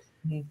point.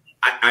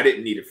 I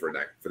didn't need it for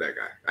that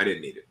guy. I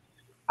didn't need it.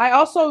 I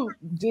also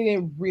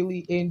didn't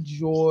really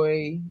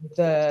enjoy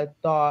the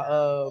thought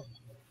of,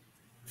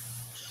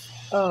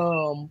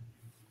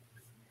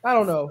 I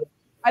don't know.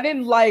 I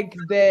didn't like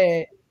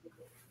that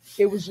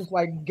it was just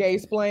like gay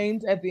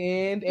splains at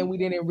the end, and we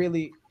didn't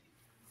really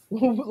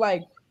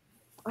like.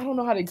 I don't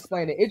know how to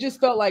explain it. It just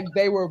felt like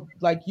they were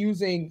like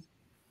using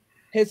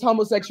his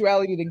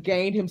homosexuality to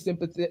gain him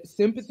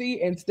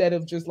sympathy instead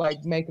of just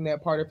like making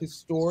that part of his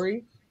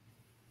story.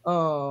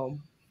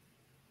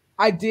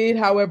 I did,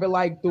 however,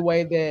 like the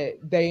way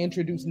that they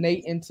introduced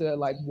Nate into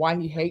like why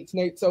he hates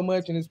Nate so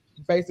much, and it's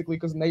basically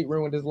because Nate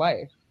ruined his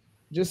life.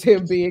 Just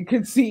him being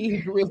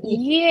conceived, really.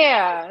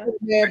 Yeah.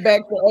 Man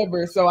back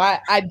forever. So I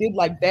did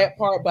like that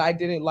part, but I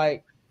didn't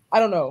like, I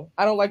don't know.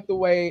 I don't like the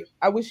way,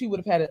 I wish he would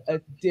have had a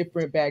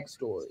different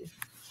backstory.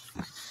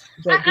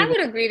 I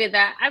would agree to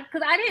that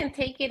because I didn't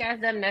take it as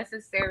them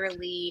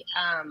necessarily.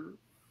 I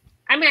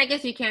mean, I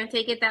guess you can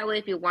take it that way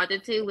if you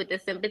wanted to with the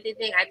sympathy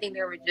thing. I think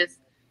they were just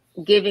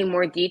giving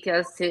more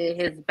details to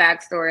his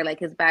backstory,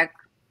 like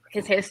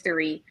his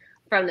history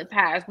from the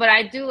past. But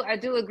I do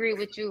agree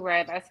with you,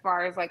 Red, as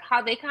far as like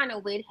how they kind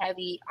of weighed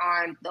heavy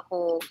on the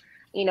whole,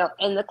 in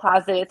the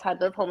closet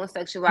type of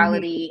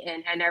homosexuality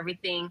and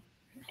everything.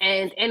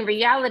 And in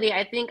reality,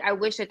 I think I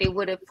wish that they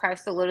would have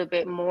pressed a little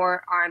bit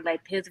more on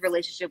like his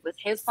relationship with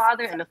his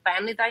father and the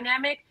family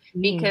dynamic,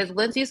 because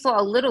once you saw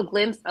a little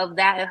glimpse of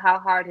that and how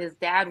hard his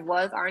dad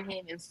was on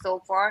him and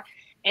so far,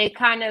 it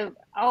kind of,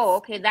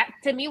 okay, that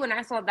to me, when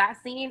I saw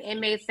that scene, it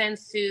made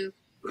sense to,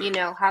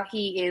 how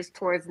he is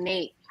towards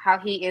Nate, how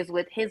he is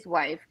with his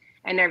wife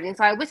and everything.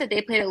 So I wish that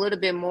they played a little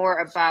bit more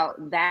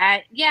about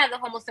that. Yeah, the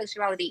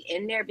homosexuality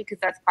in there, because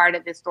that's part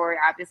of his story,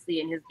 obviously,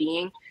 in his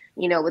being,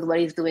 with what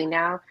he's doing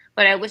now.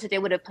 But I wish that they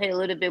would have played a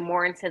little bit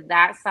more into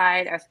that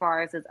side as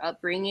far as his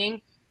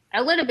upbringing,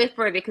 a little bit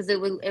further, because it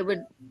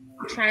would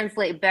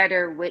translate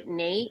better with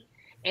Nate.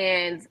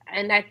 And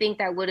I think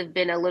that would have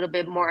been a little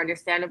bit more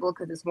understandable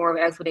because it's more of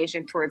an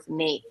explanation towards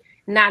Nate,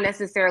 not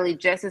necessarily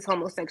just his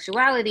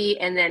homosexuality.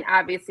 And then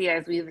obviously,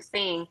 as we were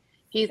saying,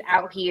 he's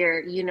out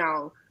here,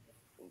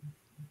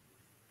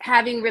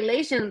 having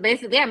relations,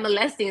 basically,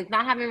 molesting. It's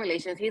not having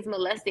relations. He's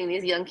molesting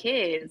these young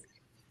kids,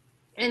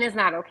 and it's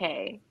not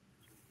okay.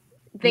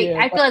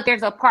 I feel like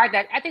there's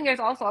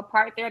also a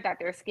part there that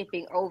they're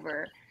skipping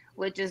over,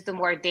 which is the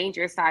more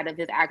dangerous side of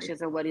his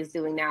actions or what he's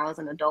doing now as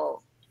an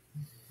adult.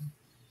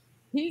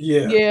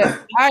 Yeah,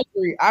 I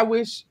agree. I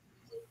wish,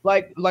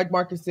 like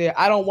Marcus said,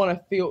 I don't want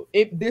to feel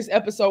it. This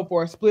episode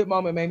for a split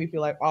moment made me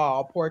feel like,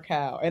 oh, poor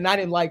Cal, and I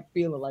didn't like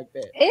feeling like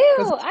that.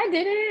 Ew, I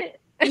didn't.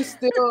 He's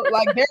still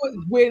like there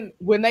was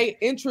when they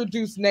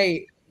introduced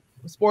Nate.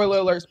 Spoiler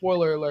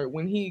alert!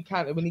 When he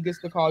gets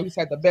the call, he's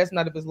had the best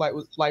night of his life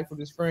with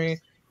his friend,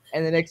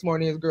 and the next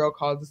morning his girl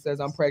calls and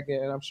says, "I'm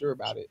pregnant and I'm sure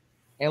about it."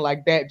 And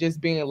like that,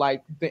 just being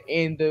like the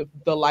end of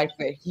the life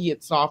that he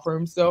had saw for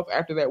himself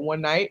after that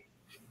one night.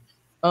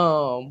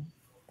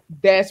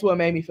 That's what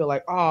made me feel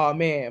like, oh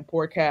man,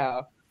 poor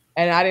Cal.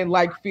 And I didn't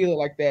like feeling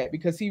like that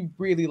because he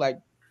really like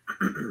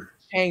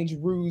changed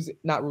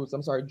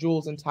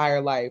Jules'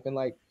 entire life and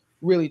like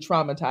really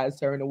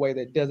traumatized her in a way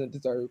that doesn't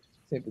deserve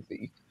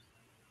sympathy.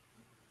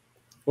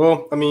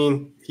 Well, I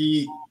mean,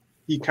 he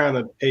kind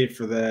of paid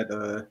for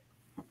that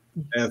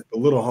as the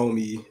little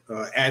homie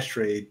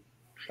Ashtray.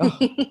 I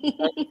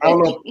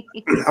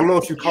don't know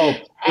if you call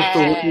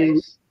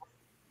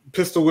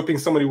pistol whipping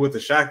somebody with a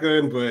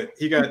shotgun, but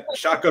he got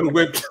shotgun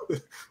whipped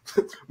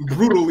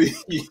brutally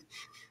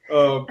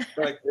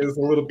Like it's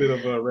a little bit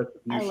of a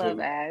retribution. I love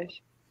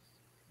Ash.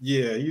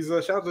 Yeah, he's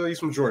he's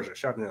from Georgia.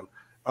 Shout out to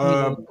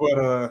him.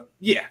 But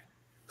yeah.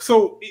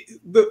 So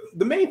the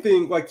main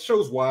thing, like, the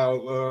show's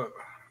wild.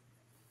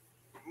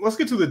 Let's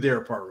get to the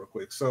Dare part real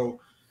quick. So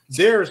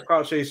Dare is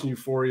clout chasing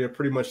Euphoria,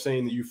 pretty much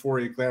saying that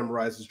Euphoria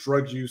glamorizes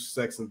drug use,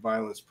 sex, and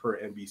violence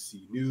per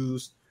NBC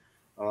News.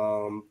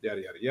 Yada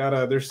yada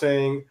yada. They're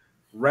saying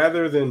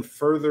rather than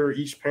further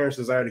each parent's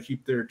desire to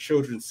keep their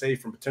children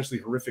safe from potentially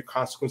horrific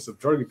consequences of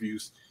drug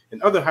abuse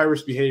and other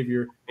high-risk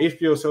behavior,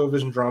 HBO's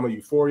television drama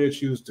Euphoria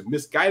chooses to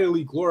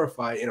misguidedly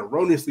glorify and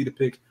erroneously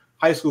depict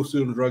high school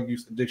student drug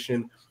use,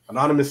 addiction,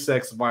 anonymous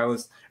sex,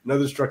 violence, and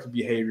other destructive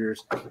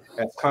behaviors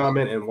as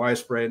common and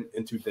widespread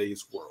in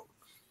today's world.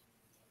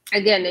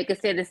 Again, they could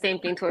say the same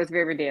thing towards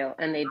Riverdale,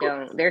 and they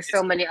don't. There's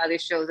so many other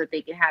shows that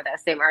they can have that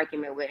same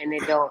argument with, and they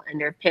don't, and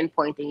they're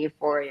pinpointing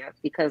Euphoria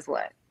because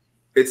what?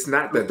 It's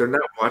not that they're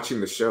not watching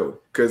the show,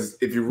 because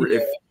if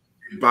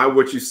by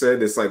what you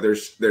said, it's like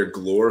they're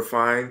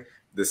glorifying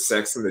the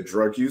sex and the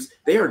drug use.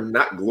 They are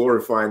not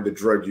glorifying the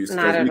drug use.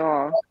 Not at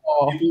all.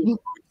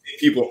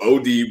 People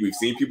OD. We've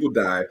seen people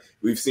die.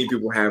 We've seen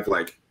people have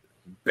like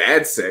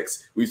bad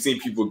sex. We've seen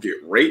people get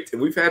raped,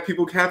 and we've had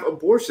people have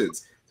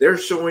abortions. They're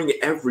showing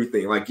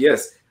everything. Like,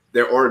 yes,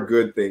 there are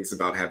good things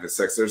about having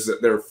sex.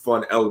 There are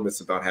fun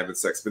elements about having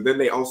sex, but then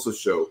they also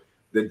show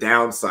the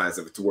downsides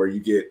of it, to where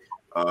you get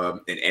an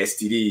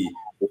STD,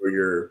 or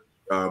you're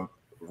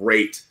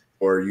raped,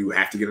 or you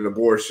have to get an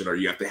abortion, or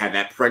you have to have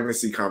that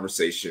pregnancy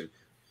conversation,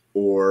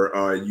 or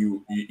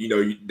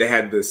they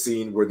had the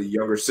scene where the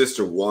younger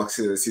sister walks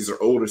in and sees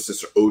her older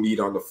sister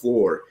OD'd on the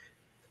floor.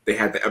 They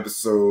had the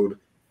episode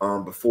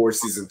before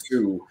season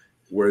 2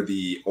 where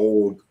the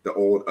old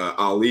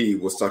Ali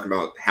was talking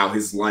about how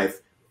his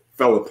life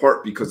fell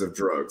apart because of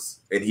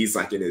drugs, and he's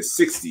like in his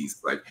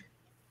 60s. Like,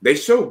 they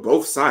show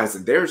both sides,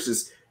 and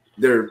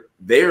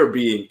they're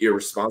being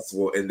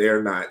irresponsible, and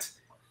they're not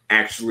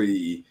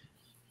actually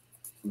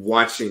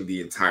watching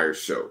the entire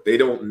show. They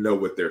don't know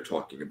what they're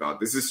talking about.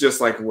 This is just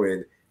like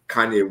when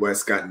Kanye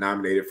West got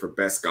nominated for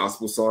Best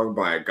Gospel Song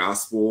by a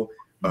gospel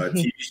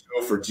TV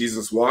show for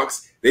Jesus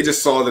Walks. They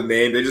just saw the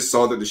name. They just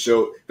saw that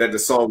the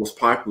song was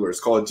popular. It's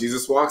called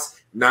Jesus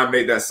Walks.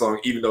 Nominate that song,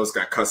 even though it's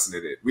got cussing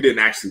in it. We didn't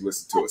actually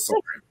listen to it. Sorry.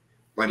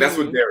 Like, that's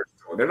what they're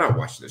doing. They're not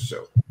watching the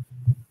show.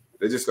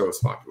 They just know it's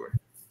popular.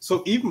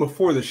 So even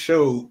before the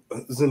show,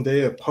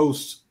 Zendaya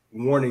posts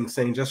warning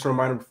saying, just a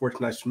reminder before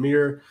tonight's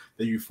premiere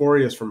that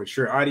Euphoria is for a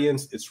mature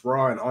audience. It's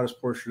raw and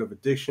honest portrait of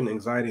addiction,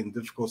 anxiety, and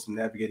difficulties in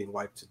navigating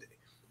life today.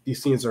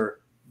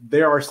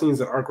 There are scenes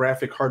that are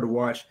graphic, hard to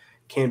watch,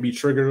 can be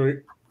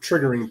triggering.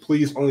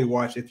 Please only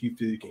watch if you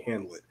feel you can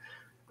handle it.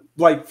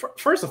 Like,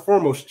 first and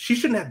foremost, she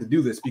shouldn't have to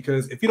do this,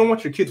 because if you don't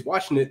want your kids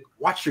watching it,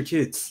 watch your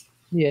kids.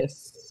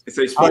 Yes. It's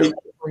HBO.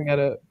 Bring that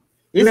up.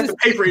 You have to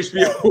pay for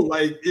HBO.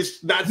 Like,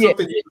 it's not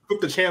something you flip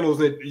the channels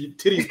that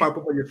titties pop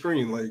up on your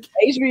screen. Like,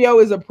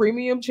 HBO is a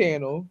premium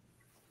channel,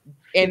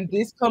 and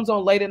this comes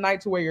on late at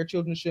night to where your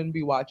children shouldn't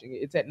be watching it.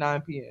 It's at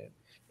 9 p.m.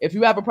 If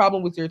you have a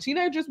problem with your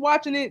teenagers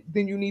watching it,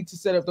 then you need to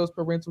set up those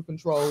parental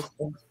controls,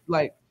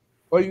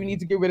 or you need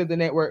to get rid of the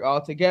network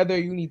altogether.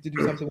 You need to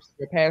do something with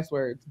your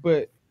passwords.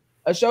 But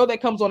a show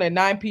that comes on at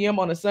 9 p.m.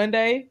 on a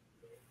Sunday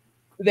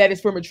that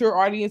is for mature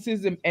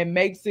audiences and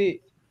makes that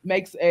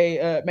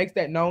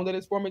known that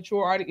it's for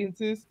mature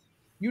audiences,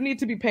 you need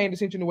to be paying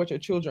attention to what your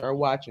children are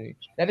watching.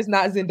 That is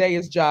not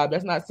Zendaya's job.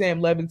 That's not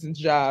Sam Levinson's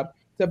job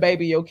to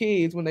baby your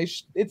kids when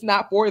it's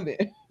not for them.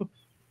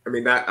 I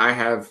mean, that I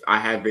have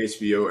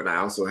HBO, and I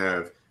also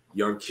have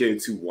young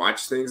kids who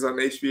watch things on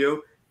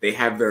HBO. They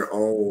have their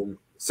own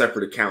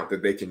separate account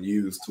that they can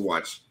use to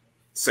watch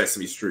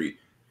Sesame Street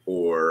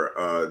or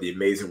The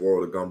Amazing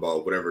World of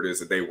Gumball, whatever it is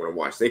that they want to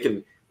watch.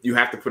 You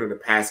have to put in a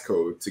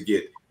passcode to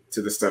get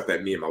to the stuff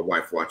that me and my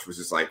wife watch, which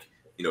is like,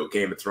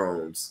 Game of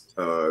Thrones,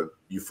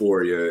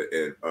 Euphoria,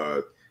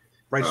 and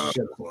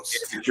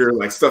Insecure,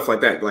 like stuff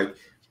like that. Like,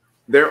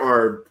 there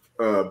are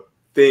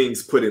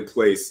things put in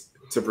place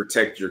to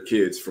protect your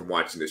kids from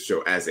watching this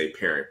show as a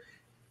parent.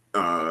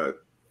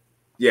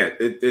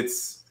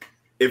 It's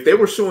if they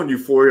were showing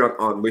Euphoria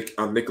on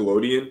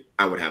Nickelodeon,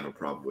 I would have a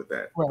problem with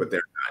that. Right. But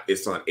they're not.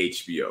 It's on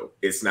HBO.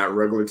 It's not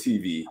regular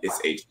TV. It's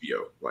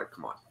HBO. Like,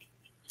 come on.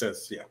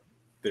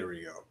 There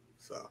we go.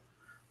 So,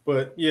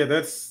 but yeah,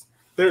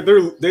 they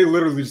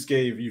literally just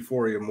gave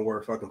Euphoria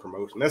more fucking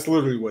promotion. That's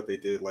literally what they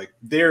did. Like,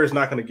 Dare is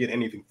not going to get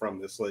anything from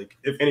this. Like,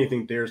 if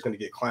anything, Dare is going to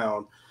get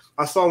clowned.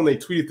 I saw when they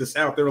tweeted this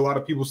out, there were a lot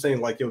of people saying,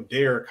 like, yo,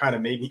 Dare kind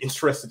of made me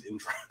interested in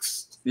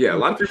drugs. Yeah, a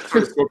lot of people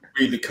trying to smoke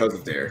weed because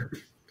of Dare.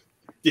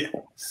 Yeah.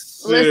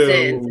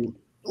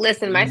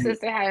 Listen, my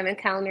sister had an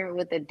encounter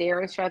with a Dare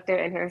instructor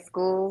in her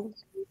school.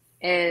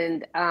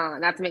 And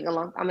not to make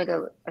I'll make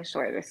a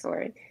shorter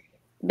story.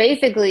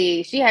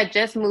 Basically, she had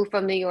just moved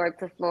from New York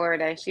to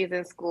Florida, and she's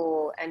in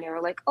school, and they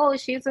were like, oh,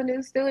 she's a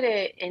new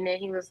student. And then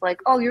he was like,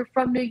 oh, you're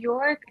from New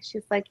York?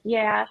 She's like,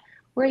 yeah.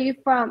 Where are you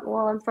from?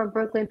 Well, I'm from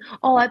Brooklyn.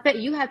 Oh, I bet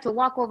you had to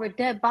walk over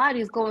dead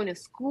bodies going to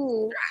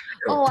school.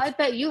 Oh, I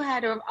bet you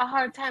had a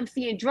hard time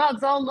seeing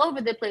drugs all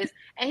over the place.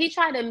 And he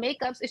tried to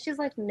make up. And she's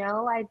like,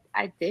 no,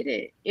 I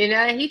didn't. You know,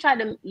 and he tried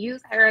to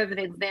use her as an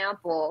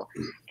example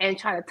and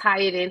try to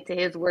tie it into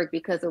his work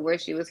because of where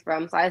she was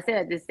from. So I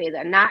said to say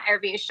that not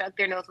every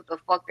instructor knows what the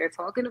fuck they're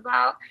talking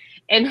about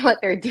and what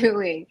they're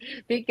doing,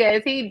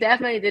 because he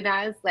definitely did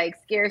not like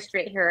scare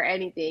straight her or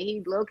anything.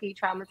 He low-key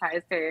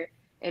traumatized her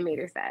and made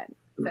her sad.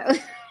 So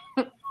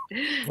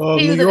well,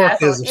 New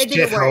York is a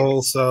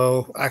shithole,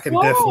 so I can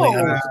definitely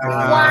understand.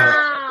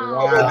 Wow.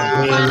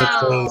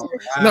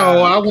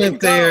 No, I went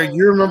there.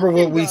 You remember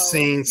what we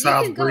seen,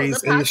 South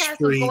Breeze in the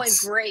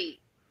streets.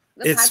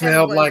 It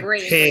smelled like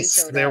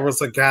piss. There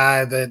was a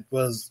guy that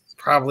was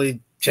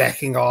probably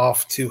jacking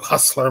off to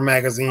Hustler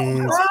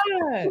magazines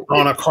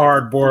on a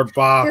cardboard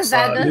box.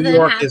 That doesn't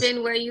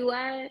happen where you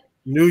at?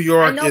 New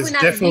York is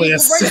definitely a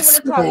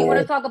cesspool. You want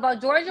to talk about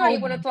Georgia or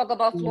you want to talk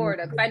about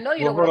Florida? Because I know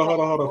you don't want to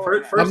talk about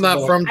Florida. I'm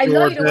not from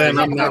Georgia and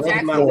I'm not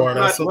from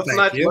Florida, so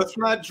let's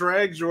not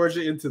drag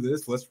Georgia into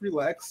this. Let's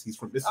relax. He's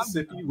from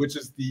Mississippi, which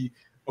is the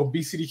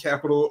obesity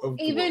capital of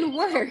the even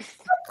world. Worse.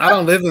 I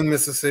don't live in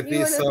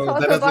Mississippi, so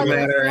that doesn't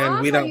matter,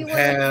 and we don't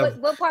have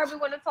what part we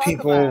want to talk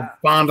people about?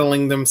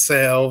 fondling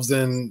themselves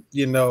and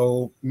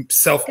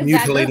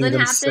self-mutilating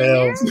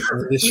themselves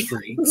in the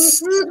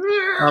streets.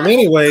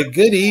 Anyway,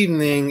 good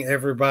evening,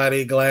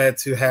 everybody. Glad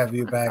to have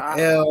you back.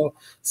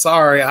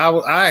 Sorry,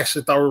 I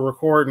actually thought we were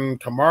recording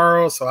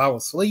tomorrow, so I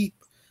was asleep.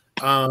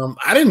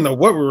 I didn't know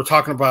what we were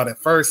talking about at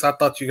first. I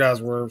thought you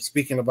guys were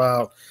speaking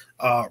about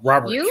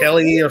Robert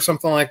Kelly or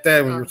something like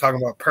that when you were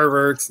talking about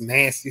perverts,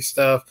 nasty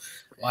stuff.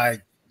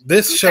 Like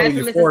this show,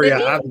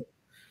 Euphoria,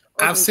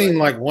 I've seen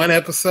like one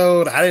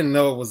episode. I didn't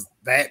know it was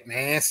that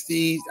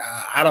nasty.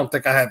 I don't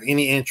think I have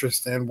any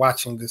interest in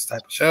watching this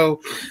type of show.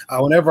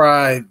 Whenever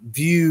I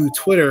view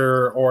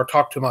Twitter or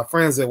talk to my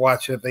friends that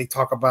watch it, they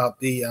talk about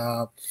the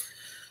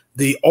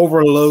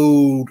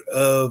overload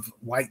of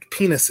white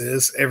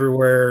penises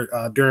everywhere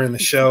during the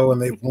show,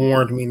 and they've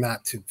warned me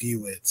not to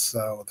view it.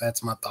 So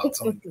that's my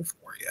thoughts on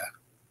Euphoria.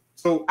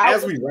 So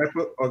as we wrap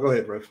up, go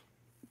ahead, Rev.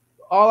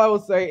 All I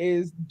would say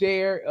is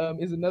Dare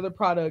is another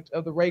product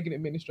of the Reagan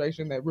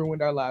administration that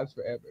ruined our lives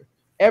forever.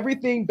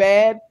 Everything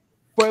bad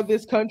for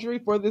this country,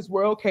 for this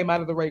world, came out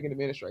of the Reagan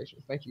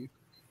administration. Thank you.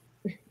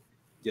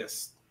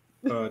 Yes.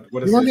 You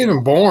weren't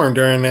even born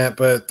during that,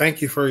 but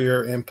thank you for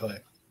your input.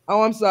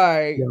 Oh, I'm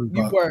sorry.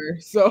 You were.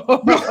 So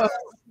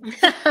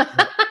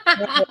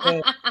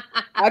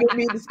I didn't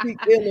mean to speak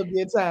ill of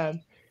your time.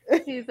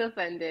 He's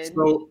offended.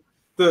 So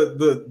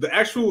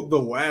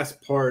the last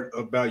part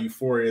about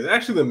Euphoria is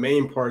actually the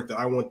main part that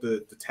I want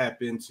to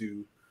tap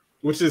into,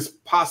 which is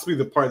possibly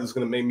the part that's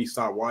going to make me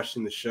stop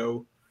watching the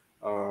show,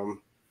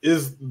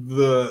 is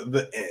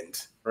the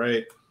end,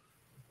 right?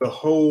 The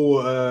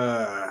whole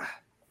her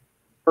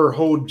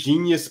whole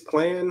genius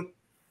plan.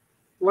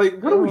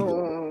 Like, what are we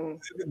doing?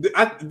 Did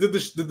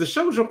the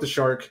show jump the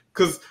shark?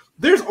 Because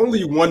there's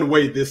only one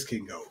way this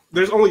can go.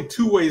 There's only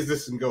two ways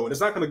this can go, and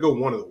it's not going to go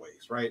one of the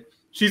ways, right?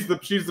 She's the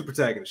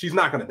protagonist. She's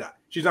not going to die.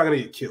 She's not going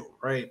to get killed,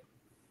 right?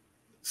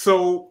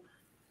 So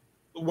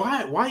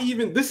why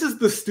even? This is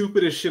the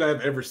stupidest shit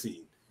I've ever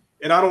seen,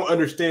 and I don't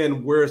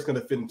understand where it's going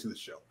to fit into the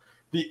show.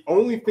 The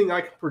only thing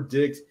I can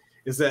predict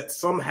is that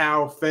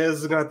somehow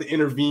Fez is going to have to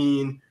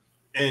intervene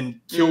and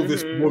kill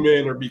this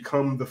woman or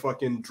become the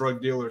fucking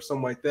drug dealer or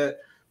something like that.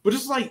 But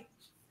just like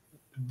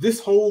this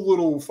whole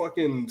little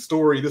fucking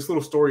story, this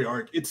little story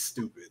arc, it's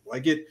stupid.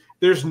 Like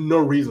there's no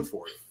reason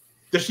for it.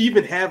 Does she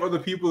even have other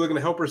people that are going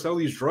to help her sell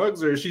these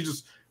drugs, or is she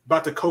just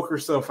about to coke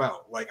herself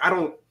out? Like I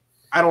don't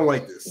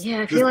like this.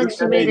 Yeah, I feel like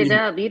she made it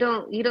up. You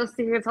don't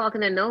see her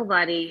talking to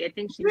nobody. I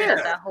think she made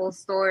up that whole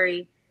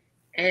story,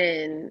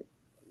 and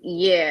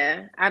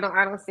yeah, I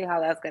don't see how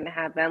that's going to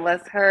happen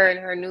unless her and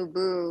her new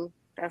boo.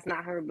 That's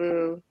not her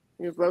boo.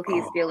 He's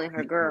low-key stealing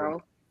her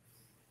girl.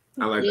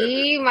 I like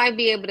he might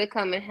be able to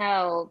come and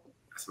help.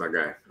 That's my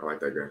guy. I like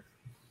that guy.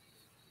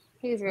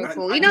 He's real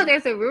cool.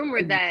 There's a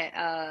rumor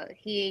that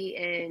he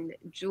and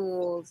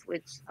Jules,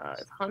 which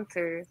is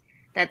Hunter,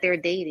 that they're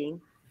dating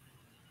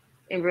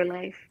in real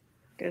life.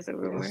 There's a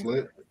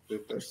rumor.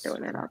 Just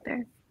throwing that out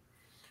there.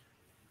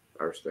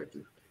 I respect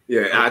you.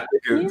 Yeah, I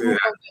think.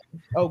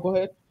 Go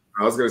ahead.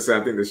 I was gonna say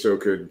I think the show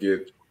could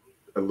get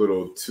a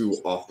little too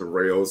off the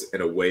rails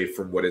and away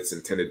from what it's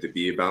intended to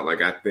be about.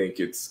 Like I think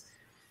it's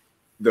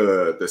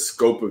the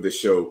scope of the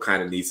show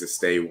kind of needs to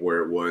stay where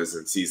it was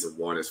in season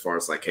 1, as far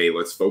as like, hey,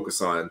 let's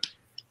focus on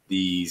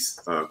these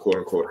quote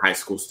unquote high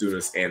school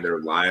students and their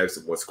lives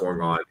and what's going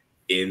on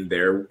in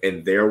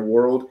their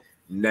world.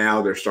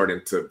 Now they're starting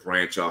to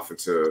branch off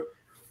into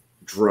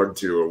drug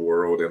dealer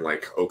world and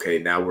like, okay,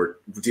 now we're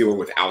dealing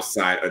with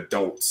outside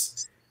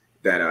adults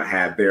that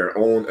have their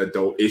own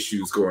adult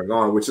issues going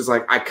on, which is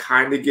like, I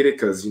kind of get it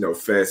because,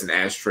 Fez and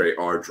Ashtray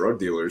are drug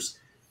dealers.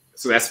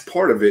 So that's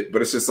part of it.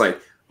 But it's just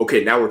like,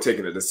 okay, now we're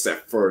taking it a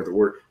step further.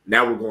 We're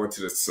going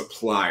to the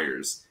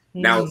suppliers.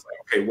 Mm-hmm. Now it's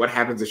like, okay, what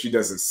happens if she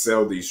doesn't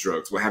sell these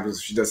drugs? What happens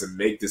if she doesn't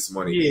make this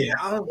money? Yeah,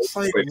 I was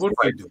like, what do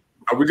I do?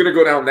 Are we gonna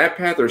go down that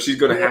path, or she's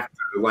gonna have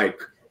to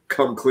like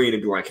come clean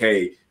and be like,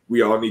 hey,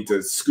 we all need to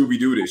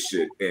Scooby-Doo this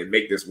shit and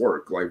make this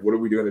work? Like, what are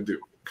we gonna do?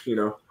 You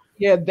know?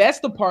 Yeah, that's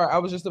the part I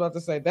was just about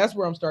to say. That's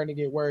where I'm starting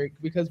to get worried,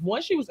 because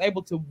once she was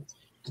able to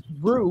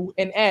brew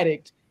an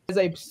addict as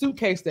a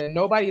suitcase that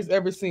nobody has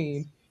ever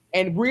seen,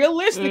 and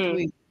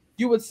realistically,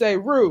 you would say,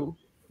 Rue,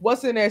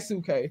 what's in that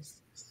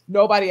suitcase?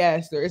 Nobody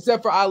asked her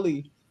except for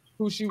Ali,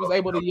 who she was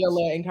able to yell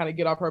at and kind of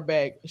get off her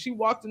back. She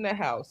walked in that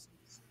house,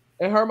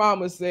 and her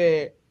mama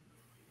said,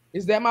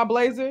 is that my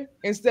blazer?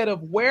 Instead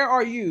of, where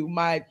are you,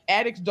 my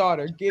addict's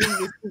daughter, getting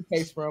this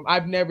suitcase from?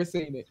 I've never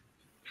seen it.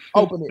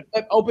 Open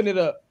it. Open it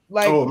up.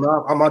 Like, oh,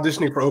 no, I'm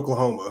auditioning for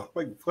Oklahoma.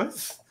 Like,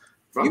 what?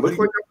 I look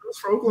like I was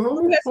for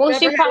Oklahoma. Well,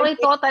 she probably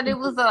thought that it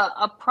was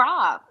a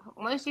prop.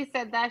 When she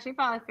said that, she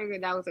probably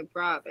figured that was a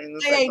prop. And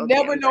was I ain't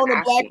never known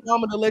a black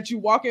mama to let you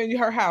walk in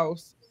her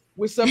house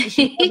with something.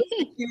 She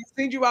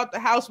send you out the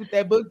house with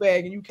that book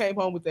bag, and you came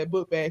home with that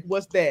book bag.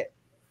 What's that?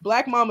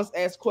 Black mamas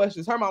ask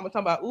questions. Her mama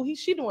talking about, ooh,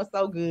 she doing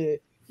so good.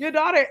 Your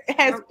daughter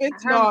has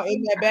fentanyl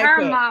in that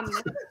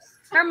backpack.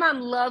 Her mom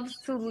loves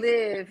to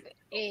live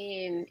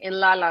in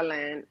La La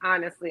Land.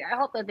 Honestly, I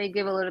hope that they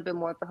give a little bit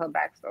more to her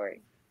backstory.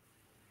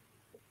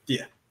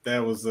 Yeah,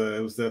 that was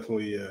it was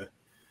definitely a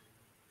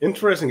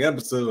interesting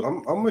episode.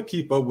 I'm gonna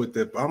keep up with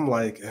it, but I'm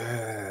like,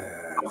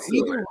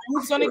 either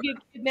Ruth's gonna get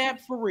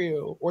kidnapped for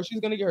real, or she's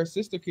gonna get her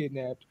sister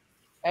kidnapped.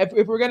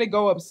 If we're gonna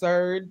go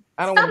absurd,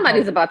 I don't.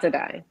 Somebody's about to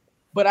die.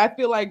 But I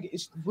feel like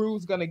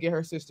Rue's gonna get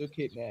her sister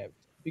kidnapped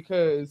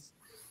because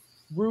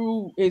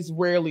Rue is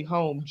rarely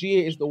home.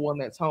 Gia is the one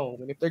that's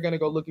home, and if they're gonna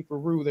go looking for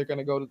Rue, they're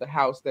gonna go to the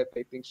house that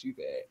they think she's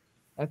at.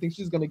 I think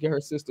she's gonna get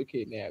her sister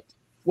kidnapped.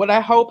 What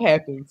I hope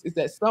happens is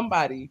that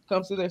somebody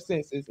comes to their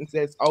senses and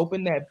says,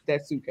 "Open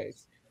that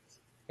suitcase,"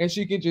 and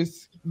she can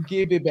just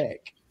give it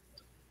back,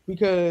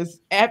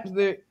 because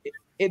after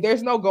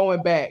there's no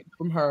going back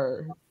from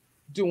her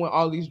doing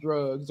all these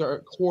drugs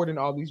or hoarding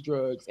all these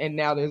drugs, and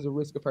now there's a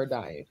risk of her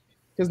dying.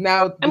 Because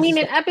now, I mean,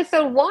 in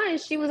episode 1,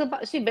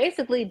 she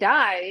basically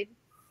died,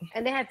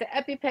 and they had to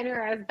EpiPen her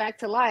ass back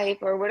to life,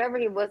 or whatever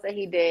it was that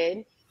he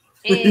did,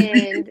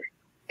 and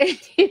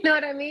you know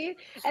what I mean.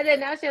 And then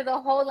now she has a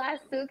whole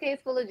last suitcase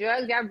full of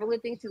drugs. Y'all really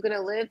think she's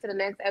gonna live to the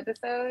next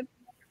episode?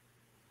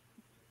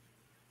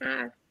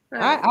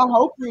 I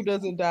hope Rue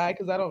doesn't die,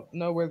 because I don't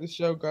know where the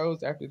show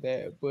goes after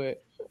that.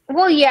 But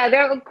well, yeah,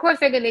 of course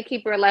they're gonna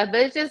keep her alive,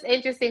 but it's just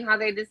interesting how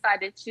they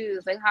decide to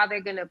choose, like how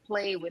they're gonna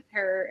play with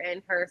her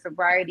and her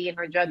sobriety and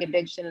her drug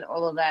addiction and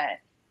all of that.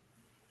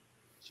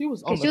 She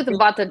was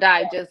about to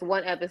die just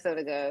one episode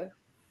ago.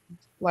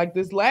 Like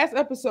this last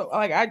episode,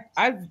 like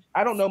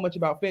I don't know much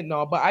about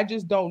fentanyl, but I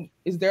just don't.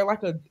 Is there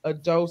like a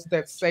dose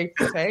that's safe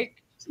to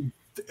take?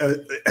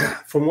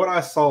 From what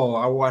I saw,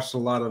 I watched a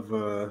lot of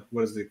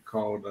what is it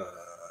called?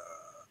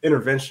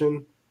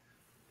 Intervention.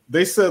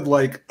 They said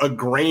like a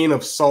grain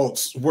of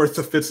salt's worth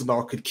of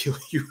fentanyl could kill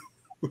you.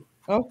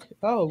 Okay.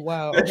 Oh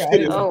wow.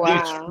 Okay.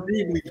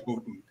 Extremely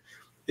potent.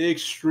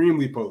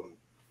 Extremely potent.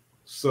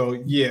 So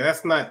yeah,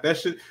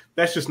 that's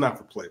just not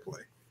for play.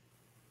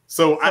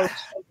 So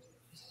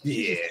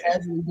she's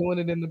casually doing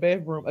it in the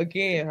bathroom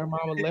again. Her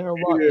mama let her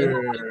walk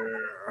in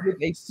with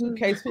a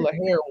suitcase full of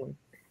heroin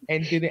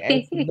and didn't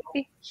ask no.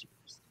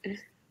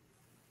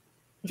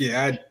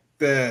 Yeah,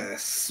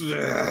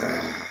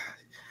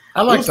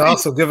 I'd like to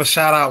also give a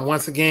shout out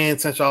once again,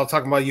 since y'all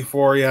talking about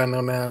Euphoria, I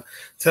know now,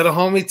 to the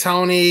homie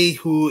Tony,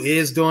 who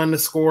is doing the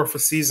score for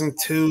season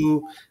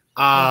 2.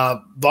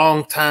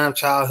 Long time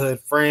childhood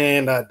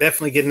friend,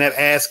 definitely getting that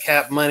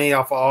ASCAP money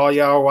off of all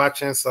y'all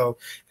watching. So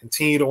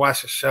continue to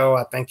watch the show.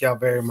 I thank y'all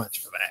very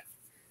much for that.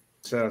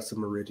 Shout out to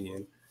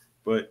Meridian.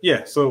 But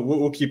yeah, so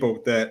we'll keep up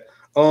with that.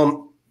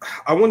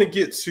 I want to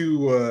get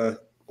to a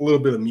little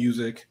bit of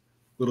music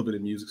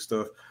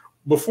stuff.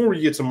 Before we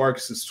get to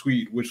Marcus's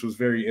tweet, which was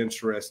very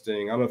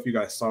interesting, I don't know if you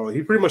guys saw it.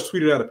 He pretty much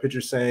tweeted out a picture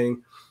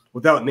saying,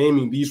 without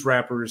naming these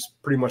rappers,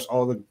 pretty much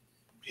all the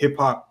hip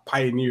hop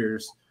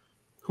pioneers,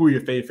 who are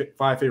your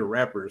 5 favorite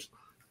rappers.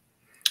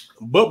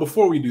 But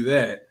before we do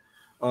that,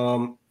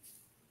 and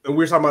we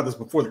were talking about this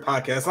before the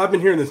podcast, I've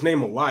been hearing this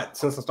name a lot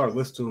since I started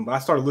listening to him, but I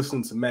started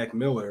listening to Mac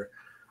Miller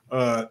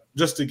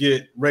just to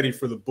get ready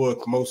for the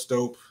book, Most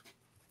Dope.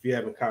 If you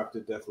haven't copped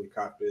it, definitely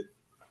cop it.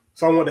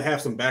 So I wanted to have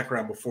some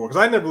background before,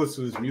 because I never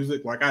listened to his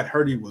music. Like, I'd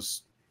heard he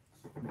was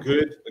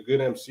good, a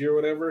good MC or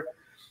whatever.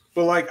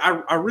 But, like,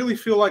 I really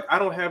feel like I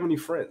don't have any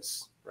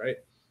friends, right?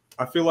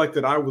 I feel like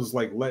that I was,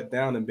 like, let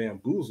down and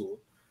bamboozled.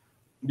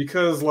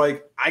 Because,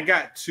 like, I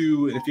got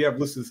to, and if you have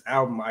listened to this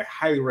album, I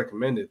highly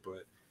recommend it,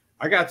 but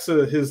I got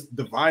to his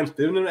Divine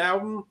Feminine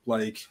album.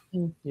 Like,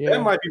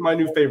 that might be my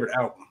new favorite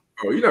album.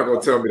 Oh, you're not going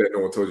to tell me that no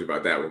one told you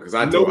about that one, because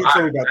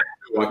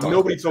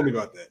nobody told me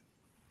about that.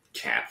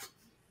 Cap.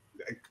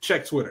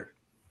 Check Twitter.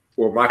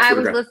 Well, I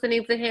was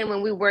listening to him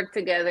when we worked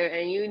together,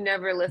 and you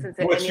never listened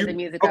to any of the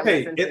music I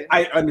listened to.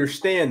 I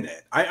understand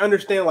that. I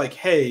understand, like,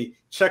 hey,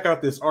 check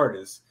out this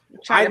artist.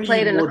 Try to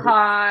play it in the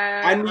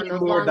car. I need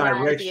more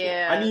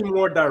direction. I need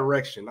more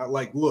direction.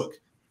 Look,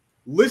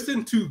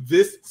 listen to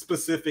this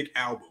specific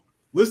album.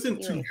 Listen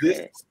to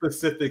this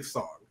specific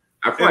song.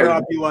 and then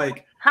I'd be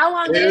like, how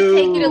long did it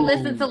take you to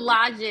listen to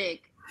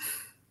Logic?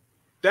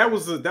 That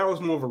was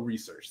more of a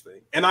research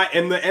thing, and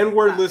the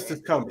N-word list is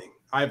coming.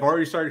 I've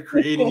already started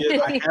creating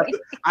it.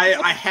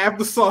 I have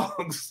the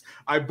songs.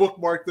 I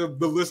bookmarked them.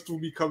 The list will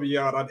be coming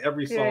out on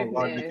every song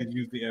Logic could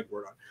use the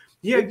N-word on.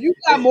 Yeah, if you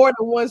got more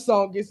than one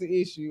song, it's an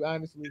issue.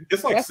 Honestly,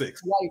 it's like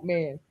 6. White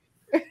man.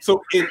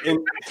 So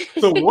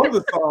so one of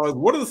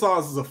the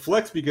songs is a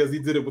flex because he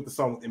did it with the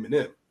song with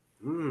Eminem.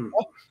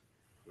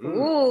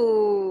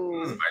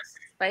 Ooh,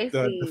 spicy.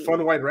 The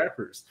fun white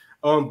rappers.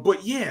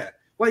 But yeah,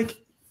 like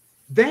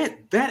that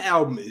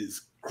album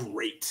is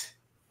great.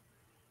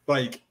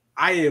 Like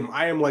I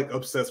am like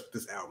obsessed with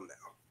this album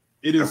now.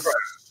 It is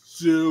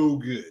so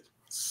good,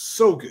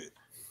 so good.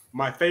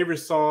 My favorite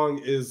song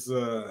is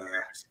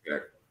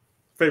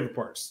Favorite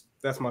Parts.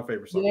 That's my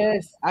favorite song.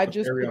 Yes, I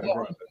just put that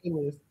on the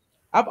playlist.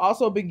 I've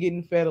also been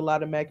getting fed a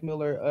lot of Mac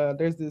Miller.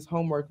 There's this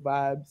Homework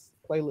Vibes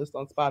playlist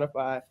on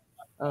Spotify,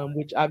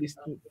 which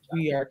obviously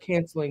we are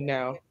canceling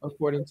now,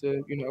 according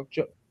to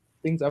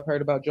things I've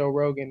heard about Joe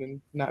Rogan and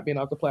not being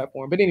off the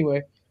platform. But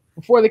anyway,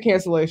 before the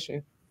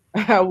cancellation,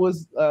 I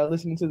was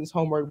listening to this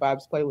Homework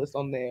Vibes playlist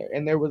on there,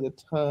 and there was a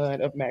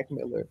ton of Mac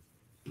Miller.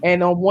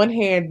 And on one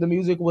hand, the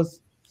music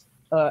was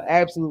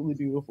absolutely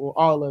beautiful,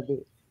 all of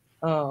it.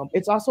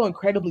 It's also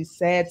incredibly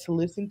sad to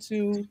listen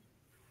to.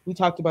 We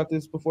talked about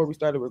this before we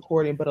started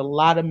recording, but a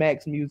lot of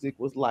Mac's music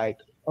was like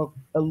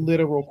a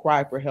literal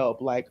cry for help,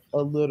 like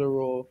a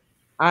literal,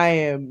 I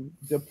am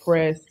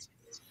depressed.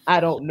 I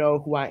don't know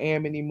who I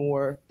am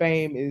anymore.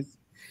 Fame is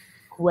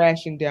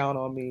crashing down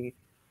on me.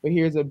 But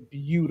here's a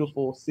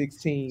beautiful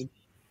 16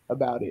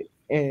 about it.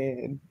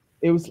 And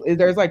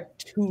there's like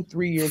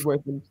 2-3 years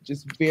worth of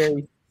just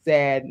very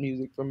sad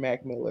music from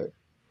Mac Miller.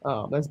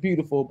 That's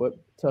beautiful, but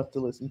tough to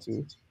listen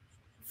to.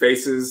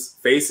 Faces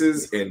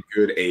and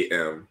Good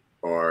AM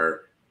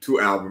are 2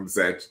 albums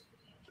that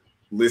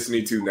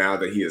listening to now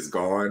that he is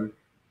gone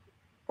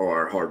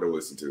are hard to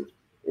listen to.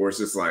 Or it's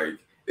just like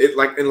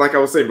like I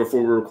was saying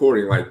before we were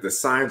recording, like the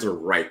signs are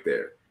right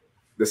there.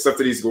 The stuff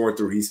that he's going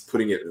through, he's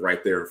putting it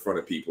right there in front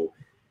of people.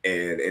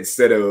 And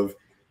instead of,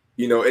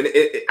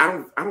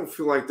 I don't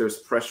feel like there's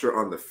pressure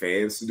on the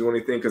fans to do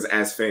anything, because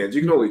as fans,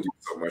 you can only do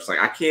so much. Like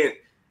I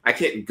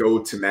can't go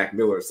to Mac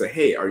Miller and say,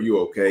 hey, are you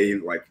okay?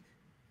 Like,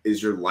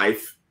 is your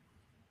life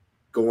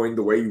going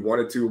the way you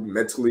want it to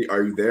mentally?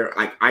 Are you there?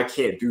 I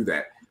can't do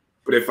that.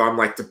 But if I'm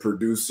like the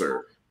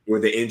producer or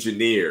the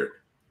engineer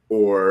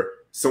or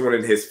someone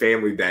in his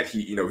family that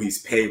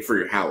he's paying for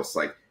your house,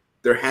 like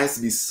there has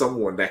to be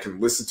someone that can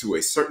listen to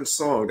a certain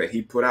song that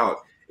he put out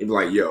and be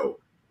like, yo,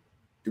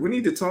 do we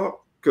need to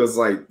talk? Because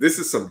like this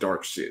is some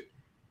dark shit.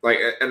 Like,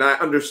 and I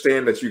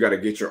understand that you got to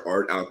get your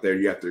art out there.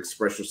 You have to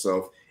express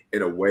yourself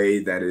in a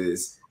way that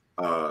is,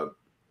 I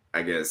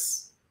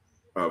guess,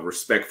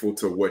 respectful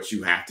to what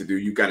you have to do.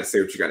 You got to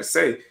say what you got to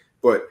say,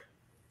 but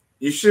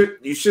you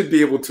should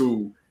be able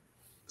to.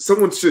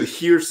 Someone should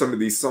hear some of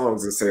these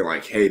songs and say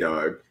like, "Hey,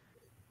 dog,"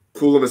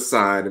 pull them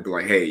aside and be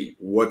like, "Hey,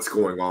 what's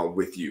going on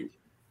with you?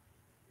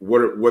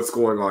 What's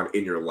going on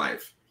in your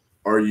life?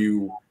 Are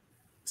you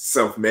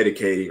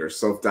self-medicating or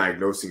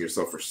self-diagnosing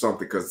yourself for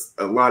something?" Because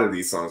a lot of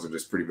these songs are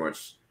just pretty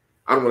much,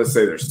 I don't want to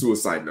say they're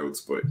suicide notes,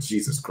 but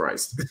Jesus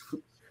Christ,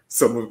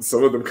 some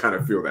of them kind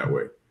of feel that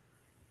way.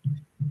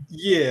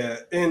 Yeah,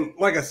 and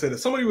like I said, if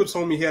somebody would have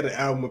told me he had an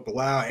album with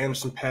Bilal,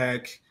 Anderson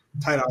 .Paak,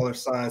 Ty Dolla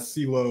 $ign,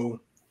 CeeLo,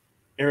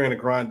 Ariana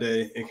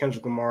Grande, and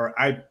Kendrick Lamar,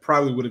 I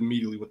probably would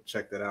immediately want to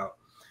check that out.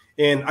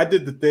 And I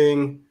did the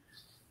thing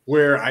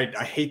where I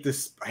hate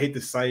this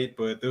site,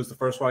 but it was the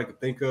first one I could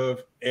think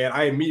of, and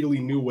I immediately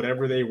knew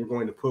whatever they were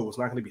going to put was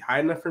not going to be high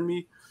enough for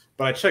me.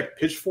 But I checked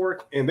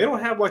Pitchfork, and they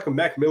don't have like a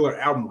Mac Miller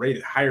album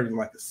rated higher than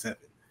like a 7.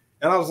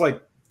 And I was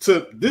like,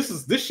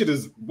 this shit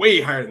is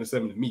way higher than a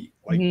 7 to me.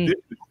 Like this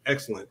is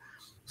excellent.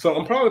 So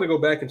I'm probably gonna go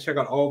back and check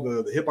out all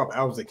the hip hop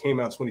albums that came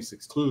out in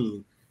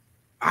 2016.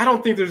 I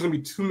don't think there's gonna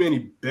be too many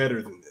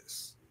better than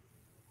this.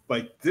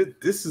 Like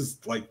this is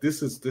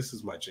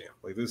my jam.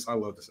 Like this, I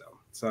love this album.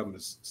 This album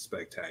is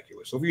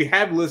spectacular. So if you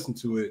haven't listened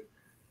to it,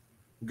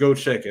 go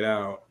check it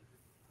out.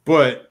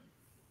 But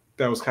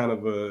that was kind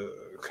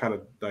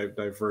of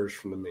diverged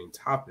from the main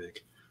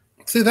topic.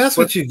 See, that's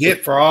what you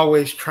get for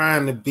always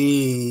trying to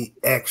be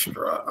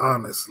extra,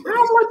 honestly. I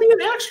don't like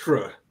being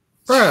extra.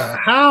 Bruh,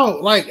 how,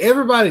 like,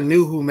 everybody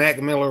knew who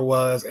Mac Miller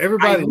was.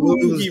 Everybody knew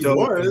he was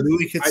dope. Knew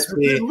he could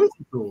spit.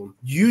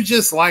 You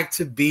just like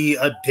to be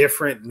a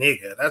different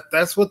nigga.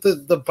 That's what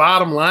the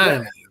bottom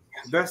line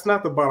is. That's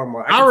not the bottom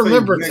line. I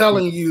remember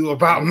telling you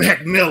about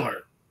Mac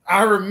Miller.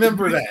 I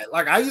remember that.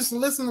 Like, I used to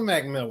listen to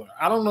Mac Miller.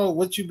 I don't know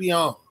what you be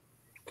on.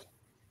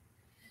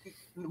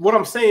 What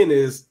I'm saying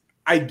is,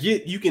 I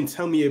get you can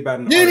tell me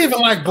about an You didn't even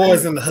like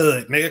Boys in the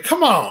Hood, nigga.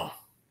 Come on.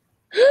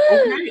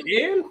 Okay,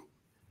 and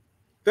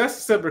that's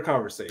a separate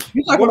conversation.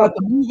 You talking about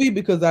the movie?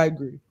 Because I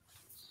agree.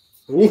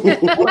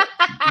 What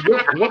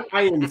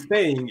I am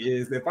saying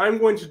is, if I'm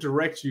going to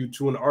direct you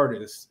to an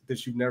artist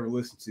that you've never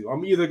listened to,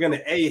 I'm either going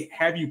to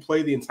have you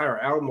play the entire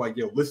album, like,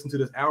 yo, listen to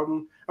this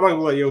album. I'm not going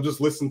to like, yo,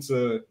 just listen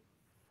to,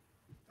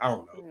 I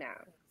don't know,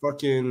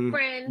 fucking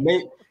friend,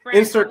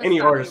 insert any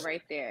artist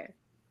right there.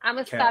 I'm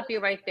gonna stop you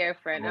right there,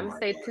 friend. I'm gonna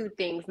say two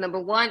things. Number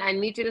one, I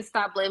need you to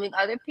stop blaming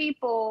other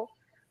people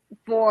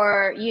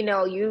for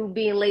you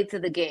being late to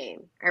the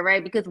game. All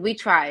right, because we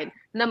tried.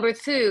 Number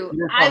two,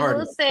 I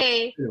will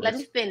say, let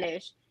me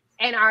finish.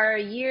 In our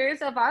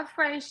years of our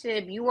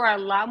friendship, you are a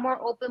lot more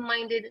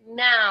open-minded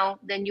now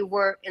than you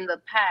were in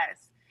the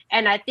past.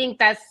 And I think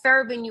that's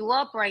serving you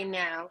up right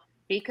now,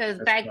 because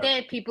back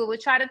then people would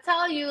try to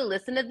tell you,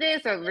 listen to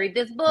this or read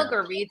this book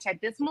or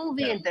check this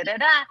movie and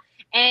da-da-da.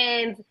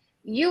 And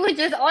you would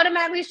just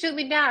automatically shoot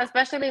me down,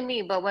 especially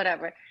me, but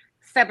whatever.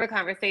 Separate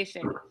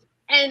conversation.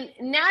 And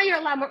now you're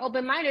a lot more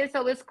open-minded,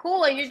 so it's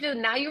cool.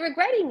 And now you're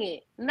regretting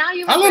it. Now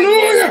you're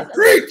hallelujah,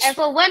 preach.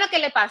 Eso bueno que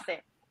le pase.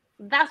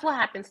 That's what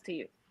happens to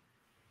you.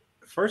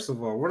 First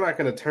of all, we're not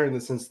going to turn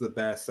this into the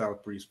Bad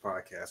South Breeze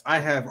podcast. I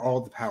have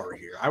all the power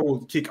here. I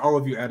will kick all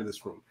of you out of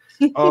this room.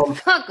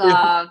 Fuck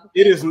off.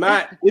 It is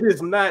not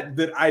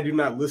that I do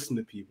not listen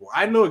to people.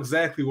 I know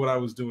exactly what I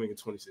was doing in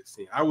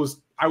 2016. I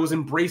was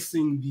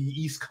embracing the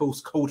East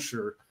Coast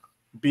culture,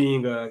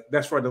 being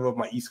that's why I developed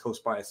my East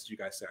Coast bias that you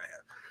guys say I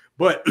have.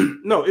 But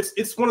no,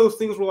 it's one of those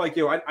things where like,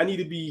 yo, I need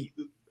to be.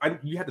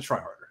 You have to try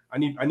harder. I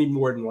need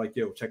more than like,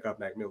 yo, check out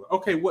Mac Miller.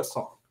 Okay, what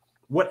song?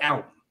 What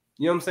album?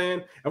 You know what I'm saying?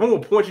 If I'm gonna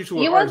point you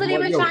to an artist, wasn't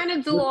even trying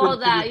to do all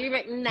that. You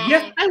were nah.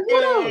 Yes, I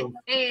would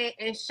have.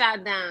 And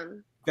shot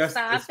down. That's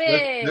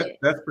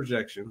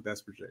projection.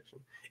 That's projection.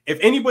 If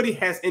anybody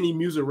has any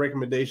music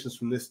recommendations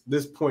from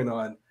this point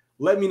on,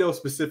 let me know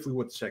specifically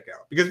what to check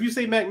out. Because if you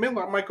say Mac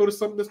Miller, I might go to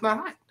something that's not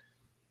hot.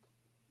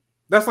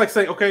 That's like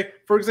saying, okay,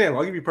 for example,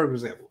 I'll give you a perfect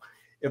example.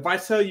 If I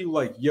tell you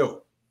like,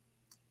 yo,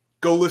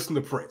 go listen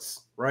to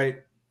Prince,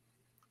 right?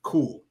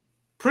 Cool.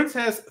 Prince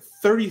has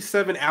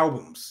 37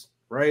 albums,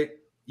 right?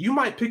 You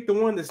might pick the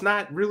one that's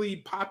not really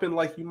popping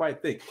like you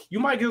might think. You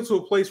might get to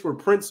a place where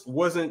Prince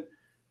wasn't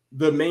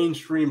the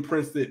mainstream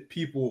Prince that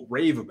people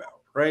rave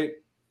about, right?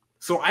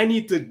 So I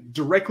need to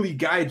directly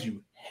guide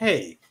you.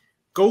 Hey,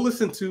 go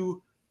listen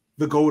to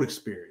The Gold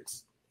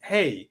Experience.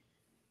 Hey,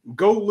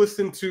 go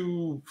listen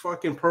to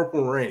fucking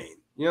Purple Rain.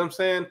 You know what I'm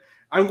saying?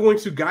 I'm going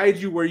to guide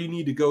you where you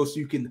need to go so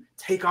you can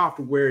take off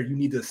to where you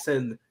need to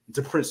ascend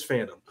to Prince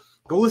fandom.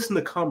 Go listen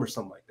to Come or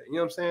something like that. You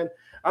know what I'm saying?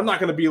 I'm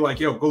not going to be like,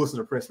 yo, go listen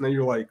to Prince. And then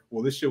you're like,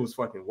 well, this shit was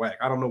fucking whack.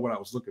 I don't know what I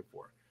was looking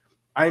for.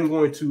 I'm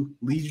going to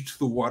lead you to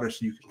the water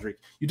so you can drink.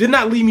 You did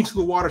not lead me to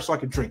the water so I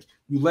could drink.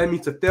 You led me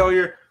to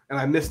failure, and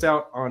I missed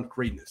out on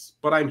greatness.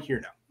 But I'm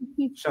here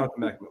now. Shout out to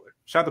Mac Miller.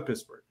 Shout out to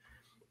Pittsburgh.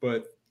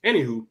 But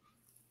anywho,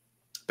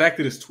 back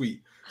to this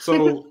tweet.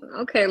 So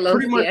okay,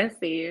 Loki, I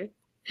see you.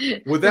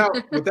 without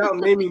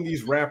naming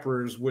these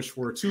rappers, which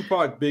were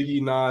Tupac,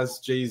 Biggie, Nas,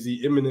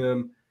 Jay-Z,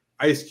 Eminem,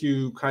 Ice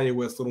Cube, Kanye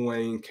West, Lil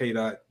Wayne,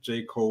 K-Dot,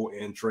 J. Cole,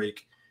 and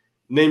Drake.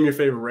 Name your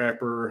favorite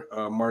rapper,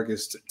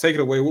 Marcus. Take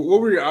it away. What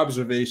were your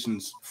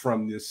observations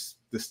from this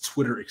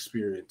Twitter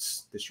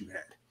experience that you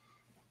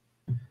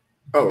had?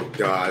 Oh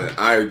God,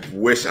 I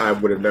wish I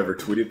would have never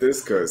tweeted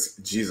this because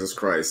Jesus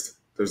Christ,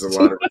 there's a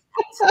lot of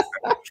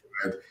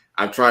responses.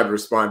 I've tried to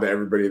respond to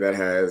everybody that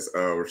has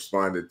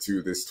responded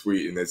to this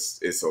tweet, and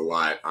it's a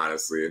lot,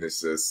 honestly. And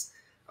it's just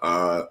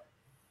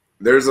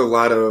there's a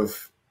lot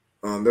of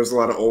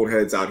old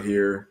heads out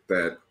here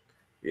that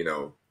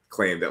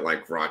claim that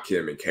like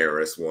Rakim and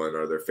KRS-One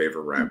are their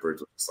favorite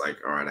rappers. It's like,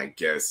 all right, I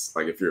guess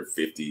like if you're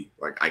 50,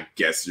 like I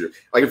guess you're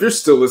like if you're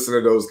still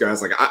listening to those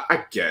guys, like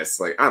I guess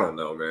like I don't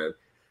know, man.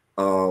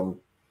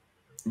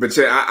 But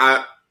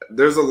yeah,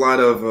 there's a lot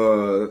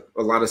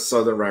of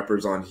Southern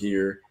rappers on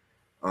here.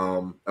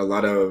 I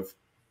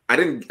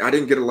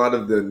didn't get a lot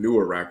of the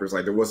newer rappers.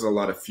 Like there wasn't a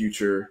lot of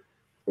Future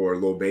or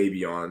Lil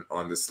Baby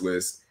on this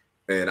list,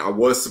 and I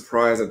was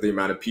surprised at the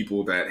amount of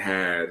people that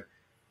had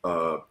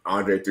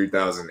Andre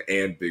 3000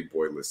 and Big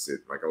Boy listed.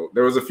 Like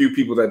there was a few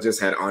people that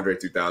just had Andre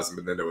 3000,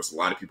 but then there was a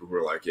lot of people who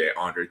were like, yeah,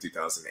 Andre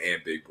 3000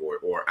 and Big Boy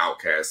or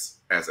Outkast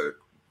as a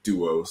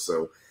duo.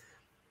 So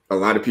a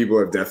lot of people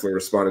have definitely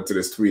responded to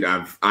this tweet.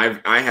 I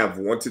have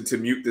wanted to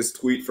mute this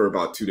tweet for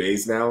about 2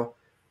 days now.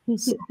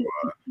 So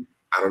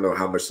I don't know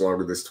how much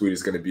longer this tweet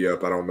is going to be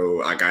up. I don't know.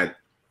 Like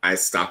I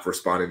stopped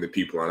responding to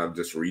people and I'm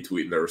just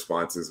retweeting their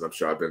responses. And I'm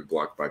sure I've been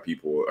blocked by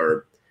people,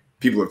 or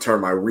people have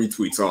turned my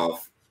retweets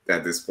off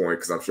at this point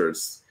because I'm sure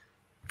it's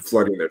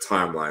flooding their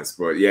timelines.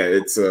 But yeah,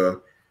 it's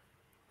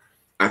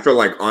I feel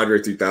like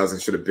Andre 3000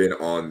 should have been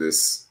on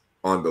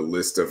the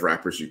list of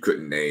rappers you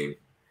couldn't name.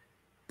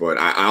 But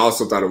I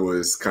also thought it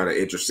was kind of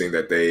interesting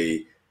that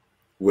they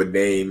would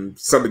name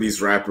some of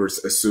these rappers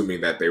assuming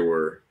that they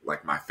were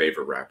like my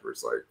favorite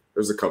rappers. Like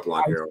there's a couple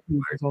on here.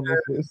 Like,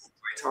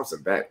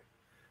 Thompson back.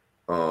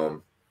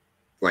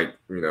 Like,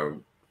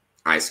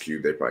 Ice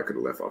Cube, they probably could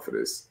have left off of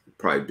this.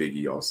 Probably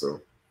Biggie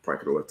also. Probably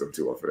could have left them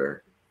two off of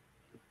there.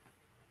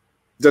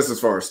 Just as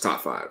far as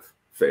top 5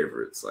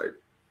 favorites, like,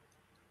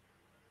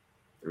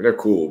 I mean, they're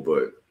cool,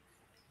 but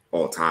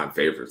all-time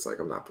favorites, like,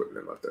 I'm not putting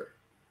them up there.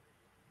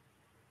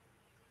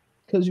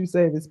 Because you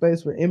saving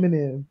space for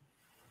Eminem.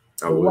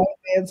 The white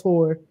man's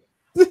whore.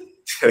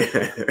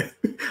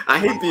 I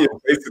hate being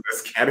placed in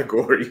this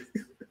category.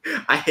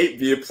 I hate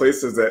being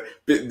places that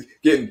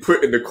getting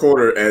put in the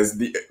corner as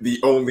the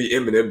only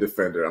Eminem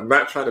defender. I'm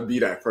not trying to be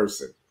that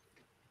person.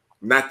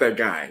 I'm not that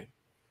guy.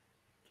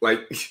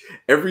 Like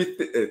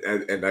everything,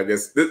 and I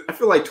guess I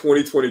feel like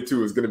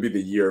 2022 is going to be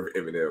the year of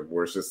Eminem,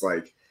 where it's just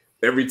like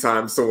every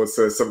time someone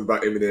says something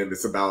about Eminem,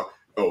 it's about,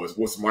 oh,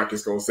 what's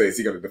Marcus going to say? Is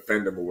he going to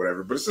defend him or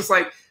whatever? But it's just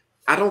like,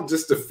 I don't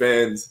just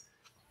defend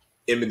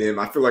Eminem.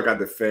 I feel like I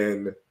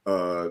defend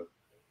the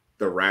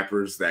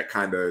rappers that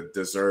kind of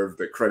deserve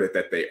the credit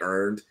that they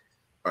earned.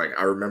 Like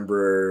I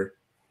remember,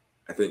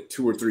 I think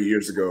 2 or 3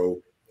 years ago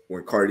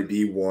when Cardi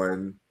B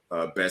won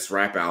Best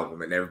Rap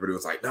Album, and everybody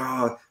was like,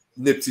 nah,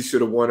 Nipsey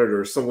should have won it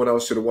or someone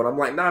else should have won. I'm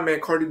like, nah, man,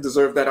 Cardi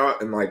deserved that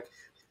out. And like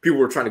people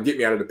were trying to get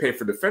me out of the paint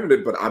for defending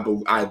it, but I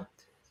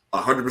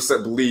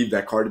 100% believe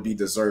that Cardi B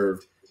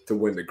deserved to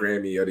win the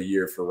Grammy of the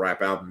Year for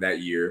Rap Album that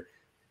year.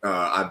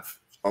 I've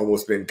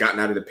almost been gotten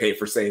out of the paint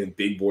for saying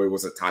Big Boy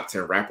was a top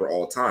 10 rapper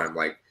all time.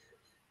 Like,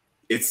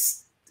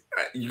 it's,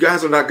 you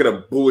guys are not going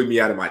to bully me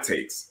out of my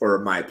takes or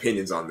my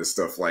opinions on this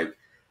stuff. Like,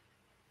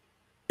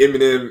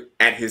 Eminem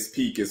at his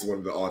peak is one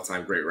of the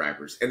all-time great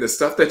rappers. And the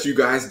stuff that you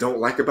guys don't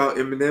like about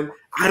Eminem,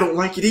 I don't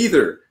like it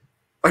either.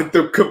 Like,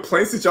 the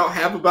complaints that y'all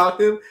have about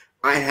him,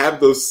 I have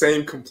those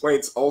same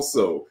complaints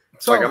also.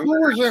 So like,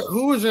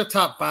 who was your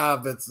top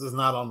 5 that's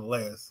not on the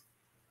list?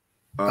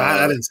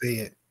 I didn't see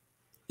it.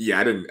 Yeah,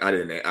 I didn't.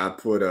 I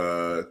put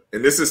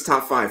and this is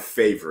top 5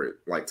 favorite,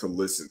 like, to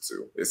listen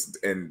to.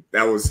 And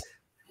that was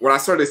when I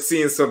started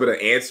seeing some of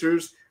the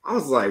answers. I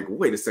was like,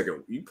 wait a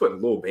second, you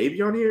putting Lil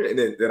Baby on here? And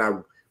then I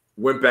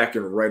went back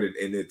and read it,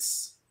 and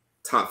it's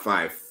top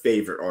 5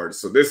 favorite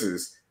artists. So this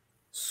is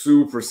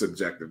super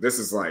subjective. This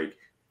is like,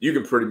 you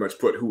can pretty much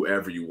put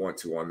whoever you want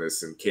to on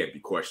this and can't be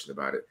questioned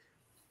about it.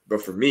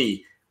 But for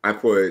me, I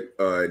put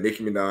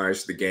Nicki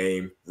Minaj, The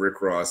Game,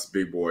 Rick Ross,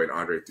 Big Boy, and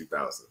Andre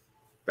 3000.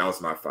 That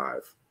was my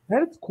 5.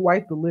 That is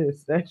quite the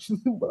list, actually.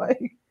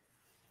 Like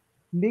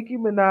Nicki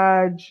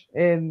Minaj,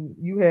 and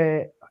you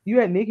had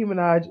Nicki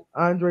Minaj,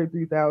 Andre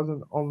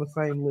 3000 on the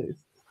same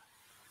list.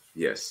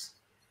 Yes.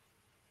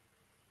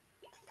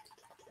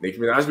 Nicki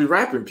Minaj be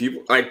rapping.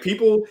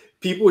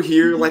 People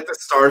hear like the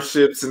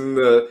Starships and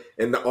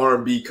the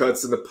R&B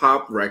cuts and the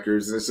pop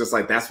records, and it's just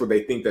like that's what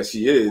they think that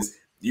she is.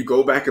 You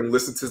go back and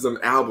listen to some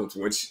albums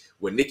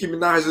when Nicki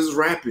Minaj is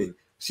rapping,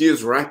 she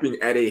is rapping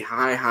at a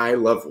high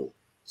level.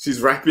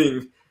 She's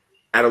rapping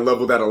at a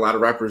level that a lot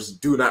of rappers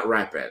do not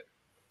rap at.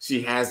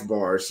 She has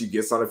bars. She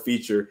gets on a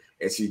feature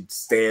and she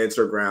stands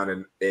her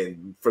ground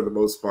and for the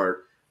most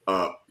part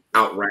out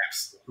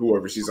raps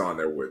whoever she's on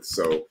there with.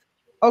 So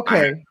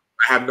okay,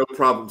 I have no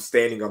problem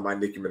standing on my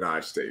Nicki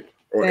Minaj tape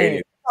or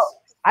any.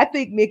 I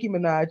think Nicki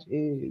Minaj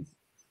is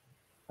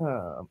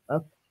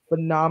a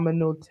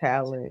phenomenal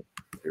talent.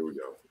 Here we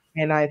go.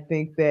 And I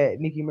think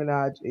that Nicki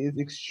Minaj is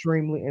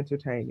extremely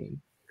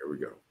entertaining. Here we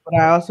go. But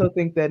I also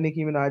think that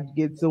Nicki Minaj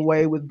gets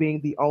away with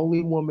being the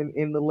only woman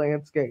in the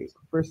landscape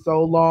for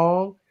so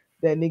long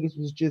that niggas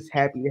was just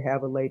happy to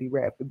have a lady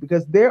rapping.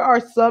 Because there are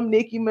some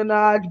Nicki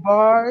Minaj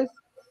bars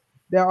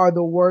that are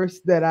the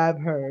worst that I've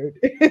heard.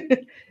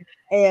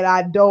 And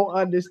I don't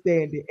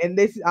understand it. And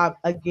this,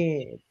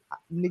 again,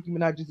 Nicki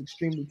Minaj is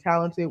extremely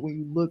talented. When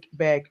you look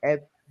back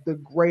at the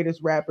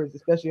greatest rappers,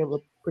 especially of a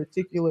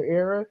particular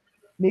era,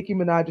 Nicki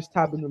Minaj is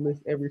topping the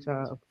list every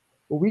time.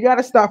 But we got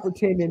to stop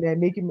pretending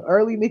that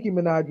early Nicki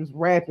Minaj was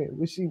rapping.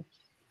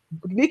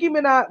 Nicki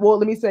Minaj, well,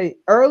 let me say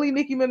early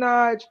Nicki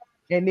Minaj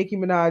and Nicki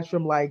Minaj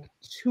from like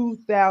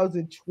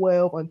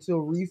 2012 until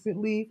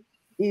recently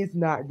is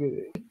not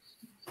good.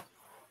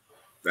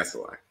 That's a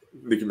lie.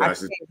 Nicki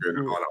Minaj is good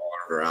on all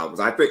of her albums.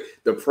 I think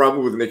the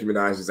problem with Nicki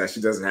Minaj is that she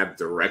doesn't have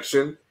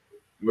direction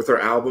with her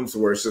albums,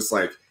 where it's just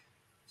like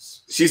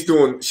she's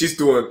doing,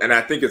 and I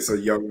think it's a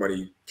Young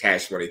Money,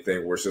 Cash Money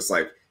thing, where it's just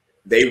like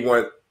they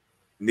want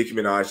Nicki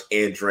Minaj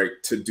and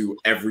Drake to do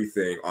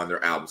everything on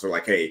their albums. They're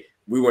like, hey,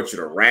 we want you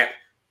to rap,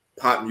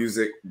 pop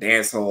music,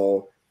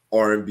 dancehall,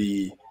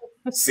 R&B,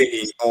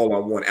 singing all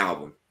on one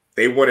album.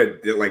 They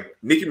wanted, like,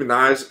 Nicki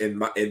Minaj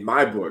in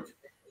my book.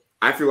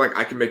 I feel like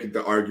I can make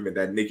the argument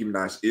that Nicki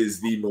Minaj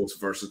is the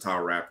most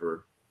versatile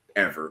rapper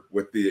ever,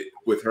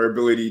 with her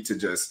ability to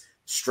just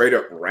straight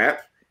up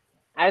rap.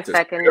 I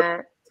second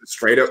that.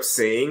 Straight up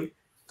sing,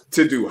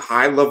 to do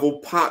high level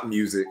pop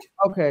music.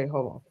 Okay,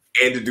 hold on.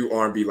 And to do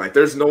R&B. Like,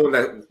 there's no one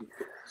that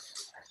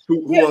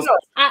who else? No,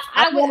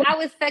 I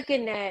would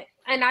second that,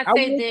 and I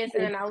say this,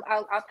 and I'll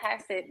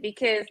pass it,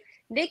 because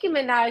Nicki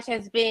Minaj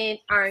has been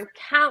on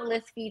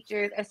countless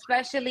features,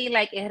 especially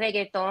like in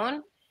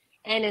reggaeton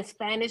and in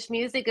Spanish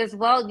music as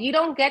well. You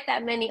don't get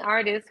that many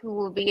artists who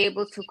will be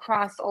able to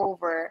cross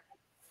over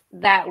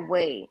that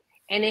way.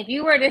 And if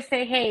you were to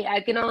say, hey,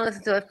 I can only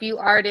listen to a few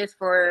artists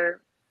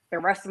for the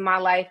rest of my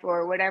life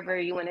or whatever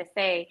you want to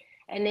say,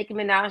 and Nicki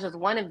Minaj is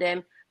one of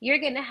them, you're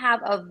going to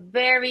have a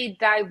very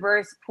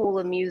diverse pool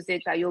of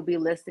music that you'll be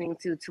listening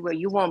to where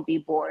you won't be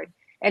bored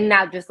and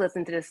not just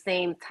listen to the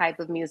same type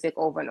of music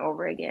over and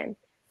over again.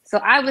 So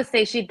I would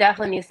say she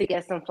definitely needs to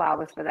get some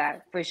flowers for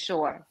that, for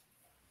sure.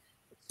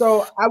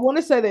 So I want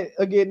to say that,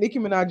 again, Nicki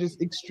Minaj is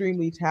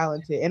extremely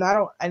talented.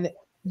 And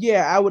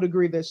yeah, I would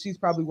agree that she's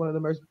probably one of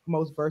the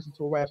most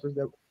versatile rappers.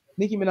 That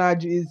Nicki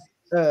Minaj is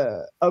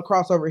a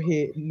crossover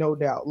hit, no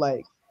doubt.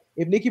 Like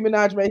if Nicki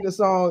Minaj makes a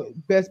song,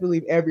 best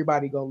believe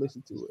everybody gonna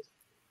listen to it.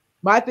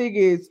 My thing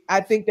is,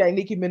 I think that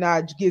Nicki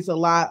Minaj gets a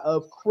lot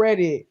of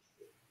credit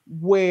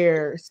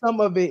where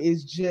some of it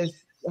is just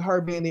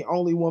her being the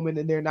only woman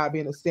and there not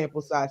being a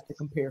sample size to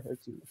compare her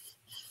to.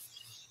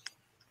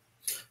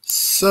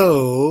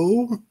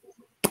 So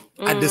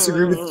I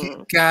disagree with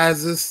you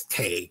guys'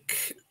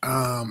 take.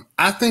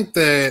 I think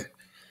that,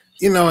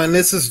 and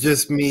this is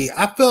just me,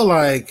 I feel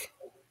like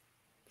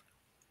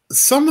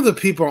some of the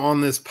people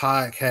on this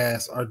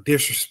podcast are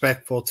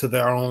disrespectful to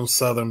their own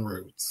Southern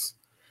roots,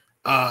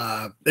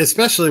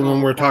 especially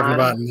when we're talking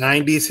about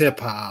 90s hip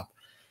hop.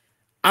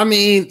 I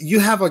mean, you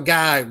have a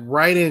guy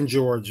right in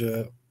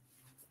Georgia,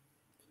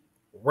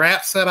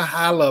 raps at a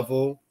high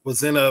level,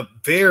 was in a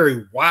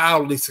very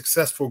wildly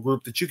successful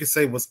group that you could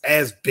say was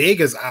as big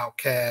as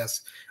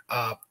Outkast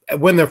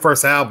when their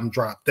first album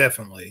dropped,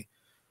 definitely.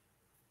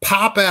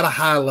 Pop at a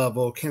high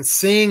level, can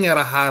sing at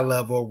a high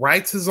level,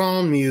 writes his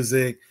own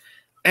music,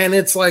 and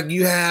it's like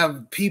you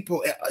have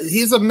people,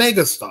 he's a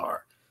megastar.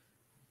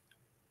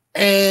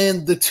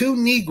 And the two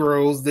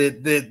Negroes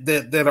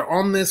that are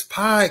on this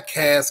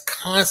podcast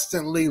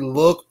constantly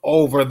look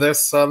over their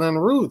Southern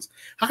roots.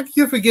 How can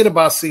you forget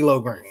about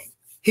CeeLo Green?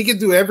 He can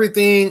do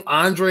everything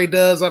Andre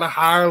does at a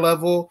higher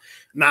level.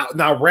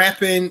 Now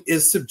rapping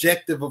is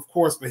subjective, of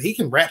course, but he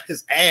can rap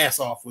his ass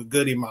off with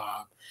Goody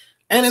Mob.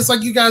 And it's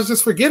like you guys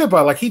just forget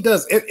about it. Like he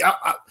does.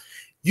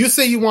 You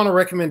say you want a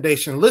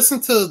recommendation.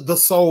 Listen to the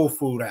Soul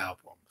Food album.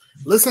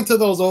 Listen to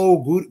those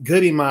old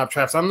Goody Mob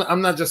traps.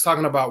 I'm not just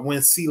talking about when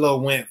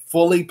CeeLo went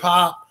fully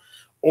pop,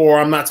 or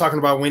I'm not talking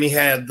about when he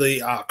had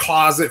the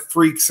Closet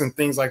Freaks and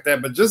things like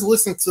that, but just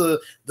listen to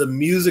the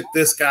music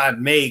this guy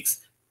makes.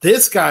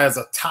 This guy is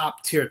a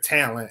top tier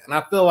talent. And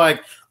I feel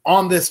like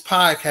on this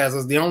podcast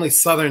is the only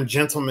Southern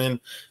gentleman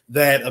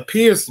that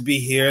appears to be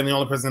here and the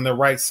only person in the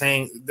right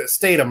the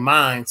state of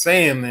mind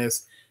saying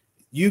this.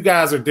 You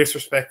guys are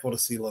disrespectful to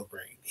CeeLo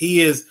Green. He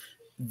is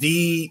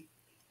the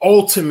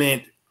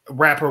ultimate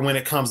rapper when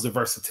it comes to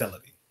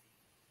versatility.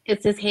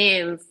 It's his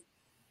hands.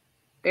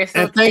 They're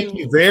so and thank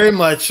you very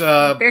much.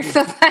 They're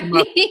so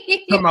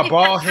funny. To my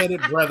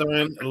bald-headed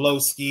brethren,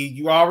 Lowski.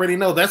 You already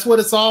know that's what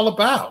it's all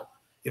about.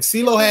 If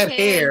CeeLo had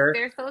hair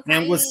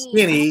and was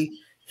skinny,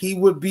 he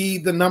would be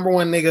the number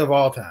one nigga of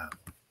all time.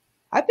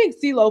 I think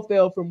CeeLo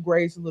fell from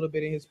grace a little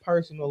bit in his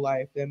personal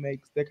life.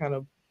 That kind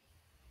of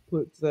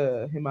puts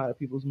him out of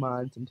people's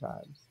minds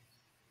sometimes.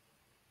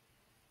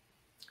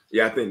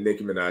 Yeah, I think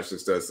Nicki Minaj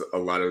just does a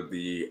lot of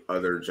the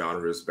other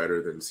genres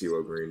better than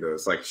CeeLo Green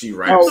does. Like she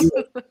raps,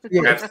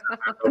 raps at a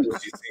high level,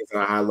 she sings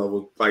at a high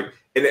level. Like,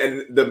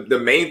 and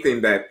the main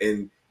thing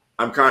and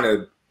I'm kind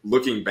of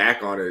looking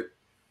back on it,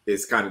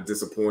 is kind of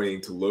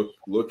disappointing to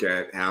look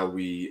at how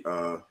we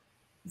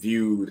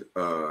viewed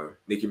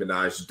Nicki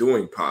Minaj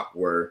doing pop.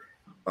 Where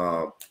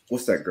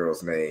what's that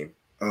girl's name?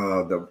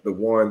 The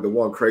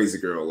one crazy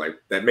girl like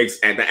that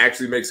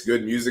actually makes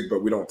good music,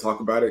 but we don't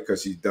talk about it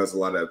because she does a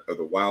lot of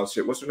the wild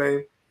shit. What's her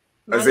name?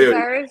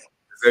 Azealia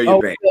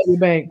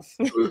Banks.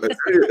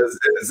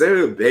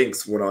 Azealia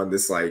Banks went on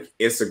this like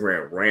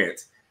Instagram rant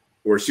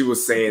where she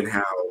was saying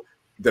how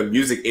the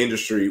music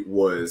industry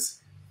was,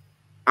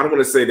 I don't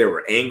want to say they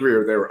were angry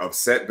or they were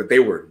upset, but they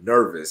were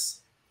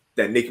nervous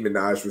that Nicki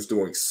Minaj was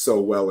doing so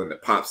well in the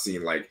pop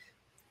scene. Like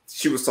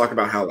she was talking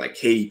about how like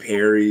Katy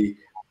Perry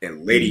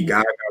and Lady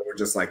Gaga were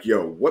just like,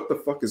 yo, what the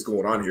fuck is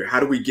going on here? How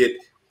do we get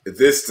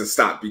this to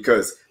stop?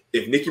 Because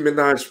if Nicki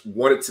Minaj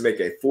wanted to make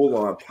a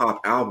full-on pop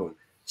album,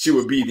 she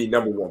would be the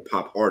number one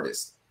pop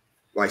artist.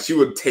 Like she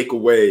would take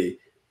away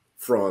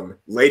from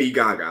Lady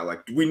Gaga.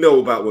 Like we know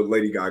about what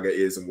Lady Gaga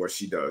is and what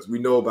she does. We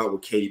know about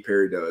what Katy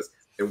Perry does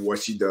and what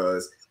she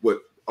does, what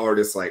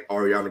artists like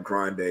Ariana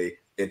Grande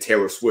and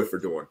Taylor Swift are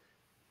doing.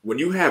 When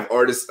you have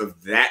artists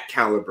of that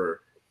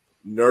caliber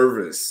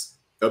nervous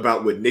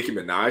about what Nicki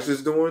Minaj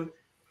is doing,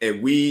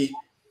 and we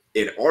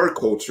in our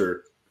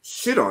culture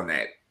shit on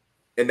that,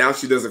 and now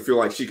she doesn't feel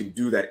like she can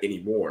do that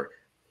anymore.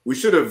 We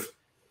should have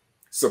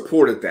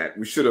supported that.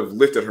 We should have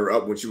lifted her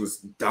up when she was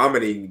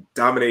dominating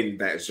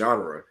that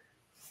genre.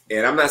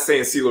 And I'm not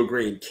saying CeeLo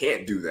Green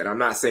can't do that. I'm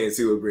not saying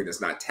CeeLo Green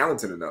is not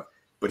talented enough,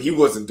 but he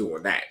wasn't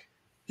doing that.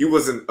 He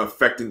wasn't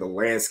affecting the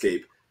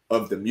landscape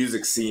of the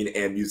music scene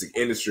and music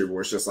industry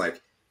where it's just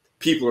like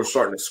people are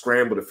starting to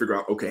scramble to figure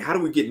out, okay, how do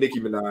we get Nicki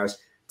Minaj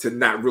to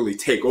not really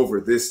take over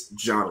this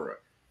genre?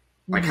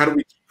 Like, how do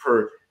we keep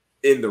her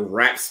in the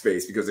rap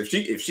space? Because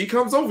if she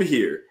comes over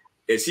here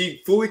and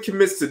she fully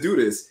commits to do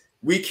this,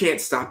 we can't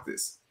stop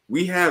this.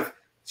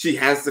 She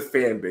has the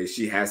fan base,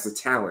 she has the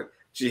talent,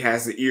 she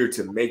has the ear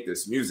to make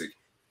this music.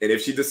 And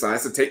if she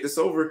decides to take this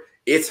over,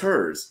 it's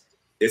hers.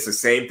 It's the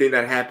same thing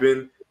that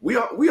happened. We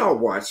all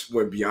watched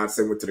when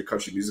Beyonce went to the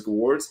Country Music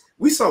Awards.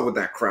 We saw what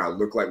that crowd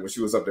looked like when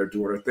she was up there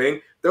doing her thing.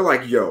 They're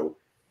like, yo,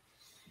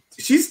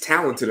 she's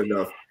talented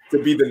enough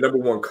to be the number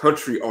one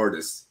country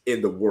artist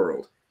in the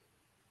world.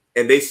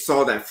 And they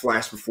saw that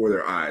flash before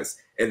their eyes.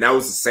 And that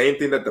was the same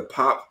thing that the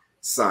pop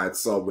side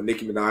saw when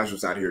Nicki Minaj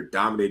was out here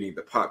dominating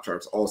the pop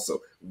charts also,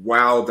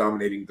 while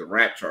dominating the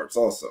rap charts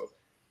also.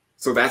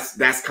 So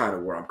that's kind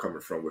of where I'm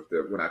coming from with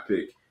when I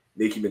pick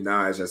Nicki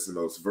Minaj as the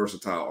most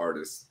versatile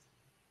artist.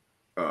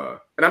 And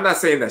I'm not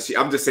saying that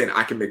I'm just saying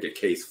I can make a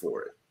case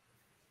for it.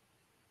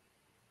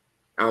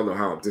 I don't know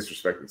how I'm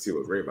disrespecting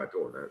CeeLo Green by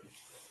doing that.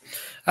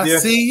 I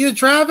see you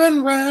driving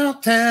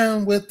around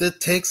town with the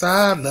takes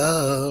I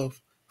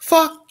love.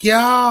 Fuck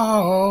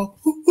y'all.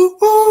 Ooh,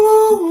 ooh,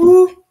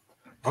 ooh.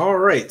 All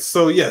right.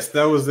 So yes,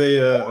 that was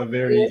a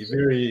very,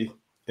 very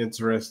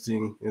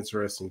interesting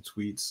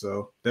tweet.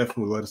 So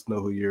definitely let us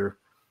know who your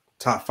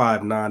top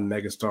 5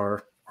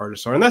 non-megastar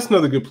artists are. And that's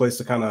another good place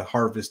to kind of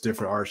harvest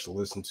different artists to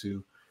listen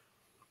to.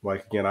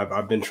 Like, again,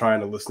 I've been trying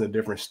to listen to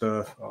different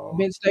stuff.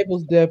 Vince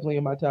Staples definitely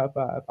in my top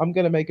 5. I'm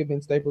going to make a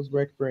Vince Staples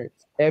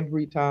reference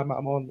every time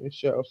I'm on this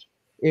show,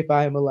 if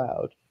I am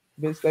allowed.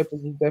 Vince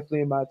Staples is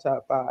definitely in my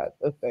top 5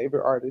 of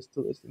favorite artists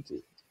to listen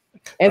to.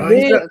 And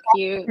then he's so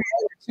cute.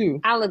 Too.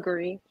 I'll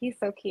agree. He's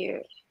so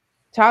cute.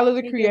 Tyler,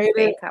 the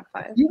Creator. Top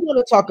 5. You want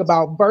to talk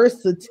about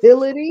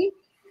versatility?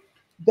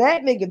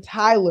 That nigga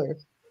Tyler.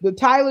 The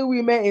Tyler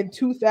we met in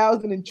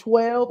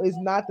 2012 is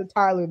not the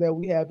Tyler that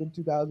we have in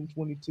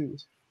 2022.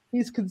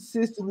 He's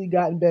consistently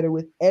gotten better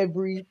with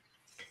every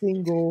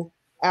single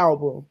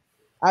album.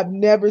 I've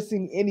never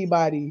seen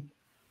anybody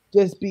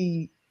just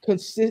be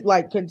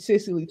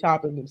consistently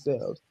topping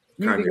themselves.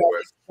 You either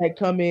got that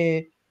come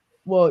in,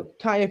 well,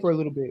 Kanye for a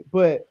little bit,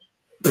 but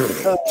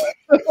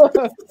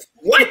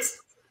what?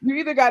 You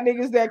either got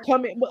niggas that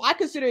come in. Well, I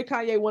consider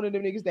Kanye one of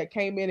them niggas that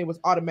came in and was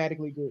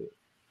automatically good.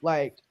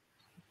 Like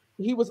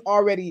he was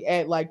already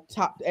at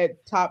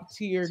top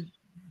tier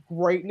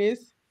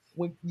greatness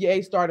when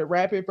Ye started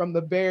rapping from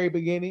the very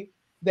beginning.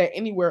 That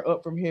anywhere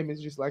up from him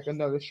is just like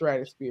another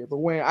stratosphere. But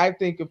when I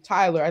think of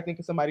Tyler, I think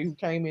of somebody who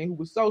came in who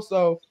was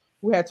so,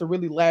 who had to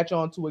really latch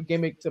on to a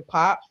gimmick to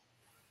pop.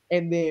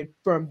 And then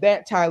from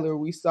that Tyler,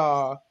 we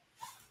saw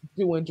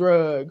doing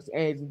drugs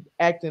and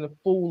acting a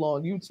fool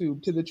on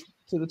YouTube to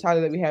the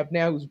Tyler that we have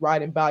now, who's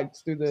riding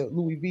bikes through the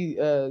Louis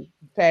V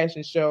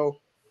fashion show,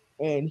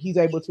 and he's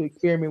able to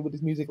experiment with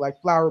his music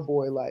like Flower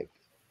Boy. Like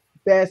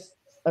that's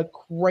a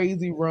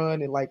crazy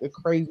run and like a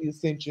crazy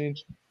ascension.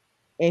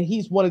 And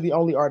he's one of the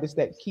only artists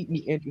that keep me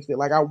interested.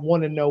 Like I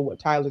want to know what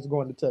Tyler's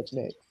going to touch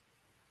next.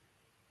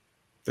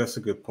 That's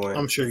a good point.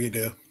 I'm sure you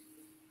do.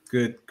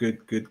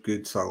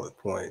 Good, solid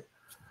point.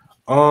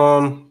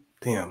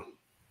 Damn.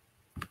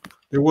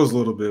 There was a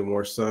little bit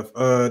more stuff.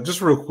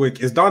 Just real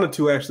quick, is Donna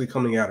 2 actually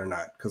coming out or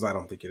not? Because I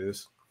don't think it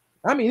is.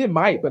 I mean, it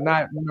might, but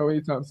not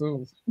anytime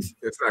soon.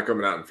 It's not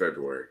coming out in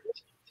February.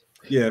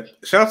 Yeah.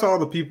 Shout out to all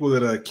the people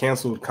that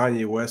canceled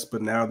Kanye West,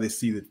 but now they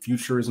see that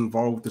Future is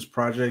involved with this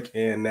project,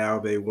 and now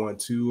they want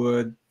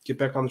to get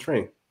back on the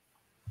train.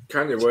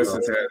 Kanye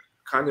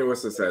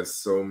West has had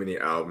so many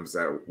albums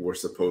that were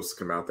supposed to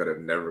come out that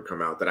have never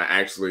come out that I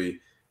actually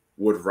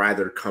would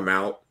rather come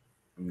out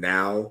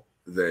now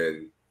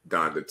than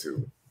Donda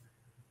 2.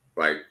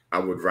 Like, I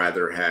would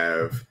rather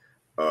have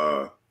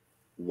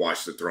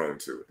Watch the Throne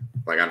 2.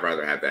 Like, I'd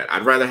rather have that.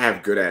 I'd rather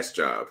have Good Ass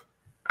Job.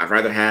 I'd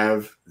rather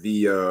have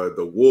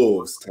the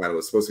Wolves title.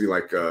 It's supposed to be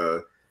like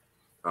a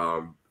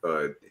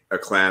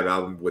collab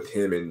album with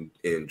him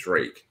and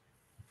Drake.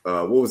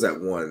 What was that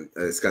one?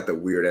 It's got the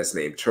weird ass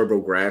name,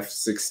 TurboGrafx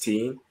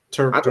 16.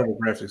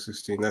 TurboGrafx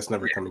 16. That's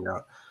never coming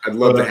out. I'd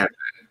love to have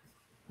that.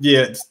 Yeah,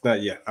 it's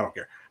not yet. I don't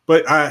care.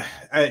 But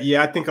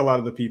I think a lot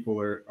of the people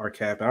are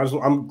capping.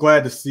 I'm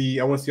glad to see.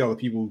 I want to see all the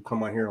people who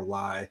come on here and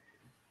lie,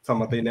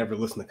 talking about they never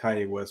listened to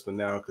Kanye West, but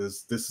now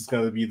because this is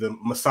going to be the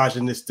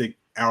misogynistic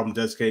album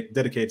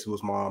dedicated to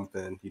his mom,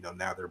 then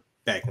now they're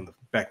back in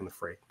the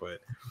fray. But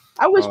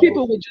I wish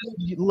people would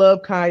just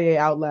love Kanye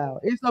out loud.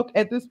 It's okay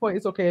at this point.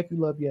 It's okay if you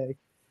love Ye,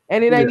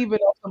 and it ain't even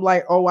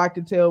like, oh, I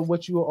can tell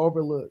what you will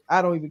overlook.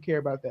 I don't even care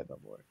about that no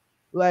more.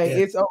 Like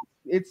it's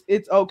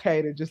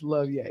okay to just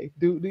love Ye.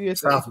 Do your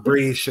South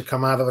Breeze should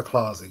come out of the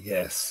closet.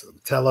 Yes,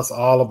 tell us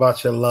all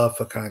about your love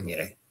for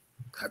Kanye.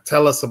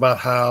 Tell us about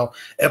how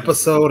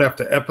episode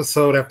after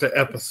episode after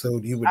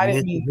episode you would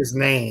mention his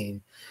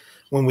name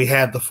when we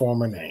had the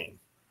former name.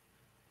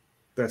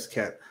 That's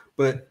cat.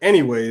 But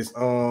anyways,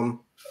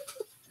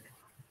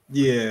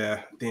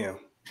 yeah, damn.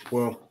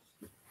 Well,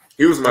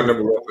 he was my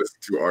number one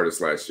listened to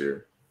artist last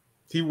year.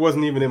 He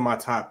wasn't even in my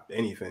top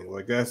anything.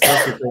 Like that's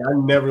the thing. I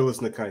never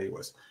listen to Kanye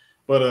West.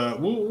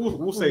 But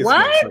we'll say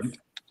what?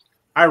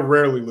 I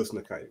rarely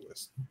listen to Kanye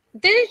West.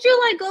 Didn't you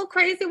like go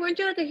crazy? Weren't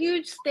you like a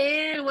huge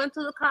stan? Went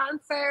to the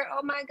concert?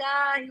 Oh my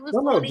god, he was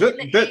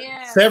in the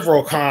air.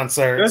 Several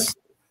concerts.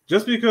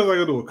 Just because I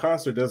go to a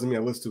concert doesn't mean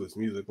I listen to his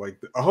music. Like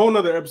a whole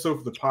nother episode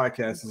for the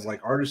podcast is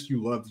like artists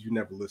you love that you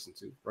never listen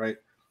to, right?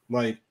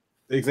 Like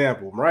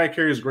example, Mariah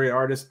Carey is a great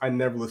artist. I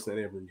never listen to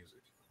any of her music.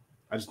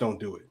 I just don't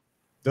do it.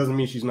 Doesn't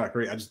mean she's not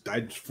great.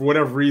 I for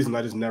whatever reason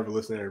I just never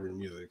listen to any of her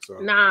music. So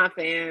nah,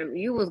 fam,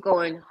 you was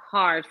going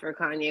hard for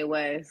Kanye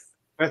West.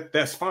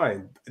 That's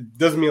fine. It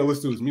doesn't mean I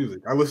listen to his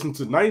music. I listen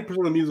to 90%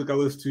 of the music I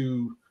listen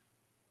to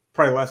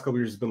probably the last couple of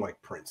years has been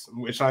like Prince,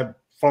 which I've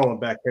fallen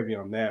back heavy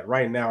on that.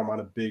 Right now I'm on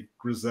a big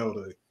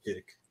Griselda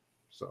kick.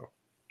 So,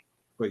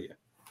 but yeah,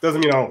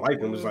 doesn't mean I don't like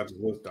him. Just I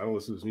don't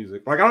listen to his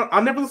music. Like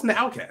I never listen to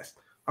Outkast.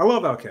 I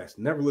love Outkast.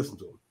 Never listen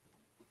to him.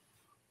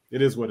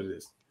 It is what it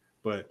is.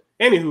 But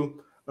anywho,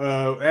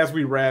 as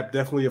we wrap,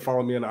 definitely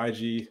follow me on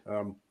IG.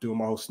 Doing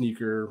my whole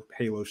sneaker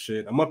Halo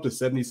shit. I'm up to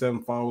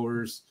 77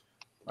 followers.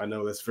 I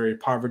know that's very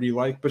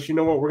poverty-like, but you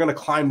know what? We're gonna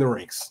climb the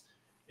ranks,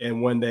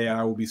 and one day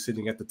I will be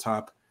sitting at the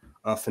top.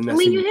 Finessing. I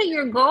mean, you hit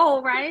your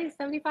goal, right?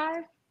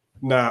 75.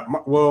 Nah,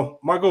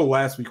 my goal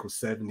last week was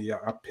 70. I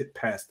pit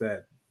past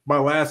that. My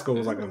last goal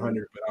was like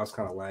 100, but I was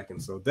kind of lacking.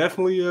 So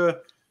definitely, if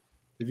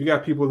you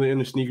got people that are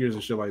into sneakers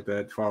and shit like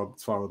that,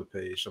 follow the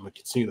page. I'm gonna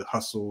continue to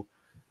hustle.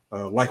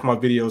 Like my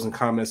videos and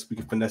comments. We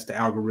can finesse the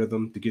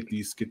algorithm to get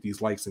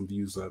these likes and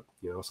views up.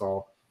 You know, it's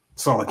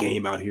all a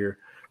game out here.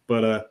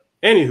 But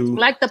anywho,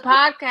 like the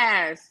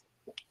podcast,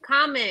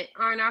 comment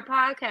on our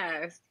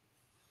podcast.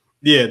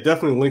 Yeah,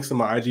 definitely links in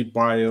my IG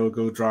bio.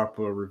 Go drop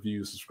a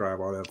review,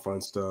 subscribe, all that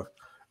fun stuff.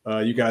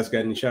 You guys got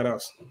any shout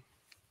outs?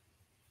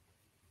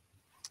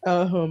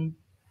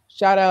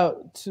 Shout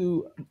out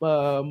to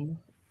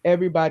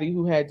everybody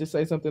who had to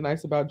say something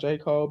nice about J.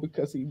 Cole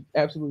because he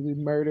absolutely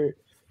murdered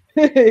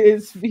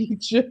his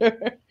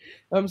feature.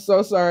 I'm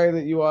so sorry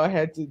that you all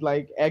had to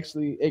like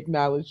actually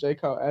acknowledge J.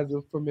 Cole as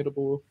a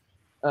formidable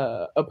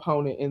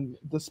opponent in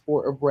the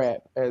sport of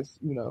rap, as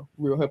you know,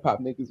 real hip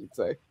hop niggas would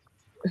say.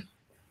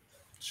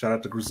 Shout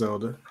out to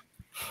Griselda.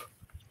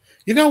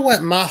 You know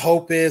what my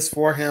hope is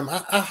for him?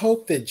 I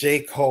hope that J.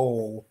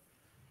 Cole,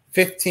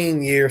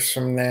 15 years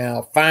from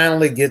now,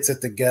 finally gets it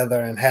together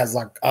and has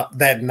like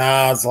that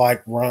Nas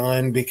like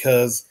run,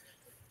 because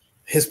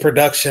his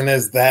production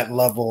is that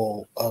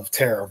level of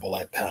terrible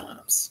at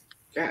times.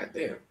 God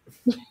damn.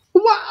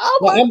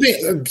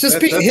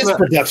 His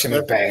production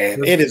is bad.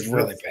 It is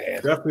really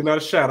bad. Definitely not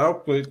a shout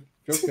out, but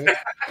okay.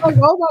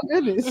 Oh my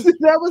goodness.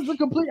 That was the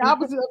complete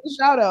opposite of the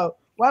shout out.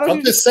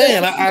 I'm just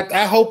saying,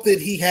 I hope that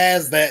he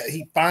has that.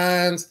 He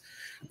finds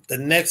the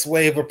next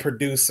wave of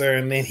producer,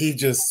 and then he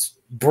just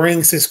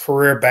brings his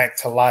career back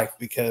to life.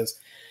 Because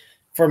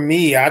for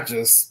me, I don't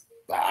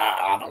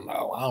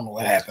know. I don't know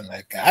what happened to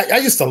that guy. I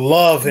used to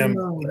love him.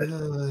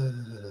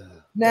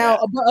 Now,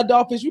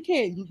 Adolphus, you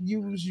can't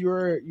use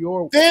your.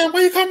 Damn,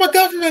 why you call my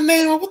government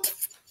name? What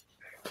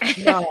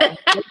the? No,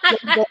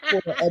 let's go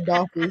for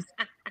Adolphus.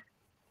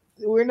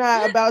 We're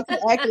not about to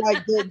act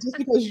like that. Just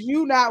because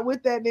you not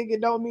with that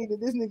nigga don't mean that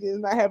this nigga is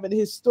not having a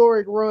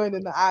historic run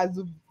in the eyes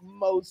of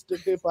most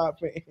of hip hop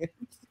fans.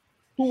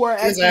 Who are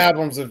his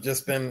albums have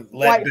just been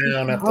let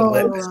down after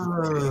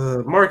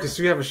let. Marcus,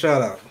 you have a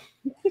shout out.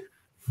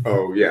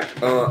 Oh yeah,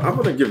 I'm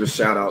gonna give a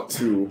shout out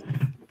to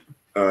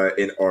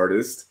an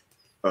artist,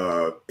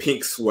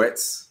 Pink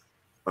Sweats.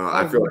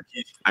 I feel like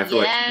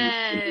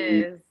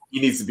he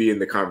needs to be in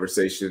the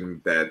conversation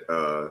that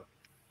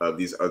of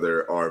these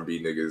other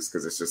R&B niggas,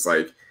 because it's just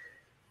like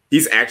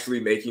he's actually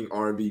making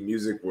R&B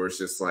music where it's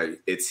just like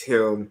it's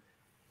him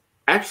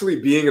actually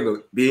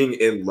being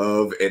in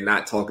love and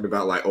not talking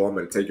about like, oh, I'm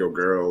gonna take your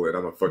girl and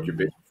I'm gonna fuck your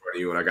bitch in front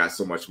of you and I got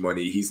so much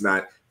money. He's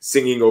not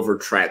singing over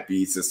trap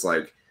beats. It's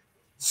like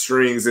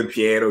strings and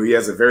piano. He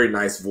has a very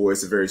nice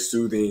voice, a very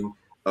soothing,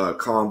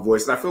 calm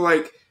voice, and I feel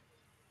like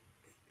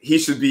he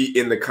should be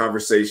in the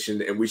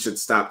conversation, and we should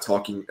stop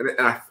talking. And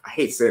I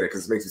hate saying it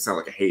because it makes me sound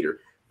like a hater.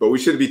 But we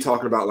shouldn't be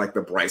talking about like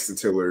the Bryson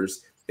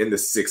Tillers and the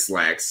Six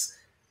Lakhs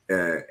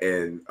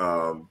and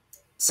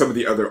some of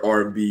the other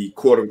R&B,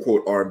 quote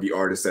unquote R&B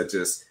artists that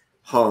just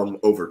hum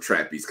over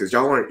trap beats, because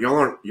y'all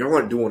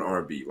aren't doing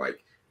R&B.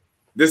 Like,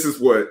 this is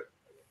what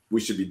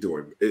we should be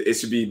doing. It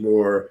should be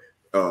more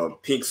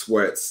Pink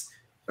Sweats,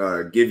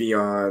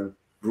 Giveon,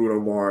 Bruno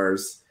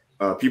Mars,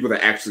 people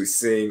that actually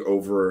sing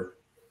over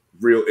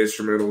real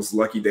instrumentals.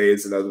 Lucky Day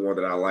is another one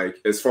that I like.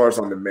 As far as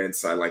on the men's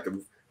side, like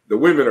the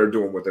women are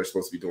doing what they're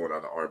supposed to be doing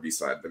on the R&B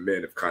side. The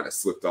men have kind of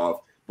slipped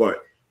off.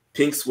 But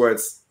Pink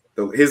Sweats,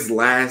 his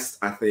last,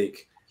 I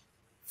think,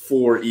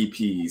 4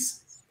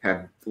 EPs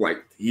have,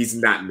 like, he's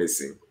not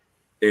missing.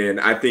 And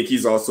I think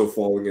he's also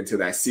falling into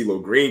that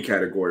CeeLo Green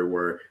category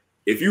where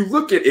if you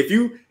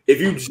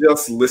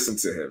just listen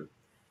to him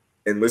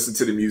and listen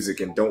to the music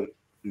and don't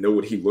know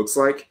what he looks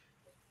like,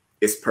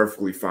 it's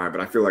perfectly fine.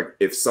 But I feel like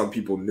if some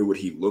people knew what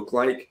he looked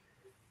like,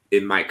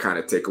 it might kind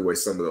of take away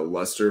some of the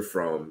luster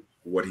from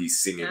what he's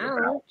singing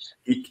about.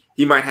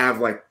 He might have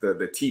like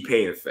the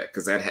T-Pain effect,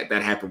 because that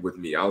happened with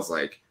me. I was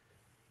like,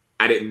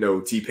 I didn't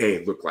know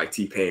T-Pain looked like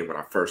T-Pain when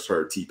I first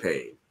heard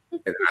T-Pain,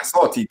 and then I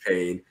saw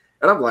T-Pain,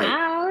 and I'm like,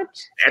 ouch,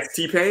 that's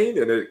T-Pain,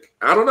 and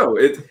I don't know.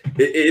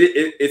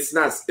 It's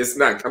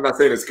not. I'm not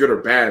saying it's good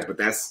or bad, but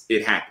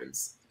it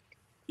happens,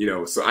 you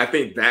know. So I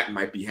think that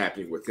might be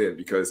happening with him,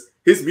 because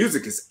his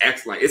music is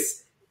excellent.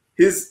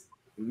 His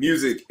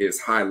music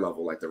is high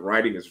level. Like, the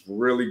writing is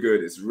really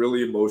good. It's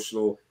really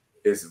emotional.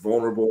 It's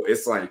vulnerable.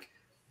 It's like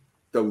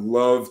the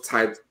love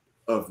type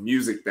of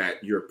music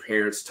that your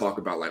parents talk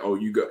about. Like, oh,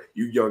 you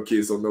young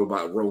kids don't know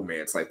about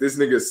romance. Like, this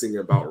nigga is singing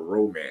about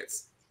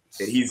romance,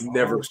 and he's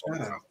never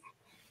talked about.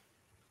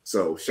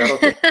 So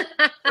shout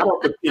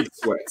out to Pink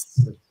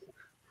Sweats.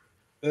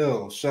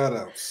 Shout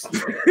outs.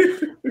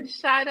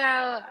 Shout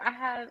out! I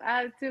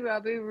have two.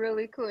 I'll be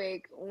really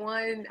quick.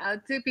 One,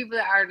 two people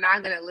that are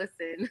not gonna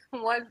listen.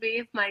 One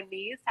being my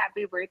niece.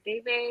 Happy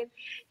birthday, babe!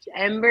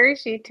 Ember.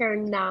 She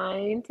turned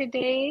 9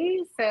 today,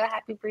 so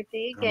happy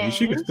birthday again. I mean,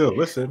 she can still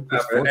listen.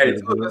 I'm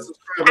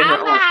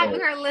not having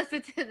her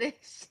listen to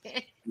this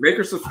shit. Make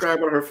her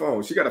subscribe on her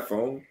phone. She got a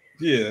phone.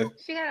 Yeah.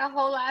 She got a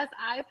whole ass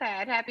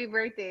iPad. Happy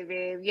birthday,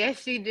 babe.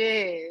 Yes, she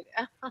did.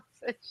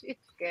 So she's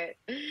good.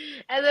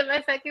 And then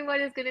my second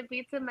one is going to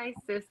be to my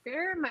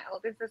sister, my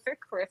older sister,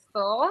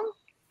 Crystal.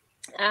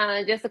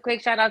 Just a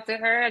quick shout out to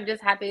her. I'm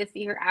just happy to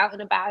see her out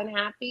and about and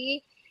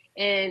happy.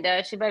 And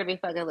she better be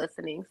fucking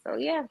listening. So,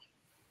 yeah.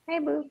 Hey,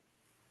 boo.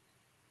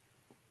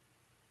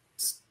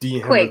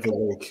 Quick. The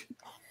link.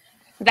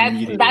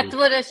 That's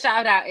what a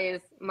shout out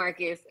is,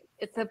 Marcus.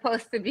 It's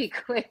supposed to be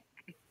quick.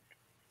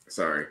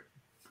 Sorry.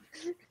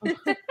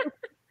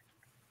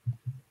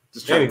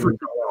 Just trying to put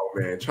y'all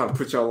on, man. Trying to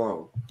put y'all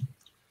on.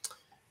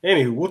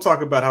 Anywho, we'll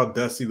talk about how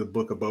dusty the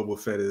Book of Boba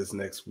Fett is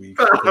next week.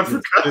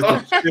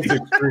 It's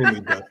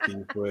extremely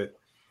dusty, but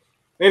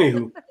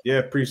anywho, yeah,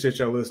 appreciate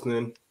y'all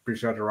listening.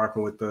 Appreciate y'all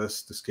rocking with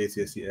us. This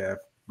KTSCF.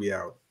 We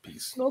out.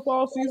 Peace.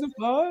 Snowfall season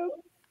 5.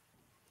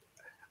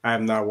 I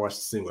have not watched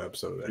a single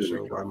episode of that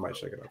show, but I might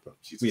check it out though.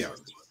 We out.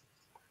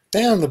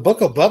 Damn, the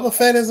Book of Boba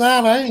Fett is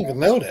out. I didn't even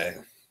know that.